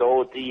basically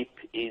so deep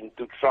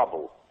into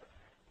trouble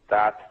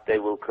that they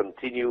will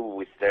continue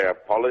with their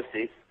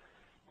policies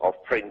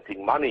of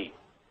printing money.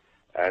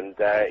 And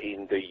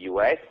in the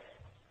U.S.,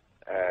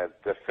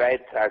 the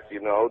Fed, as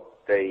you know,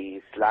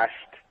 they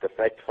slashed the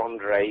Fed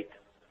fund rate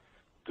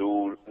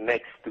to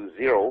next to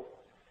zero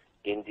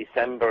in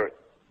December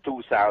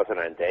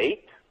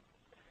 2008.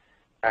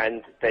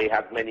 And they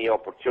had many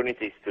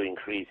opportunities to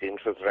increase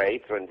interest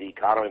rates when the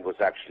economy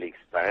was actually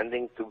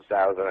expanding,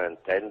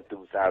 2010,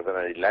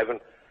 2011,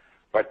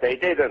 but they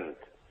didn't.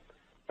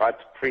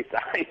 But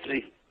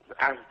precisely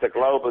as the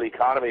global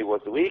economy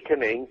was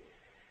weakening,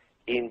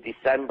 in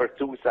December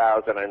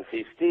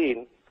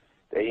 2015,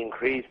 they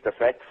increased the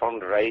Fed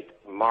fund rate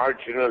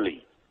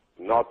marginally,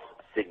 not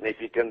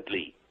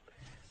significantly.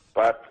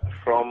 But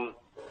from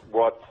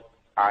what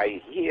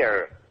I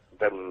hear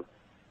them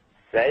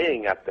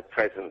saying at the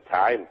present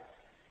time,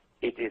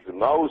 it is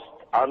most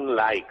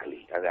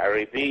unlikely, and I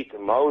repeat,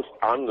 most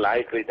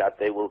unlikely that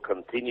they will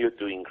continue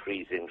to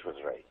increase interest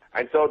rates.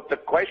 And so the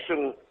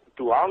question,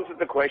 to answer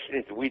the question,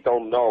 is we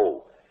don't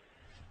know.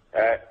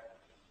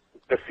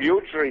 The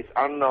future is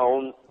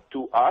unknown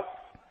to us,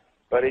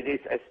 but it is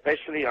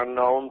especially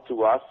unknown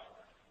to us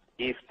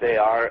if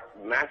there are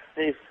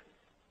massive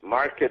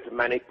market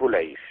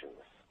manipulations.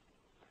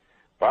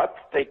 But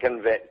they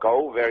can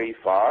go very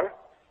far,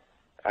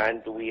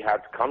 and we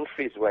had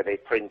countries where they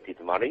printed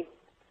money,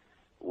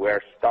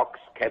 where stocks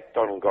kept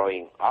on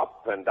going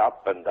up and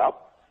up and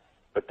up,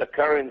 but the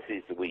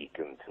currencies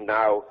weakened.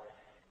 Now,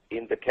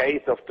 in the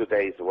case of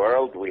today's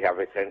world, we have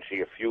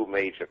essentially a few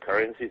major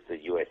currencies,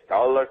 the US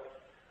dollar,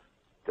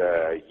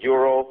 the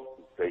euro,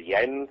 the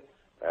yen,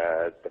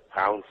 the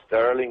pound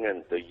sterling,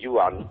 and the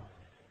yuan.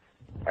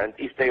 And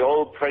if they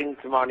all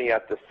print money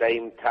at the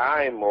same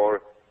time,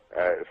 or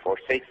for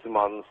 6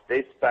 months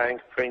this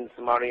bank prints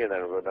money, and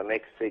then for the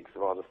next 6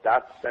 months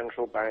that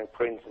central bank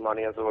prints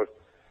money, and so forth,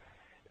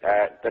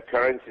 the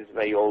currencies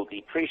may all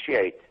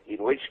depreciate,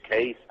 in which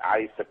case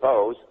I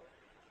suppose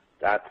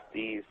that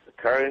these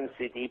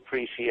currency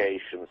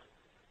depreciations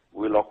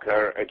will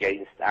occur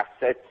against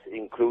assets,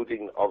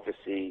 including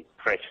obviously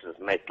precious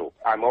metal.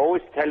 I'm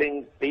always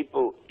telling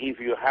people, if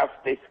you have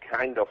this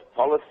kind of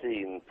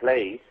policy in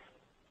place,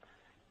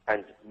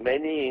 and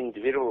many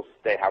individuals,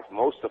 they have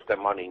most of their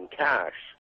money in cash,